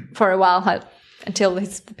for a while until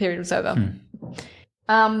his period was over.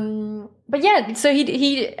 But yeah, so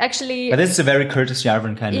he actually... But this is a very Curtis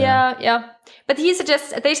Yarvin kind of... Yeah. But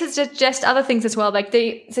they suggest other things as well. Like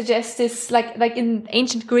they suggest this, like in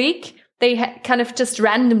ancient Greek, they kind of just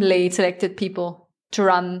randomly selected people to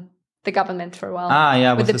run the government for a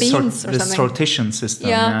while. With the beans or the something. sortition system.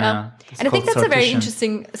 Yeah. And I think that's a very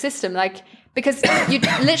interesting system, like because you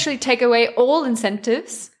literally take away all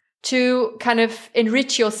incentives to kind of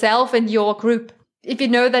enrich yourself and your group. If you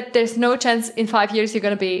know that there's no chance in 5 years you're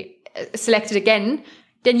going to be selected again,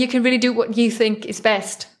 then you can really do what you think is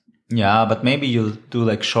best. Yeah, but maybe you'll do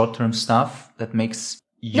like short-term stuff that makes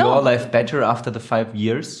your life better after the 5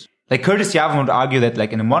 years. Like Curtis Yarvin would argue that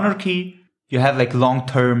like in a monarchy, you have like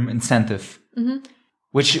long-term incentive. Mm-hmm.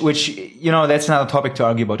 Which, that's another topic to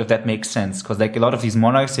argue about if that makes sense. Cause like a lot of these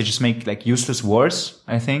monarchs, they just make like useless wars,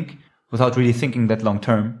 I think, without really thinking that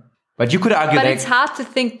long-term. But you could argue that... But it's hard to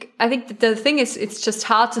think. I think that the thing is, it's just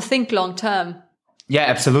hard to think long-term. Yeah,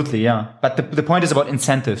 absolutely. Yeah. But the point is about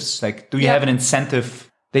incentives. Like, do you have an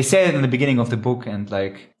incentive? They say it in the beginning of the book and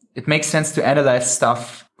like, it makes sense to analyze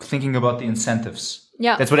stuff thinking about the incentives.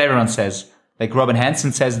 Yeah. That's what everyone says. Like Robin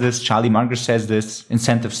Hanson says this, Charlie Munger says this,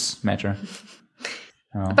 incentives matter.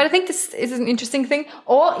 But I think this is an interesting thing.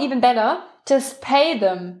 Or even better, just pay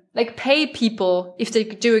them. Like pay people if they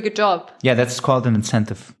do a good job. Yeah, that's called an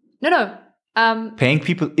incentive. No. Paying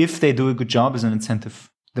people if they do a good job is an incentive.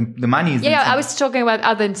 The money is... Yeah, I was talking about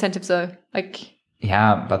other incentives though. Like...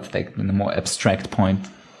 Yeah, but like in a more abstract point,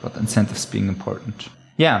 but incentives being important.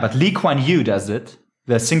 Yeah, but Lee Kuan Yew does it,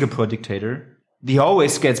 the Singapore dictator. He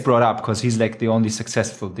always gets brought up because he's like the only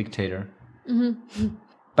successful dictator. Mm-hmm.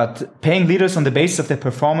 But paying leaders on the basis of their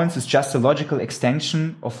performance is just a logical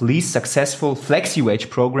extension of Lee's successful flexi-wage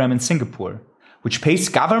program in Singapore, which pays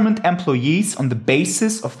government employees on the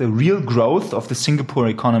basis of the real growth of the Singapore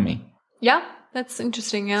economy. Yeah, that's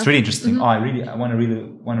interesting. Yeah, it's really interesting. Mm-hmm. I want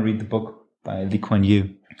to read the book by Lee Kuan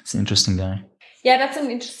Yew. It's an interesting guy. Yeah, that's an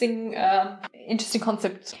interesting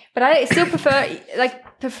concept. But I still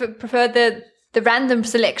prefer the random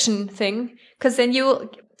selection thing, because then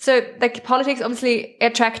politics obviously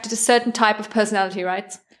attract a certain type of personality,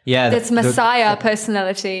 right? Yeah, That's Messiah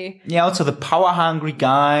personality. Yeah, also the power-hungry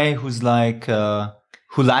guy who's like,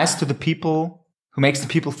 who lies to the people, who makes the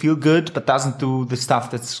people feel good, but doesn't do the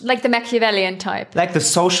stuff that's... Like the Machiavellian type. Like the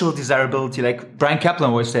social desirability, like Brian Kaplan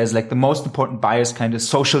always says, like the most important bias kind of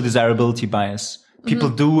social desirability bias. People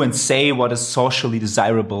do and say what is socially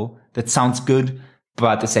desirable. That sounds good,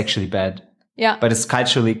 but it's actually bad. Yeah. But it's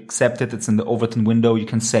culturally accepted. It's in the Overton window. You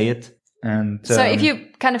can say it. And so if you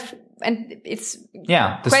kind of... And it's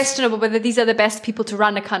questionable whether these are the best people to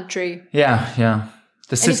run a country. Yeah.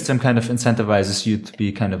 The system kind of incentivizes you to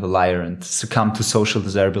be kind of a liar and succumb to social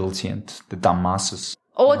desirability and the dumb masses.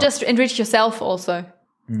 Or just enrich yourself also.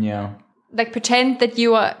 Yeah. Like pretend that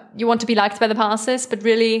you want to be liked by the masses, but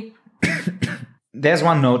really... There's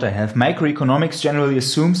one note I have. Microeconomics generally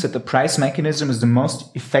assumes that the price mechanism is the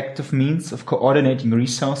most effective means of coordinating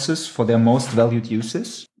resources for their most valued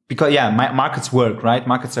uses. Because, markets work, right?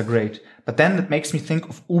 Markets are great. But then it makes me think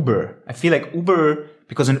of Uber. I feel like Uber,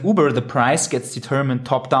 because in Uber, the price gets determined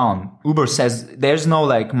top down. Uber says there's no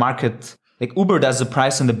like market, like Uber does the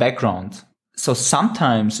price in the background. So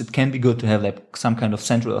sometimes it can be good to have like some kind of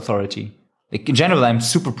central authority. Like in general, I'm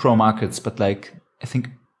super pro markets, but like I think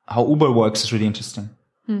how Uber works is really interesting.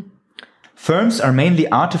 Firms are mainly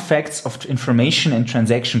artifacts of information and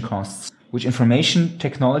transaction costs, which information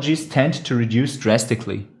technologies tend to reduce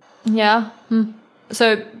drastically. Yeah.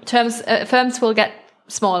 So firms will get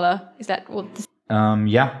smaller. Is that what?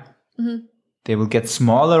 Yeah. They will get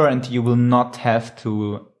smaller, and you will not have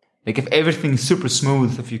to like if everything's super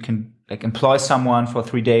smooth. If you can like employ someone for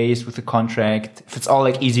 3 days with a contract, if it's all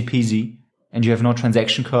like easy peasy, and you have no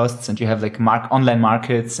transaction costs, and you have like online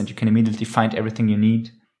markets, and you can immediately find everything you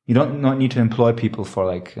need. You don't need to employ people for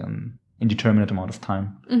like indeterminate amount of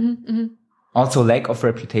time. Also, lack of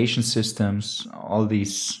reputation systems, all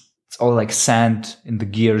these. It's all like sand in the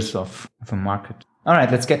gears of a market. All right,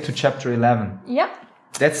 let's get to chapter 11. Yeah.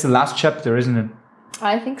 That's the last chapter, isn't it?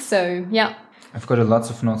 I think so, yeah. I've got lots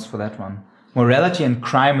of notes for that one. Morality and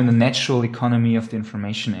crime in the natural economy of the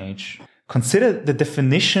information age. Consider the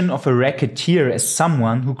definition of a racketeer as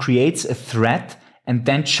someone who creates a threat and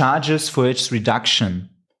then charges for its reduction.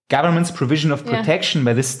 Government's provision of protection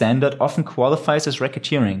by this standard often qualifies as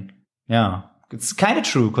racketeering. Yeah. It's kind of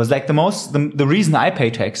true, because like the reason I pay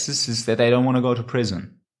taxes is that I don't want to go to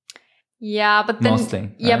prison. Yeah, but then mostly,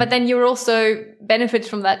 yeah, right? But then you also benefit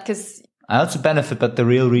from that because I also benefit, but the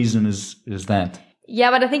real reason is that.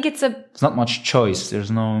 Yeah, but I think it's not much choice. There's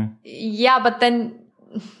no. Yeah, but then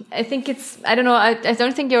I think I don't know. I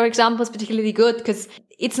don't think your example is particularly good because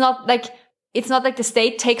it's not like the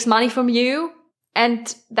state takes money from you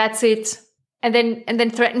and that's it. And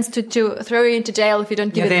then threatens to throw you into jail if you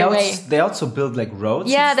don't give it away. They also build like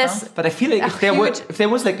roads. Yeah, and stuff. But I feel like if there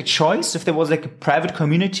was like a choice, if there was like a private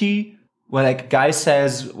community where like a guy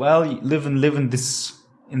says, well, you live in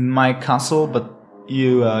my castle, but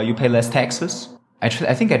you pay less taxes. I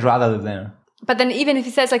think I'd rather live there. But then even if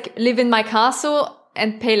he says like live in my castle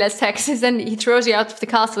and pay less taxes, then he throws you out of the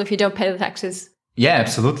castle if you don't pay the taxes. Yeah,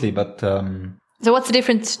 absolutely. But so what's the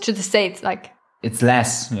difference to the state? Like. It's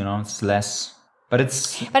less, it's less, but I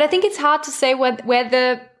think it's hard to say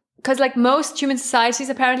whether, because like most human societies,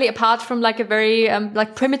 apparently, apart from like a very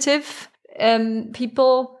like primitive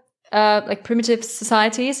people, like primitive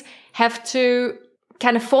societies, have to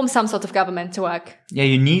kind of form some sort of government to work. Yeah,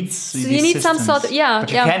 you need some sort of But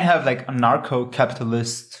you can have like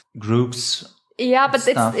anarcho-capitalist groups. Yeah, but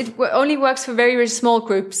it only works for very, very small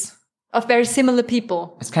groups of very similar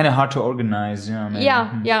people. It's kind of hard to organize. Maybe.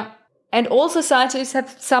 Yeah. And all societies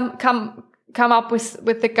have come up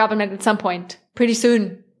with the government at some point. Pretty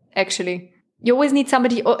soon, actually. You always need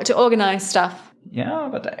somebody to organize stuff. Yeah,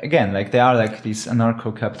 but again, like there are like these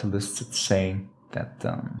anarcho-capitalists that say that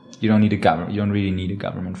you don't need a government. You don't really need a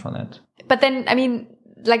government for that. But then, I mean,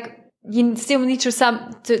 like you still need to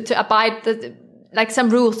abide some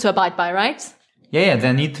rules to abide by, right? Yeah,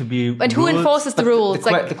 there need to be. But who enforces the rules?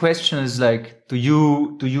 The question is like, do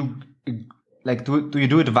you do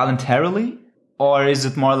it voluntarily, or is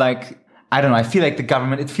it more like, I don't know, I feel like the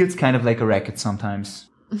government, it feels kind of like a racket sometimes.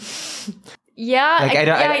 Yeah, like,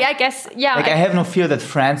 I guess, yeah. Like I have no fear that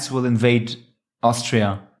France will invade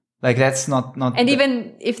Austria. Like that's not. And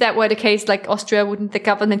even if that were the case, like Austria the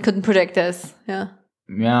government couldn't protect us. Yeah.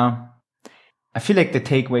 Yeah. I feel like they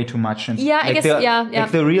take way too much. And yeah, I guess, yeah.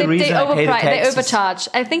 Like the real reason I pay the taxes. They overcharge.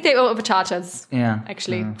 I think they overcharge us. Yeah.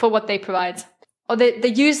 Actually, for what they provide. Or they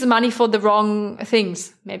use the money for the wrong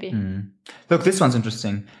things, maybe. Look, this one's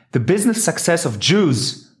interesting. The business success of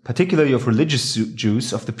Jews, particularly of religious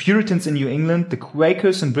Jews, of the Puritans in New England, the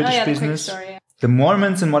Quakers in British business, The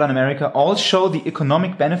Mormons in modern America all show the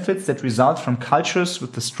economic benefits that result from cultures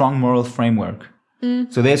with a strong moral framework.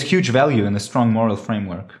 So there's huge value in a strong moral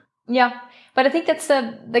framework. Yeah. But I think that's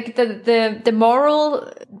the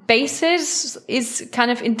moral basis is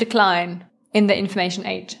kind of in decline in the information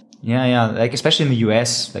age. Yeah. Like, especially in the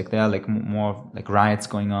US, like there are like more like riots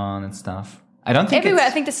going on and stuff. I don't think everywhere.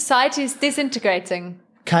 I think the society is disintegrating.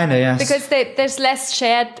 Kinda, yes. Because there's less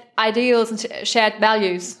shared ideals and shared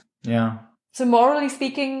values. Yeah. So morally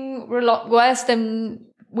speaking, we're a lot worse than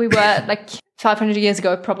we were like 500 years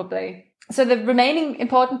ago, probably. So the remaining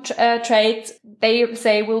important traits, they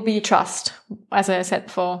say, will be trust, as I said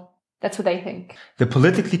before. That's what they think. The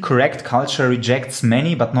politically correct culture rejects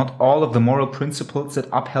many, but not all of the moral principles that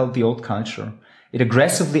upheld the old culture. It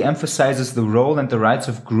aggressively emphasizes the role and the rights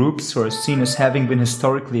of groups who are seen as having been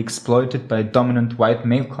historically exploited by a dominant white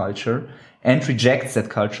male culture, and rejects that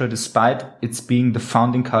culture despite its being the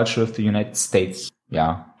founding culture of the United States.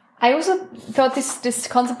 Yeah. I also thought this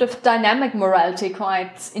concept of dynamic morality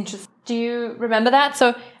quite interesting. Do you remember that?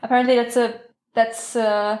 So apparently that's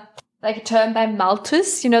like a term by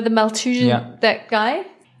Malthus, the Malthusian, that guy.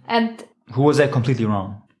 And who was that completely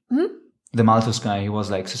wrong? The Malthus guy, he was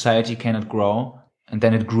like, society cannot grow, and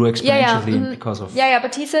then it grew exponentially because of... Yeah,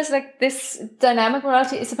 but he says like this dynamic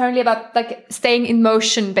morality is apparently about like staying in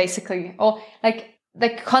motion, basically, or like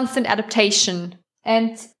constant adaptation.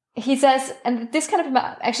 And he says, and this kind of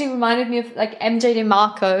actually reminded me of like M.J.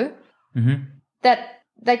 DeMarco, that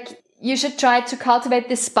like you should try to cultivate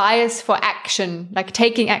this bias for action, like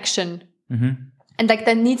taking action. And like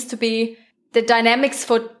there needs to be the dynamics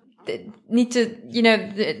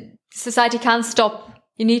the society can't stop.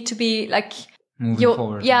 You need to be like moving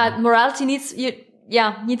forward. Yeah, morality needs to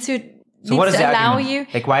So what is the allow argument?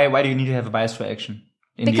 you. Like why do you need to have a bias for action?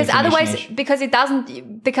 Because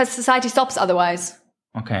society stops otherwise.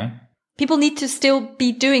 Okay. People need to still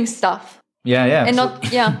be doing stuff. Yeah. And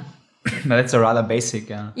That's a rather basic.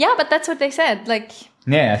 Yeah, but that's what they said. Like.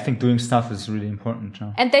 Yeah, I think doing stuff is really important.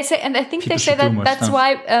 And they say, and I think people they say that's stuff.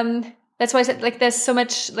 why. That's why I said like there's so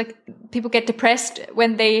much like people get depressed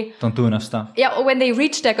when they don't do enough stuff. Yeah, or when they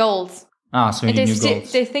reach their goals. So you need new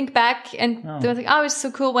goals. They think back and they're like, it was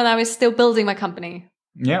so cool when I was still building my company.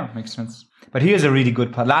 Yeah, makes sense. But here's a really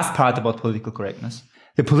good last part about political correctness.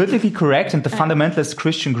 The politically correct and the fundamentalist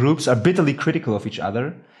Christian groups are bitterly critical of each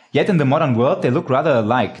other. Yet in the modern world, they look rather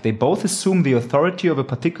alike. They both assume the authority of a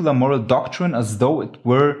particular moral doctrine as though it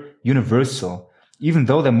were universal, even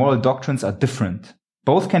though their moral doctrines are different.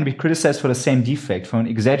 Both can be criticized for the same defect, for an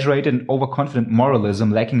exaggerated and overconfident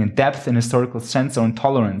moralism lacking in depth in historical sense or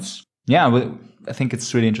intolerance. Yeah, I think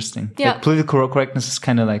it's really interesting. Yeah. Like, political correctness is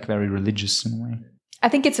kind of like very religious in a way. I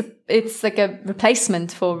think it's like a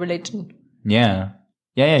replacement for religion. Yeah.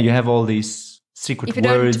 You have all these secret words. If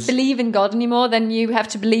you don't believe in God anymore, then you have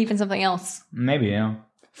to believe in something else. Maybe, yeah.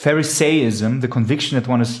 Pharisaism, the conviction that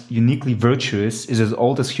one is uniquely virtuous, is as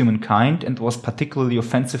old as humankind and was particularly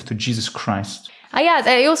offensive to Jesus Christ. Yeah,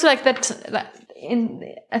 I also like that.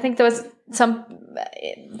 I think there was some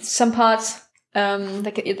part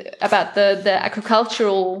about the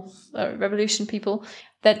agricultural revolution people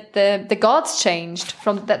that the gods changed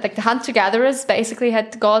from that. Like the hunter gatherers basically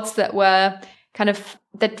had gods that were kind of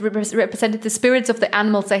that represented the spirits of the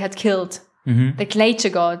animals they had killed, like nature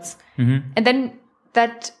gods. And then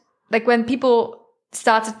that like when people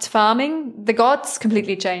started farming, the gods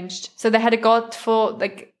completely changed. So they had a god for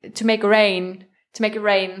like to make it rain.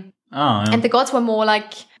 Oh, yeah. And the gods were more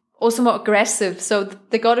like also more aggressive. So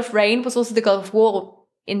the god of rain was also the god of war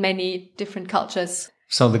in many different cultures.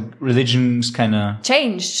 So the religions kind of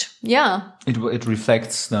changed. Yeah. It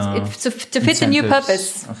reflects the to fit the new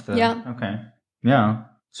purpose. Okay. Yeah.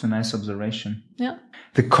 It's a nice observation. Yeah.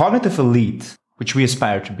 The cognitive elite, which we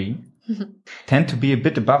aspire to be, tend to be a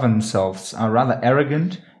bit above themselves, are rather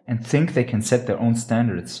arrogant, and think they can set their own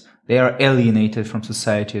standards. They are alienated from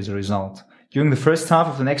society as a result. During the first half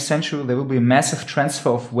of the next century, there will be a massive transfer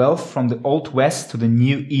of wealth from the Old West to the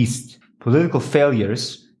New East. Political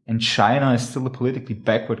failures, and China is still a politically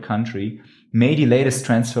backward country, may delay this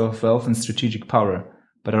transfer of wealth and strategic power,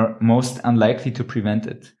 but are most unlikely to prevent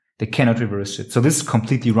it. They cannot reverse it. So this is a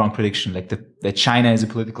completely wrong prediction, like that China is a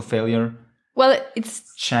political failure. Well, it is.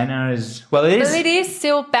 It is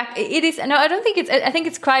still back. It is. No, I don't think I think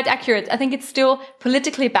it's quite accurate. I think it's still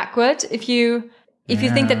politically backward. If you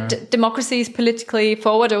think that democracy is politically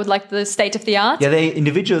forward or like the state of the art. Yeah,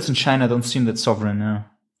 individuals in China don't seem that sovereign now.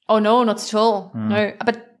 Oh no, not at all. No,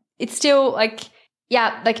 but it's still like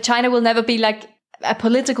China will never be like a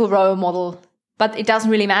political role model, but it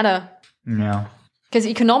doesn't really matter. Yeah. Because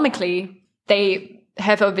economically they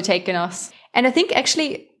have overtaken us, and I think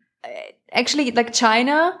actually actually, like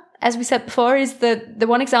China, as we said before, is the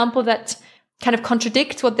one example that kind of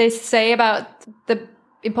contradicts what they say about the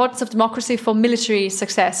importance of democracy for military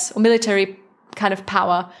success or military kind of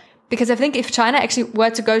power. Because I think if China actually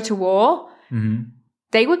were to go to war,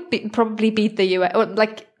 they would probably beat the US, or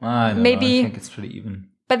like maybe. I think it's pretty even.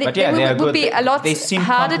 But it would be a lot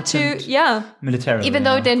harder to, militarily, even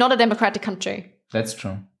though they're not a democratic country. That's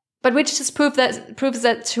true. But which just proves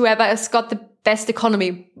that whoever has got the best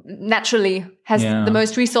economy naturally has the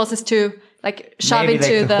most resources to like shove maybe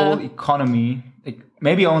into like the whole economy. Like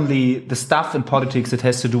maybe only the stuff in politics that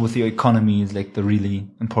has to do with the economy is like the really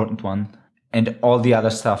important one, and all the other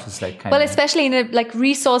stuff is like kind of. Well, especially in a like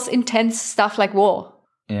resource intense stuff like war.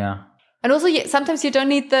 Yeah. And also, sometimes you don't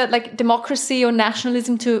need the like democracy or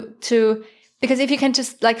nationalism to because if you can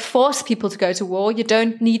just like force people to go to war, you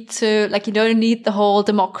don't need the whole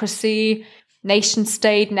democracy, nation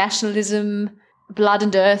state, nationalism, blood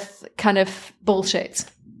and earth kind of bullshit.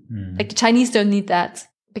 Like the Chinese don't need that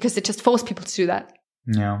because they just force people to do that.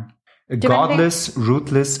 Yeah. A godless,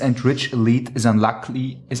 ruthless, and rich elite is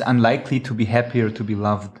unlikely to be happy or to be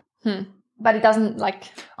loved. But it doesn't like...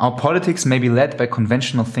 Our politics may be led by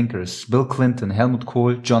conventional thinkers, Bill Clinton, Helmut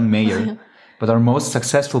Kohl, John Mayer, but our most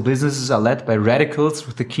successful businesses are led by radicals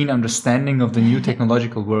with a keen understanding of the new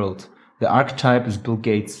technological world. The archetype is Bill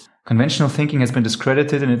Gates. Conventional thinking has been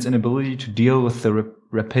discredited in its inability to deal with the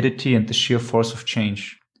rapidity and the sheer force of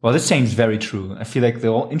change. Well, this seems very true. I feel like the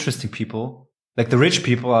all interesting people, like the rich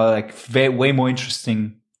people, are like way more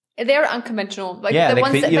interesting. They're unconventional, like the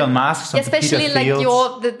ones the Elon Musk, especially Peter like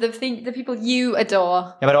Thiels. the people you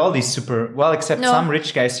adore. Yeah, but all these except some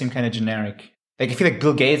rich guys seem kind of generic. Like I feel like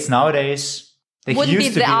Bill Gates nowadays, like wouldn't he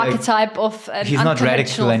used be the to be archetype of an he's not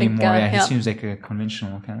radical anymore. Thinker. Yeah, he seems like a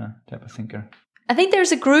conventional kind of type of thinker. I think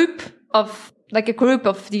there's a group of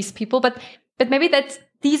these people, but maybe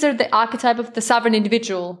these are the archetype of the sovereign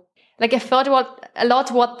individual. Like I've thought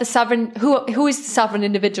what the sovereign, who is the sovereign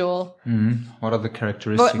individual? What are the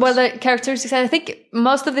characteristics? Well, the characteristics, I think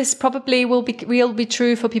most of this probably will be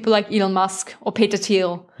true for people like Elon Musk or Peter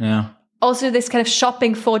Thiel. Yeah. Also this kind of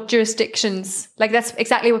shopping for jurisdictions. Like that's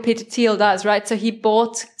exactly what Peter Thiel does, right? So he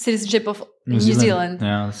bought citizenship of New Zealand.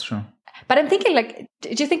 Yeah, that's true. But I'm thinking like, do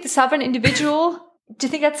you think the sovereign individual, do you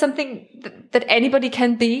think that's something that anybody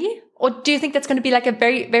can be? Or do you think that's going to be like a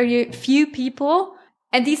very, very few people?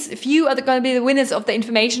 And these few are going to be the winners of the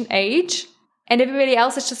information age. And everybody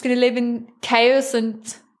else is just going to live in chaos and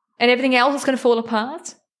everything else is going to fall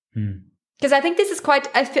apart. Because I think this is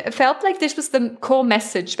I felt like this was the core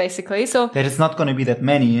message, basically. So that it's not going to be that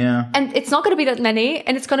many, yeah. And it's not going to be that many.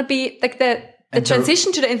 And it's going to be like the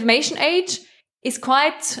transition to the information age is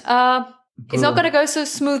quite, it's not going to go so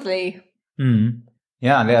smoothly.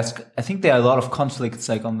 Yeah, I think there are a lot of conflicts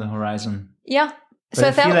like on the horizon. Yeah. But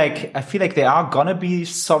I feel like there are gonna be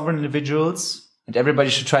sovereign individuals, and everybody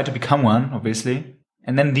should try to become one, obviously.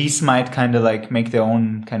 And then these might kind of like make their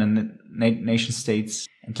own kind of nation states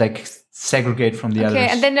and like segregate from the others. Okay,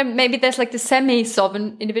 and then maybe there's like the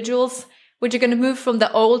semi-sovereign individuals, which are going to move from the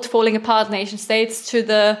old falling apart nation states to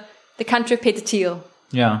the country of Peter Thiel.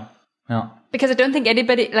 Yeah. Because I don't think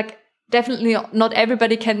anybody, like definitely not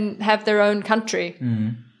everybody can have their own country.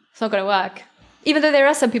 It's not going to work. Even though there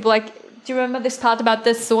are some people like, do you remember this part about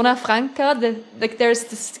the Zona Franca?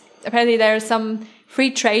 Apparently there are some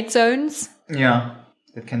free trade zones. Yeah,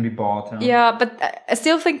 that can be bought. Yeah, but I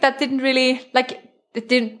still think that didn't really, it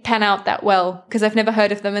didn't pan out that well because I've never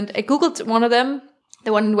heard of them. And I Googled one of them,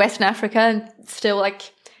 the one in Western Africa, and it's still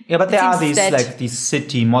like... Yeah, but there are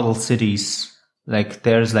these model cities. Like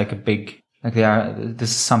there's like a big,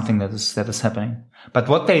 this is something that is happening. But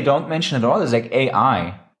what they don't mention at all is like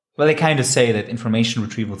AI. Well, they kind of say that information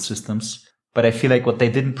retrieval systems, but I feel like what they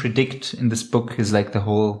didn't predict in this book is like the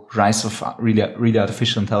whole rise of really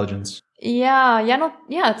artificial intelligence.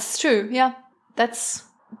 It's true. Yeah,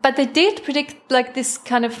 but they did predict like this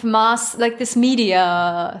kind of mass, like this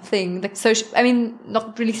media thing, like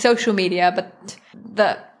not really social media, but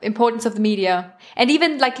the importance of the media, and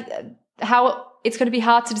even like how it's going to be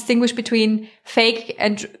hard to distinguish between fake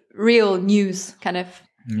and real news, kind of.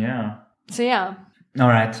 Yeah. So yeah. All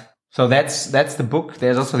right. So that's the book.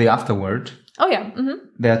 There's also the afterword. Oh yeah.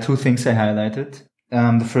 There are two things I highlighted.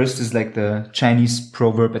 The first is like the Chinese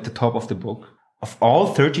proverb at the top of the book. Of all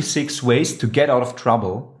 36 ways to get out of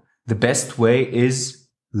trouble, the best way is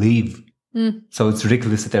leave. So it's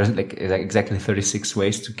ridiculous that there's like exactly 36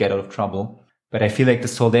 ways to get out of trouble. But I feel like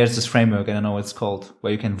there's this framework, I don't know what it's called,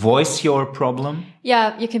 where you can voice your problem.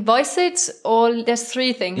 Yeah, you can voice it, or there's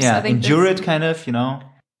three things. Yeah, I think endure it kind of,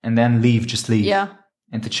 and then leave, just leave. Yeah.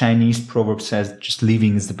 And the Chinese proverb says just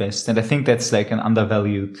leaving is the best. And I think that's like an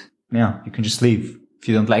undervalued yeah, you can just leave. If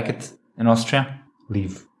you don't like it in Austria,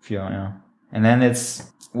 leave. And then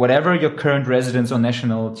it's whatever your current residence or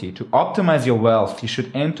nationality. To optimize your wealth, you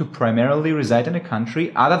should aim to primarily reside in a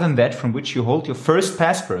country other than that from which you hold your first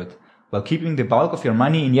passport, while keeping the bulk of your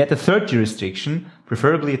money in yet a third jurisdiction,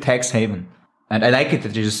 preferably a tax haven. And I like it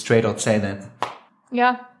that you just straight out say that.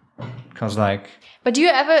 Yeah. Because like... But do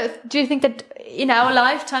you think that in our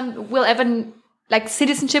lifetime will ever, like,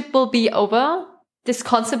 citizenship will be over? This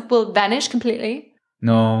concept will vanish completely?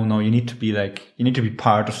 No, you need to be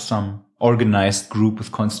part of some organized group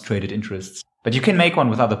with concentrated interests. But you can make one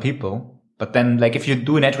with other people. But then, like, if you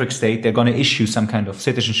do a network state, they're going to issue some kind of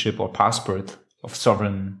citizenship or passport of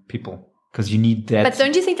sovereign people. Because you need that. But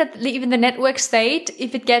don't you think that even the network state,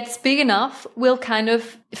 if it gets big enough, will kind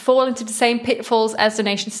of fall into the same pitfalls as the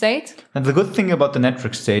nation state? And the good thing about the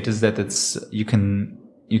network state is that you can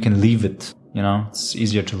leave it. It's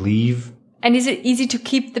easier to leave. And is it easy to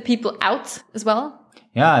keep the people out as well?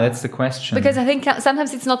 Yeah, that's the question. Because I think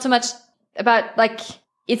sometimes it's not so much about, like,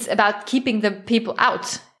 it's about keeping the people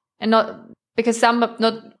out, and not because some are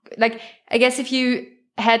not, like, I guess if you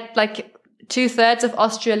had like 2/3 of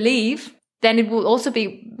Austria leave, then it will also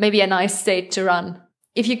be maybe a nice state to run.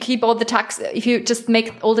 If you keep if you just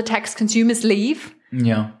make all the tax consumers leave,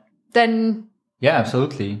 then... Yeah,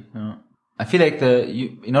 absolutely. Yeah. I feel like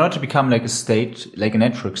in order to become like a state, like a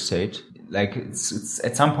network state, like it's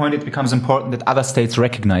at some point it becomes important that other states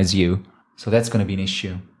recognize you. So that's going to be an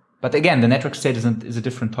issue. But again, the network state is a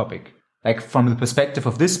different topic. Like from the perspective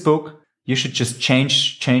of this book, you should just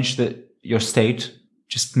change your state,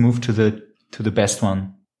 just move to the best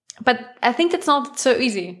one. But I think that's not so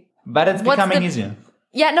easy. But it's becoming easier.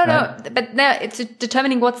 Yeah, no. But now it's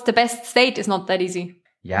determining what's the best state is not that easy.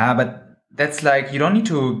 Yeah, but that's like, you don't need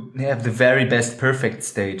to have the very best perfect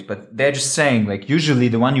state, but they're just saying, like, usually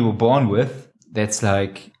the one you were born with, that's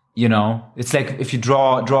like, it's like if you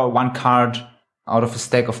draw one card out of a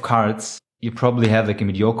stack of cards, you probably have like a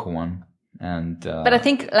mediocre one. And but I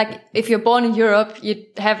think, like, if you're born in Europe, you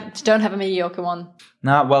don't have a mediocre one.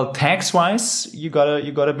 Nah, well, tax-wise, you got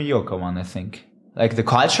a mediocre one, I think. Like the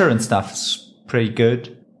culture and stuff is pretty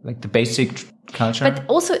good, like the basic culture. But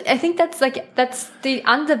also, I think that's they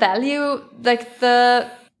undervalue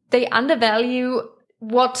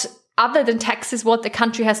what other than taxes, what the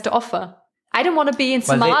country has to offer. I don't want to be in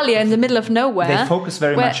Somalia in the middle of nowhere. They focus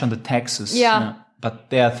very much on the taxes. Yeah. But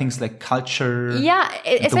there are things like culture. Yeah,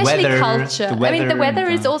 especially culture. I mean, the weather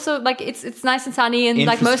is also like it's nice and sunny in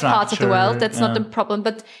like most parts of the world. That's not the problem.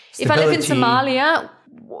 But if I live in Somalia,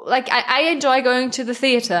 like I enjoy going to the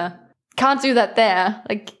theater. Can't do that there,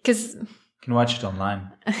 like because you can watch it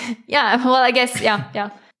online. Yeah, well, I guess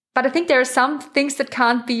yeah. But I think there are some things that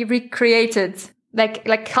can't be recreated,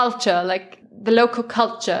 like culture, like the local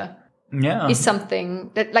culture. Yeah, is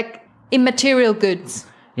something that like immaterial goods.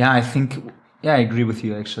 Yeah, I think. Yeah, I agree with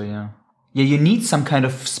you, actually, yeah. Yeah, you need some kind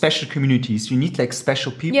of special communities. You need, like,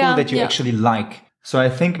 special people that you actually like. So I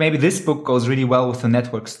think maybe this book goes really well with the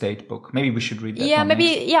network state book. Maybe we should read that one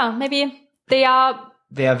maybe they are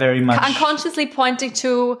very much... unconsciously pointing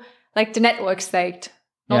to, like, the network state.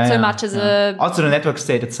 Not so much as a... Also, the network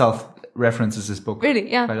state itself references this book.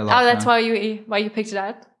 Really, yeah. Quite a lot, that's why you picked it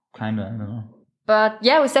out? Kinda, I don't know. But,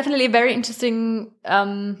 yeah, it was definitely very interesting.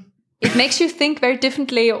 It makes you think very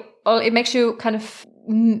differently, or it makes you kind of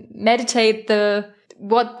meditate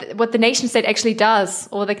what the nation state actually does,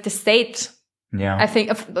 or like the state. Yeah, I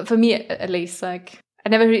think for me at least, like I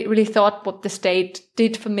never really thought what the state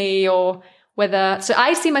did for me, or whether. So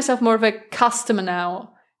I see myself more of a customer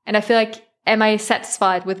now, and I feel like, am I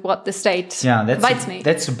satisfied with what the state provides me?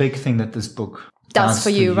 That's a big thing that this book does for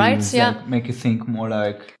you, right? Yeah, like, make you think more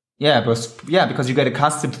like. Yeah, because you get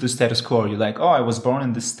accustomed to the status quo. You're like, oh, I was born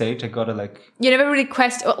in this state. I gotta like. You never really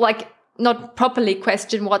not properly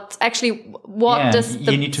question does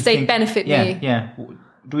the state benefit me? Yeah.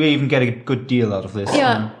 Do we even get a good deal out of this?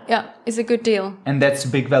 Yeah, it's a good deal. And that's a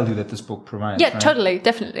big value that this book provides. Yeah, right? Totally,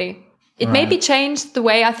 definitely. It maybe changed the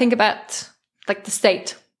way I think about like the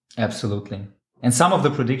state. Absolutely. And some of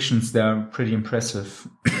the predictions, they're pretty impressive.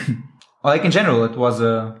 Like in general, it was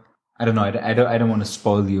I don't know. I don't want to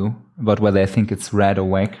spoil you about whether I think it's red or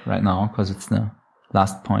whack right now, because it's the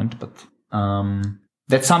last point. But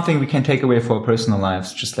that's something we can take away for our personal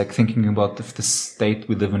lives. Just like thinking about if the state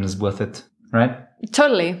we live in is worth it, right?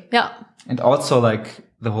 Totally, yeah. And also like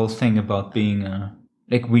the whole thing about being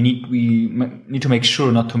like we need to make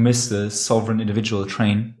sure not to miss the sovereign individual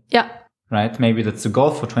train. Yeah. Right. Maybe that's the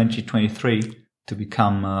goal for 2023 to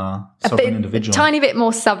become a sovereign individual. A tiny bit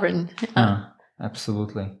more sovereign.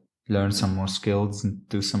 Absolutely. Learn some more skills and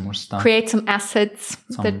do some more stuff. Create some assets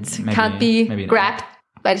that can't be grabbed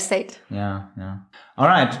by the state. Yeah. All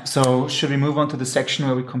right. So should we move on to the section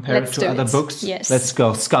where we compare Let's it to other books? Yes. Let's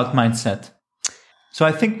go. Scout mindset. So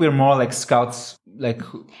I think we're more like scouts. Like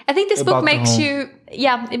I think this book about the makes whole- you,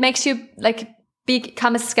 it makes you like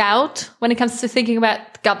become a scout when it comes to thinking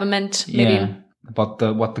about government. Maybe about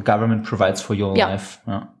what the government provides for your life.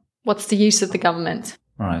 Yeah. what's the use of the government.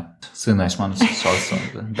 All right. It's a nice one. It's also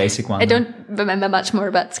the basic one. I don't remember much more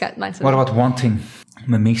about scout mindset. What about wanting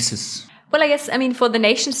mimesis? Well, I guess, for the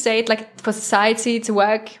nation state, like for society to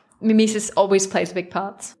work, mimesis always plays a big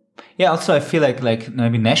part. Yeah, also I feel like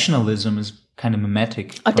maybe nationalism is kind of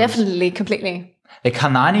mimetic. Oh, definitely, completely. Like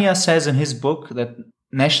Hanania says in his book that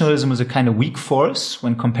nationalism is a kind of weak force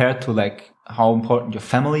when compared to like how important your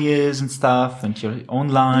family is and stuff and your own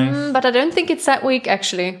life. But I don't think it's that weak,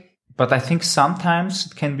 actually. But I think sometimes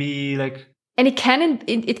it can be like... And it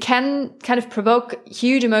can kind of provoke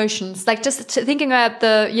huge emotions. Like just thinking about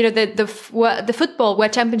the football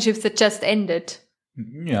World Championships that just ended.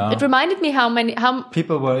 Yeah. It reminded me how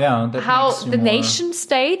people were, that how makes you the more... nation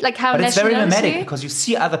state, like how But it's very nationality. mimetic because you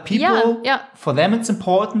see other people. Yeah. For them it's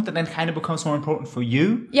important and then kind of becomes more important for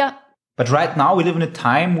you. Yeah. But right now we live in a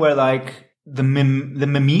time where like the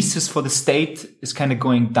mimesis for the state is kind of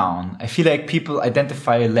going down. I feel like people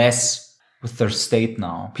identify less with their state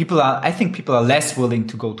now. I think people are less willing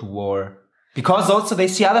to go to war because also they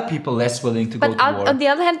see other people less willing to go to war. But on the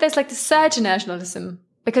other hand, there's like the surge in nationalism.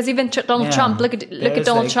 Because even Donald Trump, look at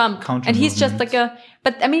Donald Trump, and he's just like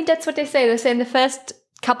but I mean, that's what they say. They say in the first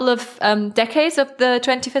couple of decades of the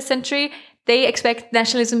 21st century, they expect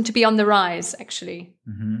nationalism to be on the rise, actually.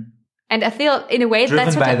 Mm-hmm. And I feel, in a way, driven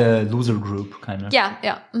that's what by the loser group, kind of. Yeah.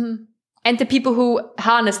 Mm-hmm. And the people who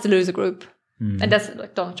harness the loser group, and that's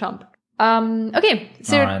like Donald Trump. Okay,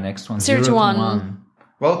 all right, next one. 0 to 1.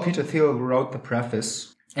 Well, Peter Thiel wrote the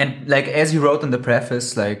preface, and like as he wrote in the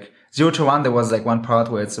preface, like 0 to 1, there was like one part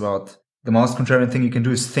where it's about the most contrarian thing you can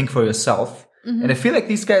do is think for yourself. Mm-hmm. And I feel like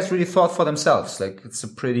these guys really thought for themselves. Like it's a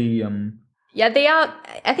pretty... Yeah, they are.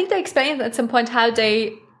 I think they explained at some point how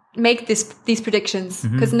they make these predictions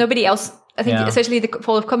because nobody else, I think especially the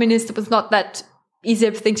fall of communism was not that easy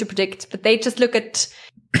of a thing to predict, but they just look at...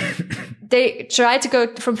 They try to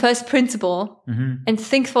go from first principle and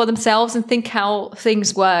think for themselves and think how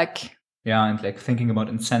things work. Yeah, and like thinking about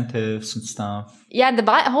incentives and stuff. Yeah, and the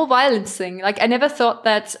whole violence thing. Like I never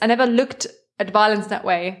looked at violence that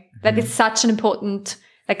way. That it's such an important,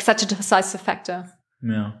 like such a decisive factor.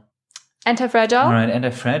 Yeah. Anti-fragile? All right,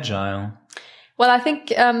 anti-fragile. Well, I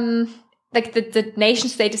think like the nation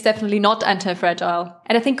state is definitely not anti-fragile.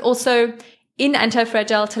 And I think also in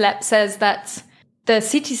anti-fragile, Taleb says that the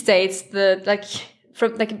city-states, Venice, he's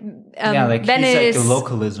like the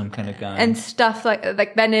localism kind of guy, and stuff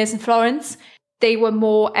like Venice and Florence, they were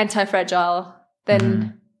more anti-fragile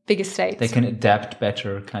than bigger states. They can adapt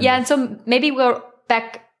better, kind of. Yeah, and so maybe we're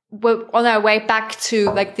on our way back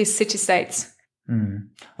to like these city-states.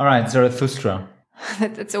 All right, Zarathustra.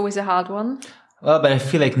 That's always a hard one. Well, but I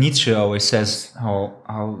feel like Nietzsche always says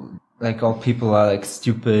how like all people are like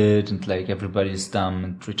stupid and like everybody's dumb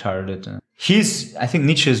and retarded. I think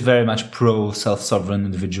Nietzsche is very much pro self-sovereign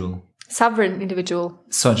individual. Sovereign individual.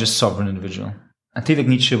 So just sovereign individual. I think like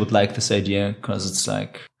Nietzsche would like this idea because it's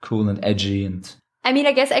like cool and edgy and... I mean,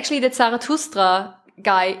 I guess actually that Zarathustra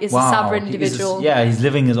guy is a sovereign individual. He's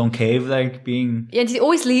living in his own cave, like being... Yeah, and he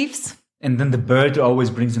always leaves. And then the bird always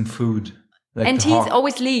brings him food. Like and he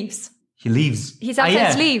always leaves. He leaves. He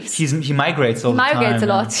sometimes leaves. He migrates all the time. He migrates a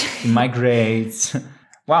lot. He migrates.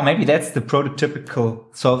 Wow, maybe that's the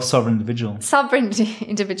prototypical sovereign individual. Sovereign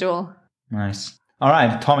individual. Nice. All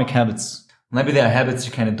right, atomic habits. Maybe there are habits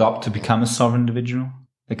you can adopt to become a sovereign individual.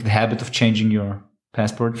 Like the habit of changing your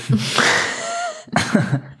passport.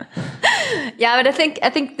 Yeah, but I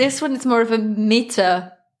think this one is more of a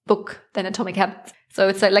meta book than Atomic Habits. So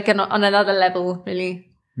it's like on another level,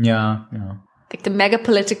 really. Yeah. Like the mega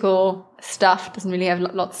political stuff doesn't really have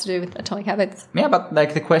lots to do with Atomic Habits. Yeah, but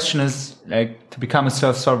like the question is like to become a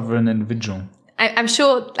self-sovereign individual. I'm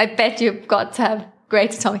sure, I bet you've got to have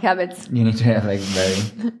great atomic habits. You need to have like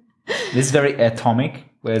this is very atomic,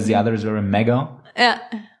 whereas the other is very mega. Yeah.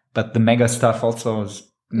 But the mega stuff also is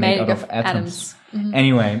made out of atoms. Mm-hmm.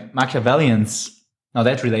 Anyway, Machiavellians. Now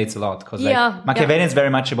that relates a lot because Machiavellians is very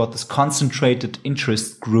much about this concentrated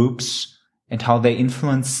interest groups and how they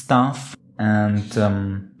influence stuff and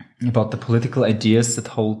about the political ideas that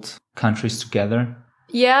hold countries together.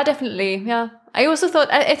 Yeah, definitely. Yeah. I also thought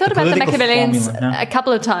about the Machiavellians a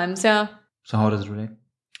couple of times. Yeah. So how does it relate?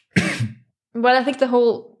 Well, I think the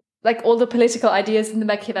whole, like all the political ideas in the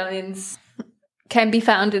Machiavellians can be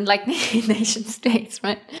found in like nation states,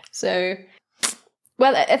 right? So,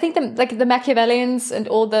 Well, I think the Machiavellians and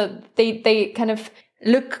all they kind of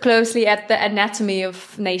look closely at the anatomy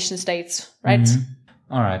of nation states, right?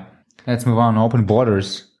 All right. Let's move on. Open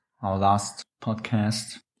Borders, our last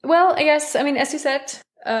podcast. Well, I guess, I mean, as you said,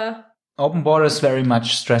 Open Borders very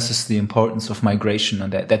much stresses the importance of migration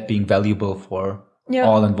and that being valuable for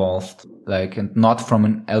all involved, like, and not from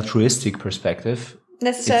an altruistic perspective.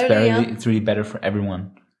 Necessarily, it's really better for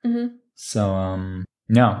everyone. So,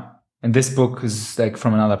 yeah. And this book is like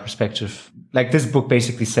from another perspective. Like this book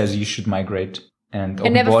basically says you should migrate, and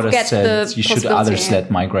Open Borders says you should others let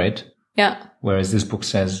migrate. Yeah. Whereas this book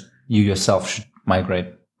says you yourself should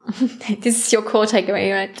migrate. This is your core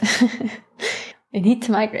takeaway, right? You need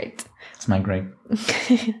to migrate. Let's migrate.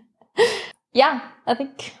 Yeah, I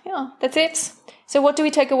think that's it. So what do we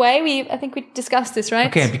take away? I think we discussed this, right?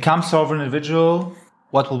 Okay, become sovereign individual.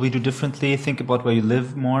 What will we do differently? Think about where you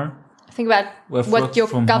live more. Think about what your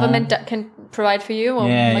government can provide for you, or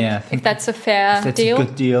if that's a fair deal. That's a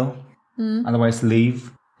good deal. Otherwise,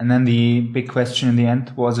 leave. And then the big question in the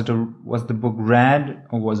end, was the book rad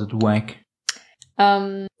or was it whack?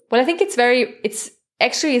 Well, I think it's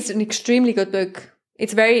an extremely good book.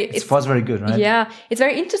 It was very good, right? Yeah. It's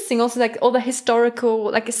very interesting. Also, like all the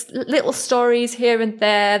historical, like little stories here and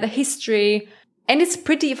there, the history. And it's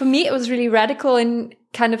for me, it was really radical in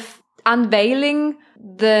kind of unveiling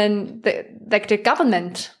the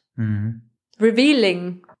government. Very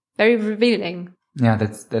revealing. Yeah,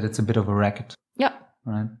 that it's a bit of a racket. Yeah.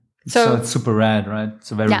 Right. So it's super rad, right?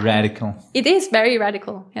 So very radical. It is very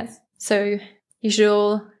radical, yes. So you should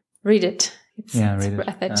all read it. Read it. Worth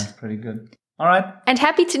it. That's pretty good. All right. And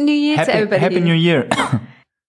happy New Year to everybody. Happy New Year.